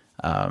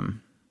and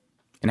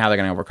how they're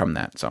going to overcome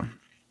that. So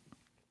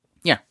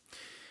yeah.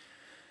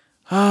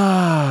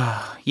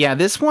 Yeah,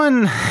 this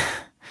one,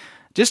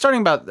 just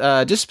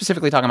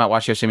specifically talking about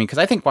Washio Shimi, because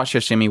I think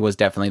Washio Shimi was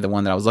definitely the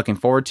one that I was looking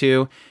forward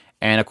to.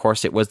 And of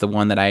course, it was the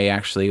one that I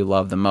actually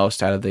loved the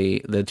most out of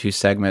the two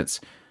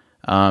segments.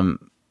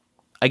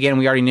 Again,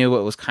 we already knew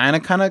what was kind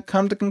of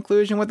come to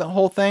conclusion with the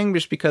whole thing,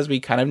 just because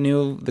we kind of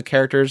knew the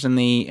characters in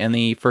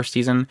the first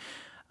season.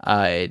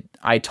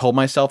 I told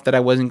myself that I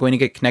wasn't going to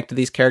get connected to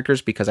these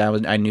characters because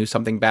I knew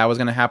something bad was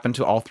going to happen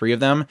to all three of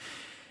them,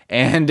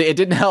 and it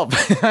didn't help.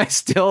 I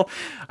still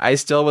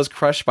was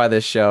crushed by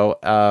this show.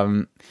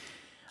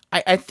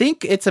 I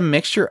think it's a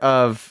mixture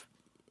of,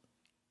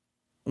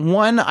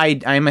 one,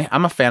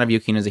 I'm a fan of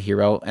Yuki Yuna as a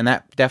hero, and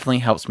that definitely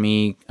helps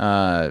me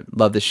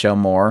love the show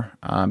more,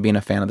 being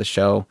a fan of the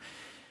show.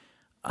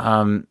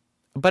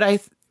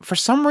 But for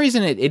some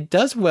reason, it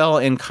does well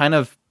in kind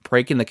of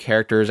breaking the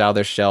characters out of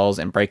their shells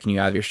and breaking you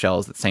out of your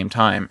shells at the same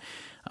time.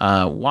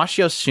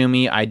 Washio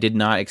Sumi, I did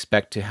not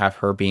expect to have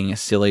her being as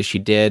silly as she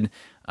did.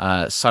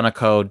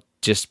 Sanako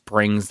just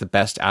brings the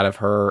best out of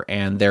her,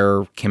 and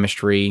their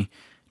chemistry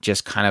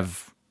just kind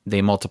of,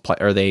 they multiply,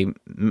 or they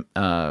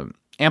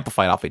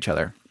amplified off each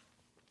other.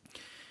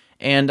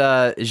 And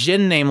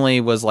Jin,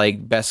 namely, was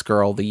like best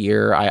girl of the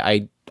year.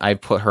 I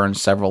put her in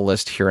several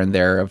lists here and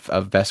there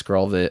of best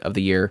girl of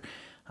the year,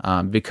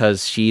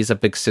 because she's a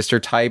big sister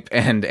type,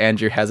 and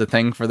Andrew has a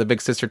thing for the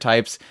big sister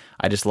types.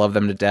 I just love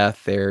them to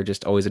death. They're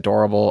just always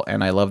adorable,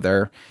 and I love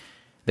their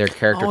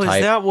character type. Oh,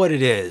 is that what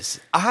it is?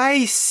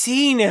 I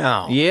see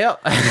now.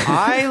 Yep.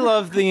 I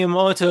love the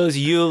Emotos.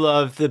 You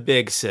love the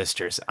big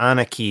sisters.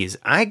 Anna Keys.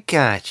 I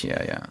got you.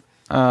 Yeah.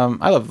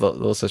 I love the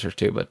little sisters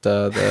too, but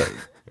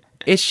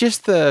it's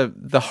just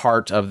the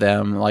heart of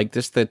them, like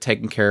just the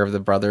taking care of the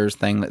brothers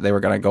thing that they were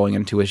going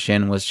into with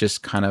Shin was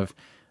just kind of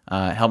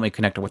helped me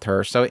connect with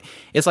her. So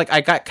it's like I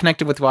got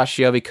connected with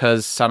Washio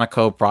because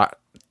Sanako brought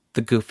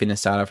the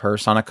goofiness out of her.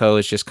 Sanako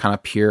is just kind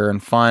of pure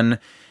and fun,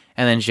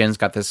 and then Jin's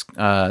got this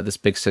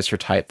big sister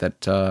type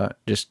that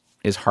just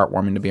is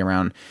heartwarming to be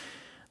around.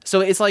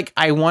 So it's like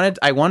I wanted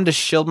to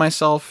shield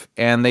myself,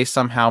 and they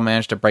somehow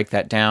managed to break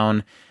that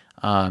down.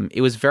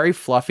 It was very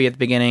fluffy at the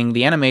beginning.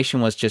 The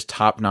animation was just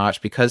top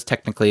notch because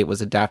technically it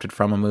was adapted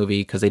from a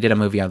movie, because they did a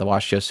movie out of the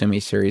Washio Sumi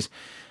series.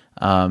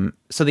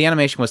 So the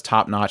animation was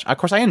top notch. Of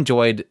course, I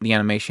enjoyed the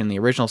animation in the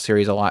original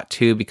series a lot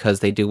too, because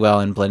they do well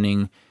in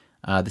blending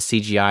the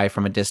CGI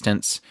from a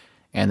distance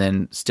and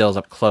then stills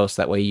up close.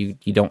 That way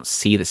you don't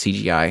see the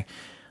CGI.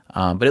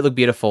 But it looked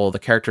beautiful. The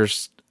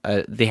characters,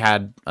 they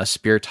had a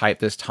spear type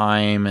this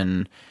time,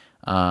 and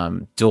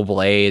dual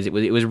blades. It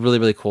was really,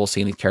 really cool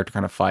seeing these characters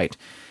kind of fight.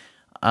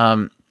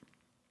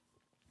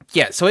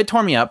 Yeah, so it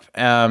tore me up.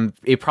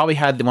 It probably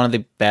had one of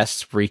the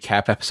best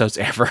recap episodes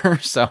ever.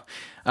 So,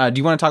 do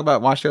you want to talk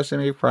about Washio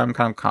Sumi before I'm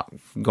kind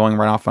of going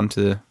right off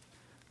onto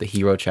the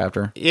Hero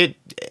Chapter?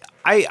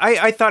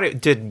 I thought it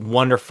did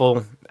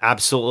wonderful.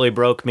 Absolutely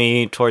broke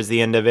me towards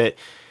the end of it.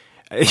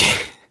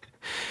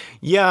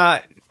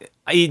 Yeah,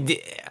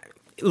 it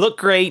looked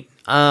great.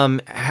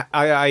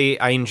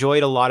 I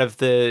enjoyed a lot of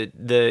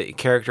the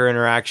character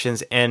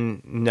interactions,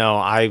 and no,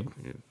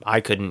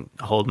 I couldn't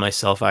hold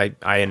myself. I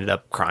ended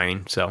up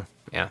crying. So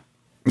yeah.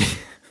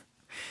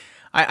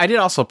 I did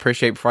also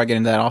appreciate, before I get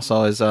into that,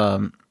 also is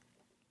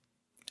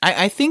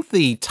I think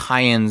the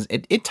tie-ins,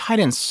 it tied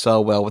in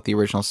so well with the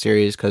original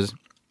series, because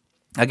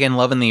again,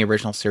 loving the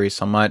original series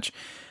so much,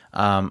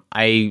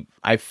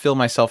 I feel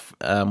myself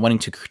wanting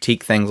to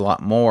critique things a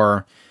lot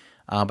more.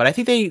 But I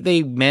think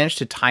they managed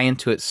to tie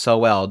into it so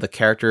well. The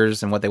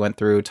characters and what they went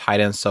through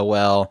tied in so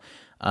well.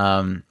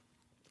 A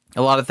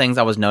lot of things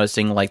I was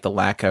noticing, like the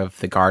lack of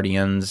the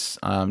Guardians,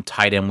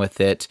 tied in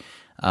with it.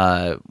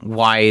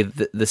 Why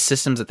the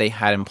systems that they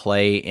had in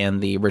play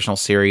in the original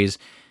series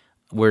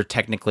were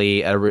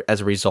technically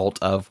as a result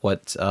of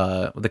what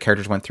the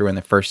characters went through in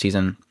the first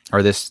season,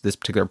 or this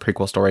particular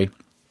prequel story.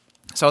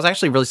 So I was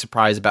actually really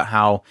surprised about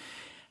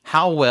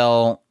how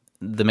well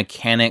the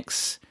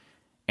mechanics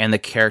and the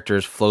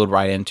characters flowed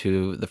right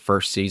into the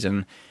first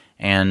season,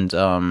 and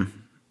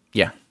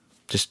yeah,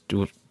 just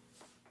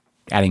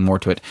adding more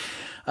to it.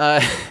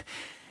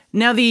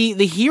 Now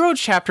the Hero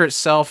Chapter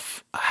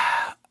itself,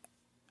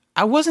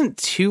 I wasn't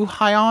too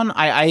high on.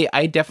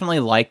 I definitely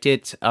liked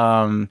it.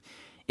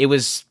 It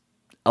was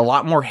a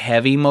lot more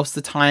heavy most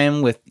of the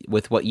time with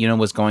what Yuna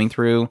was going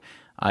through.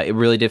 It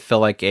really did feel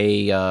like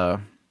a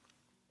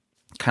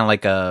kind of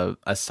like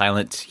a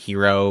silent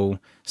hero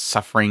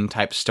suffering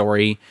type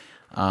story.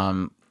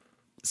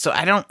 So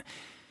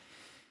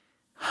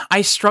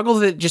I struggled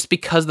with it just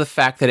because of the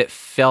fact that it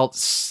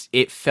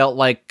felt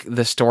like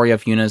the story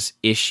of Yuna's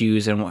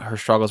issues and what her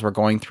struggles were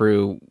going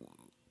through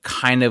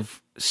kind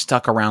of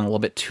stuck around a little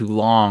bit too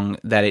long,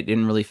 that it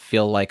didn't really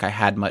feel like I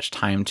had much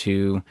time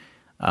to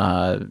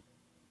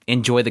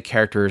enjoy the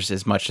characters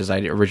as much as I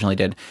originally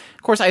did.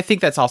 Of course, I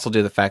think that's also due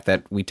to the fact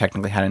that we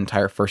technically had an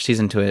entire first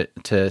season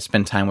to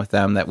spend time with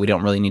them, that we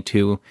don't really need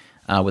to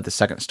with the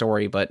second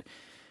story. But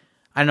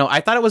I don't know.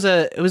 I thought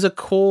it was a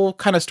cool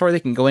kind of story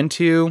they can go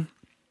into.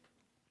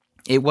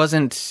 It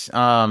wasn't.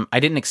 I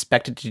didn't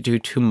expect it to do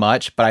too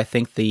much, but I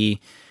think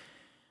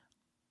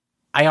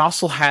I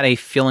also had a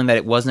feeling that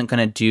it wasn't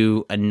going to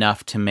do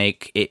enough to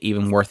make it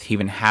even worth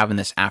even having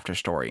this after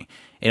story.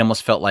 It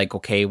almost felt like,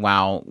 okay,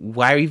 wow,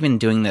 why are you even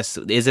doing this?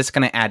 Is this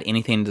going to add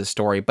anything to the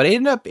story? But it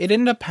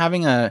ended up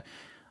having a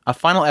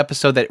final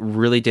episode that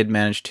really did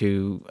manage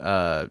to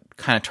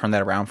kind of turn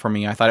that around for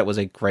me. I thought it was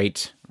a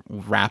great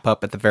wrap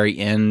up at the very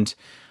end.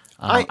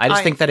 I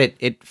just think that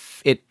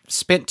it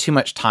spent too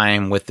much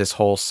time with this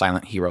whole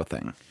silent hero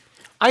thing.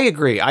 I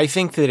agree. I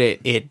think that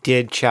it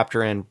did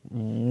chapter end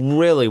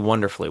really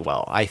wonderfully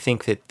well. I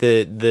think that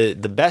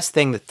the best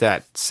thing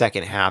that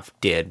second half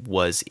did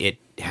was it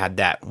had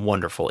that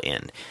wonderful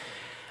end.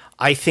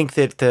 I think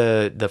that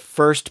the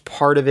first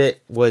part of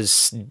it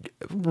was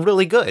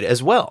really good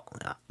as well.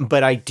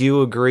 But I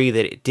do agree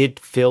that it did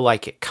feel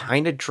like it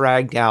kind of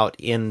dragged out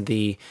in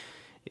the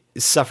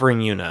Suffering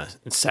Yuna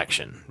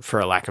section, for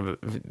a lack of a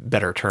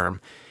better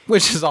term.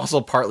 Which is also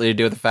partly to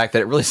do with the fact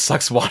that it really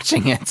sucks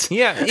watching it.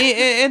 Yeah,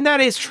 and that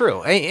is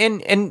true.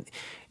 And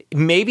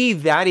maybe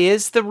that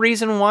is the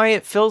reason why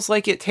it feels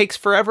like it takes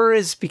forever,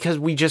 is because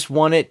we just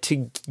want it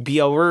to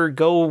be over.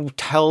 Go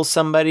tell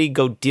somebody,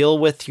 go deal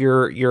with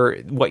your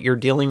what you're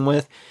dealing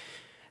with.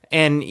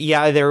 And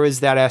yeah, there was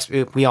that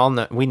aspect. We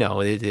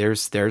know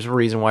there's a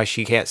reason why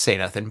she can't say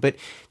nothing. But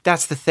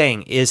that's the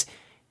thing, is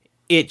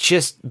it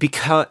just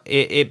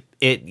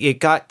it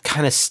got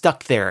kind of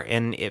stuck there,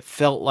 and it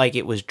felt like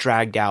it was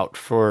dragged out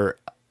for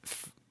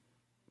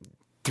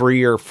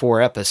 3 or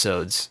 4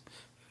 episodes.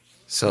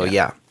 So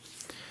yeah.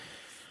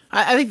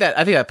 I think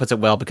that puts it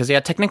well, because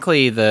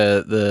technically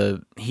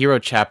the hero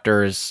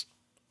chapter is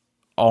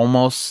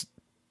almost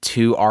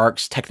 2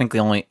 arcs. Technically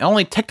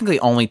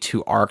only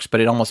 2 arcs,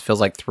 but it almost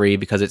feels like 3,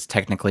 because it's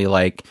technically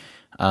like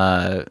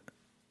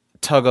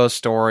Togo's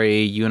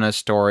story, Yuna's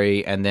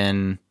story, and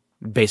then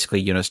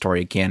basically Yuna's story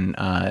again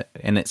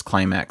in its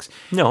climax.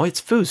 No,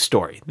 it's Fu's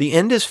story. The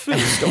end is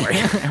Fu's story.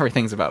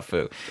 Everything's about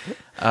Fu.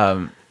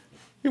 Where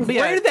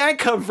did that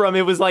come from?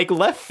 It was like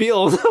left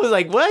field. I was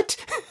like, what?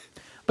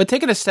 But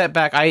taking a step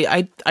back,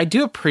 I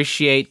do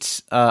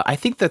appreciate. I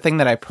think the thing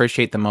that I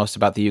appreciate the most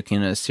about the Yuki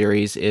Yuna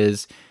series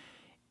is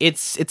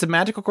it's a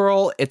magical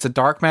girl. It's a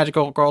dark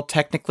magical girl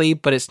technically,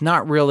 but it's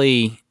not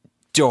really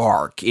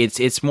dark.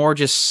 It's more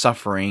just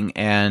suffering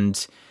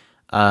and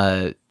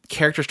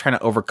characters trying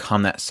to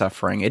overcome that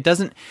suffering.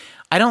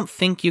 I don't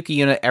think Yuki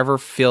Yuna ever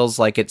feels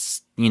like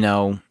it's,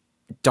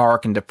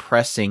 dark and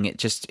depressing.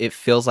 It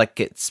feels like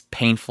it's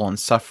painful and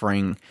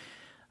suffering.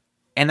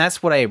 And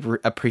that's what I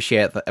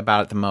appreciate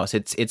about it the most.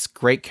 It's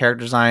great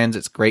character designs,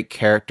 it's great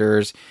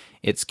characters,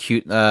 it's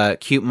cute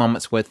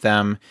moments with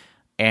them,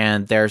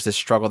 and there's this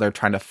struggle they're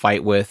trying to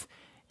fight with,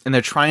 and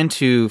they're trying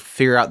to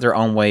figure out their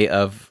own way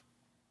of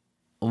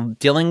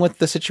dealing with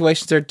the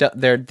situations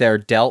they're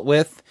dealt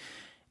with,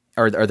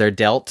 or they're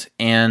dealt,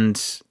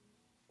 and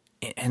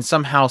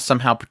somehow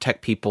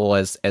protect people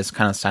as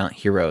kind of silent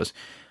heroes.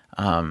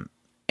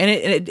 And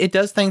it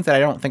does things that I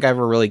don't think I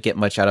ever really get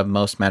much out of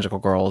most magical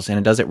girls, and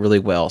it does it really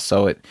well.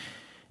 So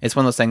it's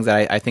one of those things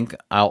that I think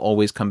I'll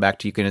always come back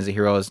to Yuki as a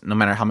hero, no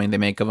matter how many they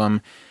make of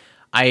them.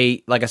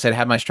 Like I said,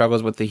 had my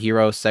struggles with the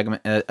hero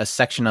segment, a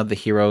section of the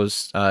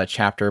heroes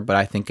chapter, but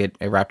I think it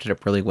wrapped it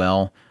up really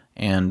well,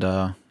 and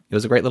it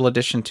was a great little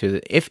addition to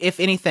it. If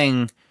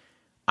anything,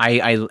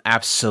 I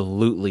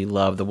absolutely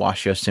love the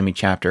Washio Sumi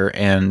chapter,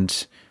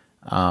 and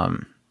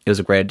it was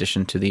a great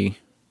addition to the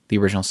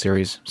original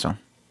series. So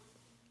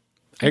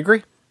I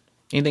agree.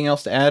 Anything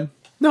else to add?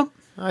 No,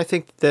 I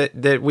think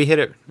that we hit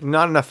it.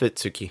 Not enough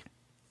Itsuki.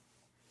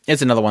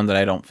 It's another one that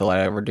I don't feel like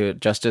I ever do it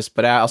justice,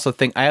 but I also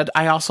think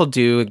I also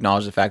do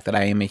acknowledge the fact that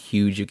I am a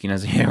huge Yuki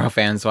Hero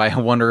fan, so I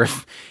wonder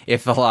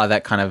if a lot of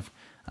that kind of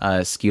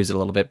skews it a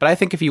little bit. But I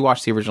think if you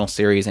watch the original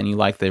series and you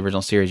like the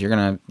original series,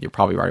 you're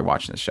probably already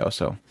watching the show.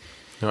 So,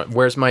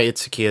 where's my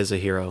Itsuki as a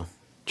hero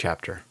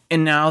chapter?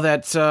 And now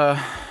that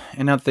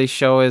the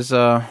show is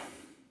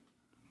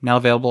now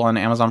available on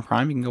Amazon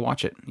Prime, you can go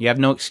watch it. You have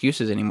no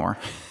excuses anymore.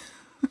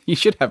 You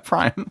should have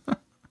Prime.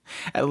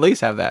 At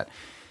least have that.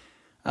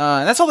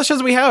 That's all the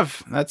shows we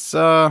have. That's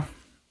all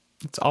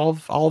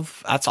of fall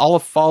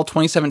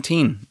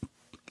 2017.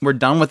 We're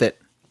done with it.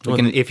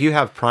 If you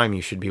have Prime,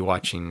 you should be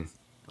watching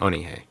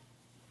Onihei.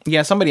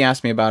 Yeah, somebody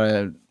asked me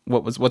about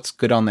what's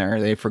good on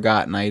there. They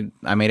forgot, and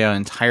I made out an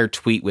entire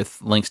tweet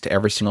with links to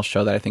every single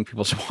show that I think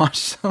people should watch.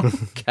 So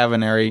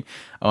Kabaneri,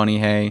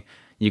 Onihei,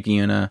 Yuki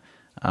Yuna.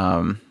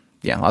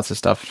 yeah, lots of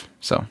stuff.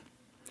 So,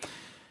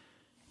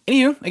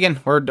 anywho, again,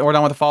 we're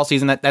done with the fall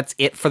season. That's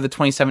it for the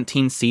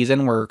 2017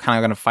 season. We're kind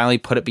of going to finally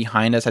put it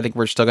behind us. I think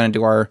we're still going to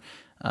do our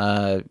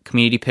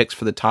community picks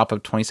for the top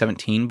of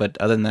 2017, but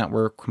other than that,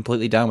 we're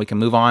completely done. We can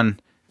move on.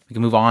 We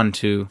can move on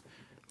to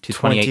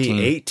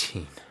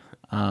 2018.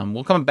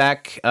 We'll come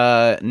back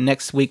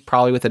next week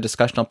probably with a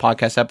discussional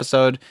podcast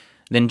episode,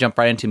 then jump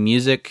right into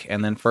music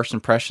and then first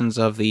impressions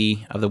of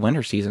the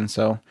winter season.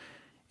 So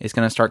it's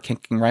going to start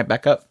kicking right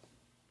back up.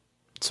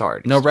 It's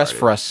already no started. Rest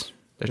for us.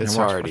 It's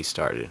already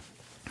started.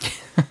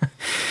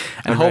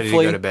 And I'm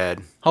hopefully, ready to go to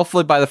bed.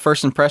 Hopefully by the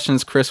first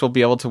impressions, Chris will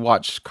be able to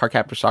watch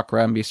Cardcaptor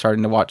Sakura and be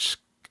starting to watch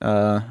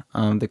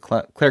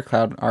the Clear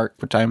Cloud arc,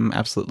 which I'm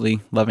absolutely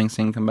loving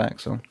seeing come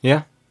back. So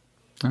yeah,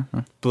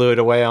 blew it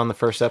away on the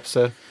first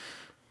episode.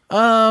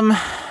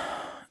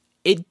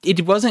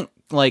 It wasn't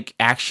like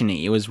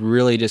actiony. It was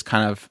really just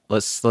kind of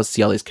let's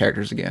see all these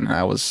characters again. And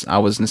I was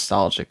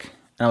nostalgic,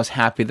 and I was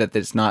happy that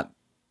it's not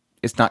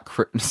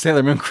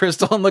Sailor Moon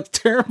Crystal and looks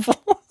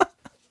terrible.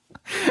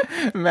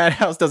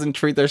 Madhouse doesn't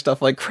treat their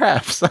stuff like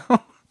crap. So,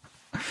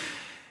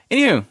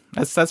 anywho,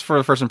 that's for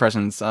the first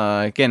impressions.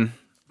 Again,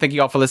 thank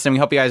you all for listening. We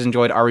hope you guys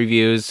enjoyed our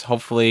reviews.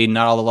 Hopefully,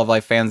 not all the Love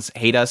Live fans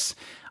hate us.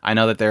 I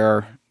know that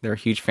there are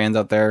huge fans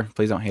out there.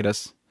 Please don't hate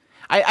us.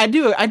 I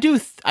do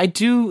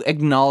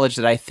acknowledge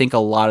that I think a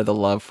lot of the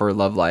love for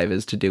Love Live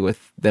is to do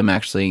with them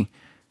actually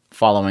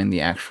following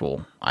the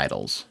actual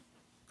idols.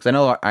 Because I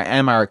know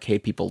Anime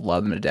Arcade people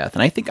love them to death,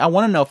 and I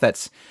want to know if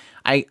that's.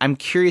 I'm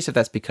curious if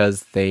that's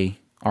because they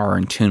are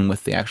in tune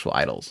with the actual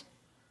idols.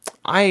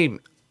 I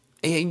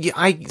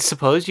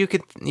suppose you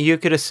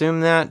could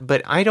assume that,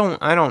 but I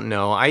don't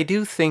know. I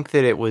do think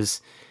that it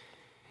was.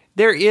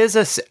 There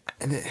is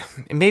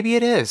maybe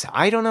it is.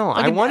 I don't know.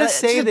 I want to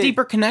say it's a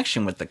deeper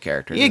connection with the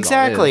characters.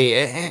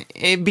 Exactly,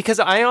 because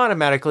I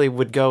automatically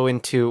would go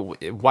into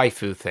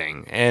waifu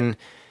thing, and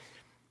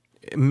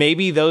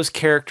maybe those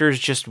characters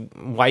just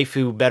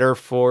waifu better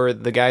for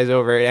the guys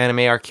over at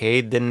Anime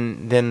Arcade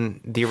than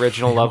the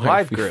original Love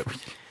Live group.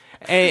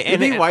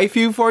 And they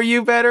waifu for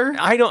you better?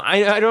 I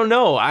don't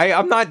know.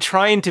 I'm not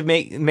trying to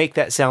make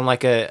that sound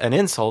like an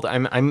insult.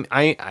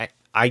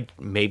 I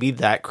maybe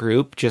that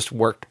group just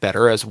worked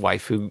better as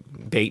waifu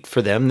bait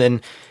for them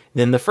than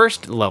the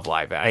first Love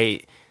Live.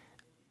 I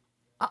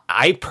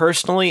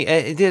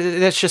personally,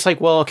 that's just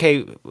like, well,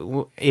 okay,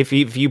 if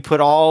you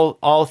put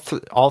all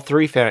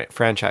three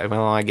franchise,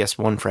 well, I guess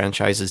one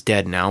franchise is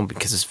dead now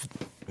because it's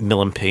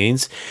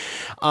Millipedes.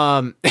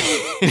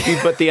 If you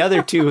put the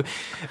other two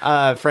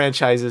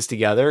franchises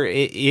together,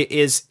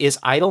 is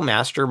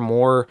Idolmaster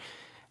more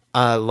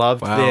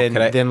loved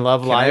than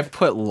Love Live? Can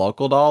I put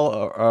Local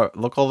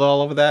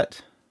Doll over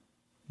that?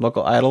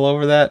 Local Idol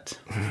over that?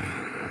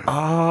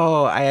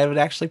 Oh, I would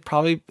actually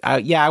probably...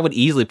 I would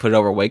easily put it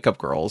over Wake Up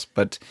Girls,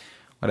 but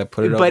would I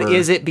put it over... But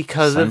is it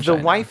because Sunshine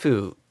of the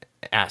waifu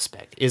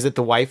aspect? Is it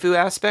the waifu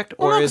aspect,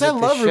 or is it I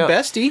love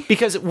Rubesti?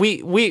 Because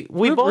we both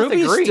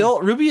Ruby agree.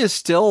 Ruby is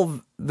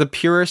still the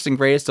purest and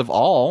greatest of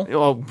all.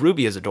 Well,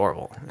 Ruby is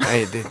adorable.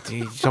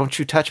 Don't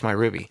you touch my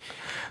Ruby.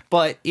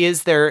 But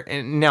is there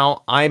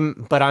now?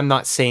 I'm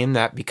not saying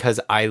that because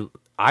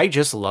I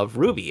just love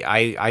Ruby.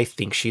 I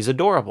think she's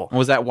adorable.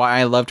 Was that why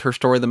I loved her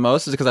story the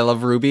most? Is it because I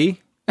love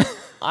Ruby?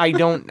 I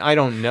don't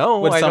know.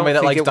 Would somebody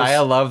that likes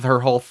Daya love her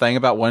whole thing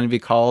about wanting to be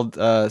called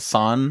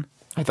San?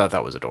 I thought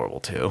that was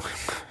adorable too.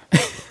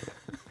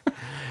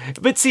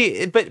 But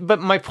see, but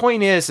my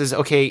point is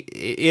okay,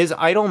 is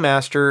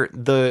Idolmaster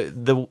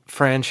the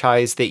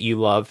franchise that you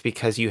love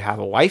because you have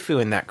a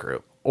waifu in that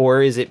group,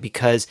 or is it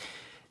because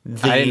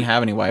I didn't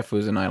have any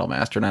waifus in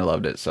Idolmaster and I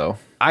loved it, so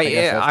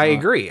I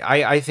agree.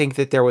 I think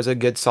that there was a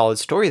good solid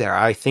story there.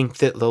 I think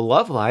that the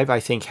Love Live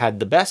had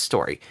the best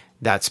story.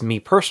 That's me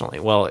personally.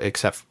 Well,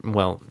 except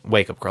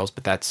Wake Up Girls,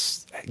 but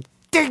that's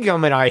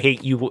dadgummit, I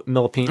hate you,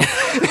 Millipede.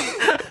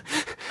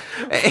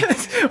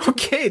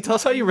 Okay, tell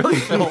us how you really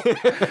feel.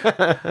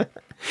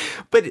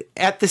 But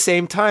at the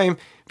same time,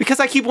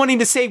 because I keep wanting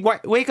to say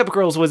Wake Up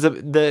Girls was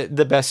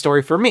the best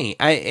story for me,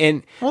 but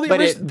at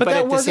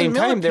the same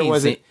time there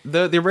wasn't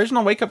the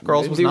original Wake Up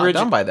Girls was not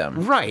done by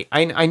them, right?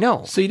 I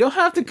know, so you don't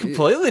have to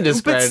completely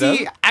discredit them.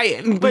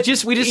 We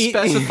just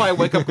specify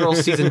Wake Up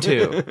Girls season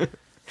 2,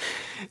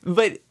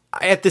 but.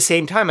 At the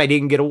same time, I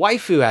didn't get a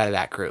waifu out of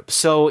that group.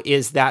 So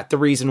is that the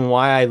reason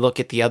why I look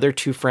at the other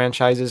two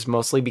franchises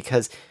mostly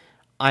because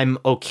I'm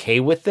okay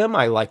with them?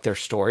 I like their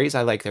stories.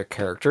 I like their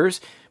characters,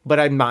 but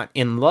I'm not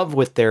in love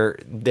with their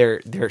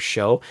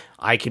show.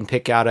 I can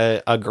pick out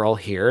a girl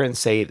here and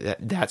say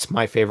that's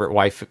my favorite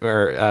wife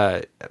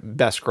or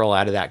best girl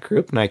out of that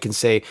group. And I can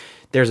say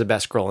there's a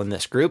best girl in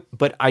this group,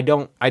 but I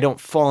don't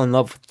fall in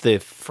love with the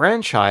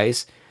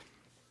franchise.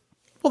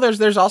 Well,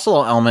 there's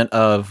also an element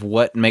of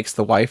what makes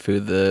the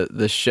waifu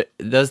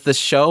does the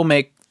show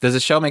make the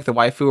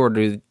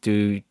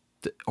waifu,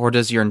 or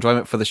does your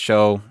enjoyment for the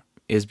show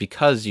is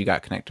because you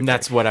got connected?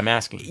 That's what I'm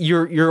asking.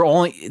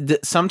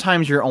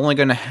 Sometimes you're only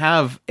going to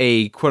have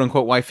a quote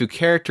unquote waifu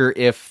character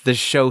if the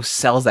show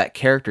sells that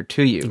character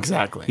to you.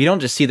 Exactly. You don't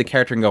just see the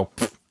character and go,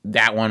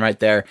 that one right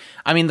there.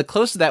 I mean, the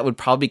closest to that would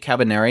probably be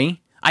Cabaneri.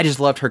 I just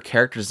loved her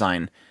character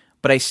design,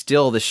 but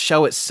the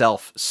show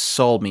itself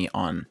sold me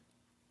on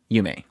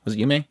Yume. Was it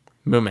Yume?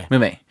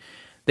 Mume.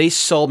 They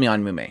sold me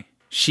on Mume.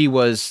 She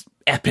was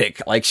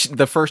epic. Like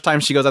the first time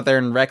she goes out there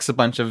and wrecks a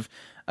bunch of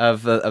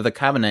the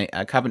Cabaneri.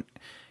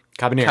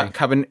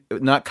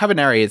 Not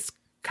Cabaneri, it's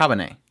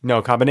Cabaneri.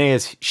 No,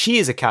 Cabaneri she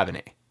is a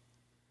Cabaneri.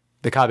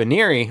 The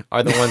Cabaneri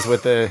are the ones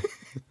with the...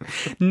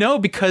 No,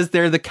 because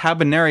they're the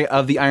Cabaneri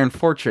of the Iron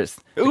Fortress.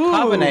 The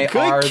Cabaneri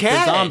are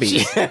the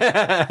zombies.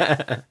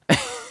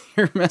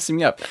 You're messing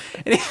me up.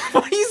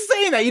 Why are you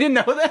saying that? You didn't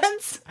know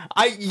that?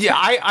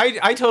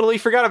 I totally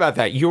forgot about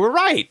that. You were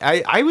right.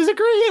 I was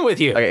agreeing with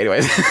you. Okay,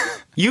 anyways.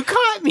 You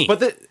caught me.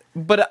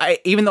 But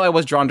even though I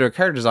was drawn to her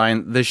character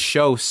design, the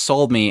show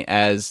sold me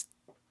as,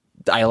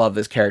 I love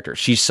this character.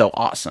 She's so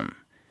awesome.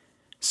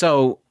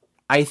 So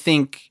I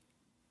think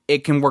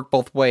it can work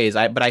both ways.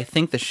 But I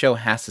think the show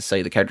has to sell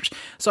you the characters.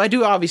 So I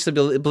do obviously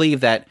believe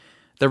that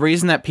the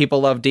reason that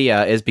people love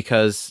Dia is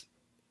that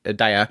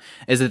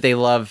they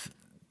love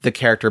the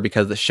character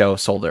because the show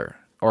sold her,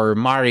 or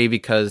Mari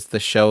because the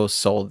show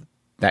sold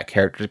that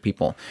character to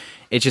people.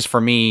 It's just, for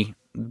me,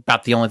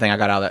 about the only thing I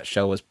got out of that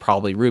show was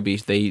probably Ruby.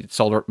 They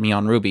sold me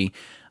on Ruby.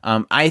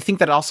 I think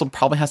that also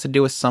probably has to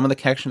do with some of the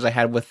connections I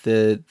had with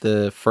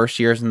the first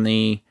years in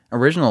the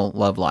original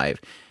Love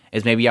Live,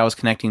 is maybe I was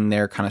connecting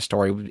their kind of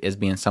story as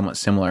being somewhat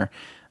similar.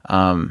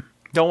 Don't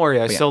worry,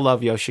 I still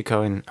love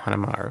Yoshiko and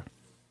Hanamaru.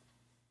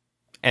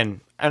 And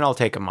I'll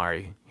take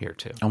Amari here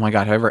too. Oh my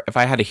god! However, if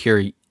I had to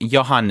hear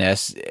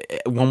Johannes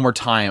one more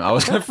time, I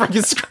was gonna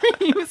freaking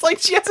scream. It's like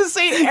she has to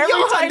say it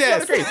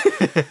every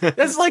time.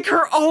 That's like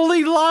her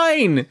only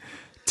line.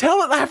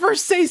 Have her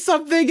say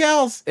something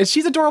else. And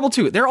she's adorable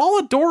too. They're all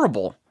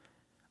adorable,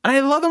 and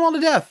I love them all to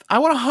death. I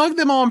want to hug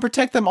them all and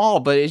protect them all,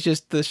 but it's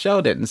just the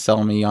show didn't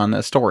sell me on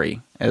the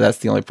story. And that's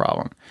the only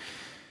problem.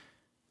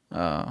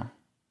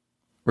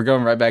 We're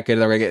going right back into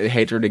there. We're gonna get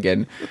hatred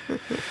again.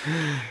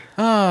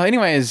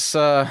 Anyways,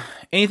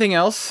 anything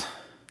else?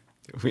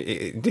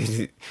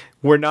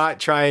 We're not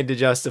trying to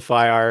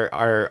justify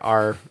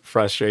our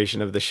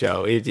frustration of the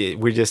show.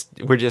 We're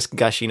just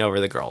gushing over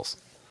the girls.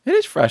 It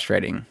is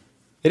frustrating.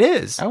 It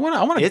is. I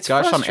want to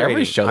gush on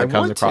every show that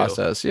comes across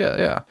us.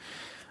 Yeah.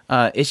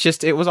 It's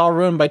just, it was all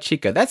ruined by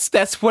Chica.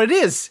 That's what it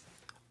is.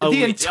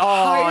 The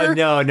entire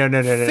no.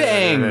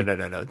 thing. No.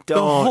 Don't.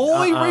 The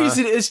whole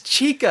reason is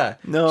Chica.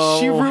 No.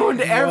 She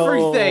ruined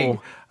everything.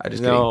 I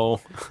just no.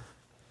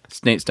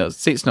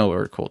 State Snow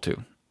were cool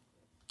too.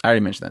 I already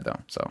mentioned that though.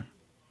 So,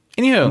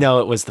 anywho. No,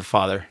 it was the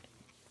father.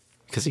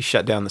 Because he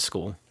shut down the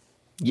school.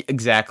 Yeah,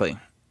 exactly.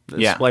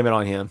 Let's blame it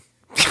on him.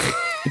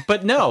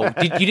 But no,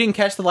 you didn't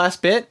catch the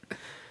last bit?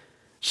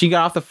 She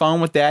got off the phone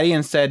with Daddy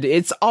and said,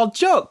 "It's all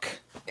joke.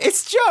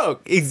 It's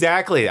joke."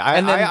 Exactly.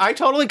 I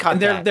totally caught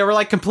that. They were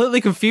like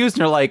completely confused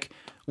and they're like,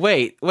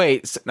 wait.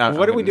 No,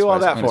 what did we do all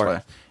that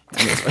for?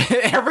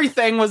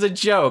 Everything was a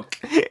joke.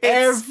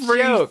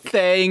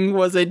 Everything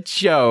was a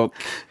joke.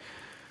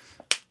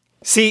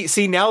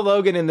 See, now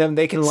Logan and them,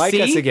 they can like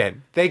us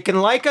again. They can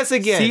like us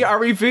again. See, our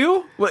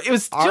review? Well, it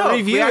was a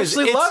joke. We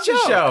actually loved the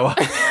show.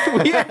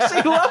 We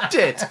actually loved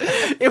it.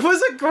 It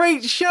was a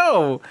great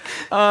show.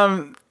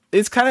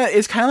 It's kind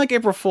of like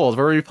April Fool's.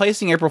 We're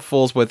replacing April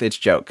Fool's with It's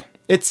Joke.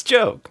 It's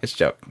joke.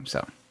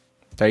 So,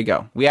 there you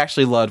go. We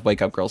actually loved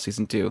Wake Up Girl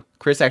Season 2.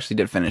 Chris actually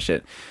did finish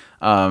it.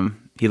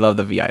 He loved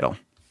the V-Idol.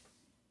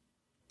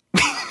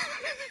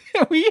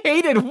 We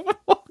hated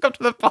Welcome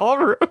to the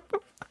Ballroom.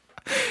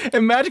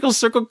 And Magical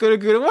Circle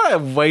Guruguru. What a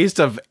waste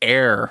of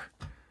air.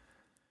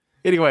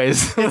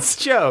 Anyways. It's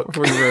joke.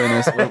 We're ruining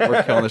this.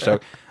 We're killing the show.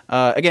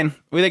 Again,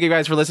 we thank you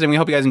guys for listening. We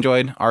hope you guys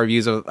enjoyed our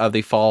reviews of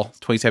the fall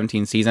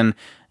 2017 season.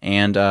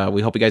 And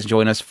we hope you guys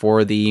join us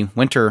for the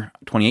winter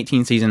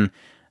 2018 season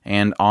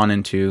and on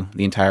into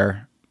the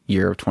entire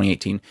year of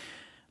 2018.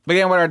 But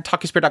again, we're at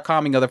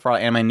talkingspirit.com. You can go there for all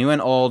anime new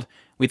and old.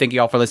 We thank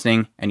you all for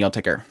listening, and y'all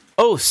take care.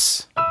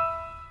 Os!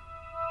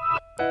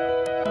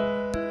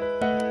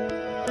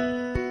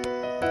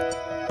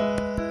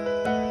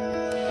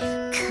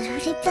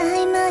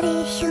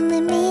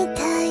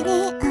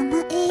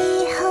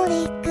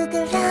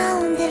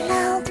 Round and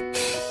round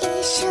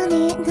一緒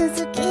に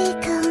続き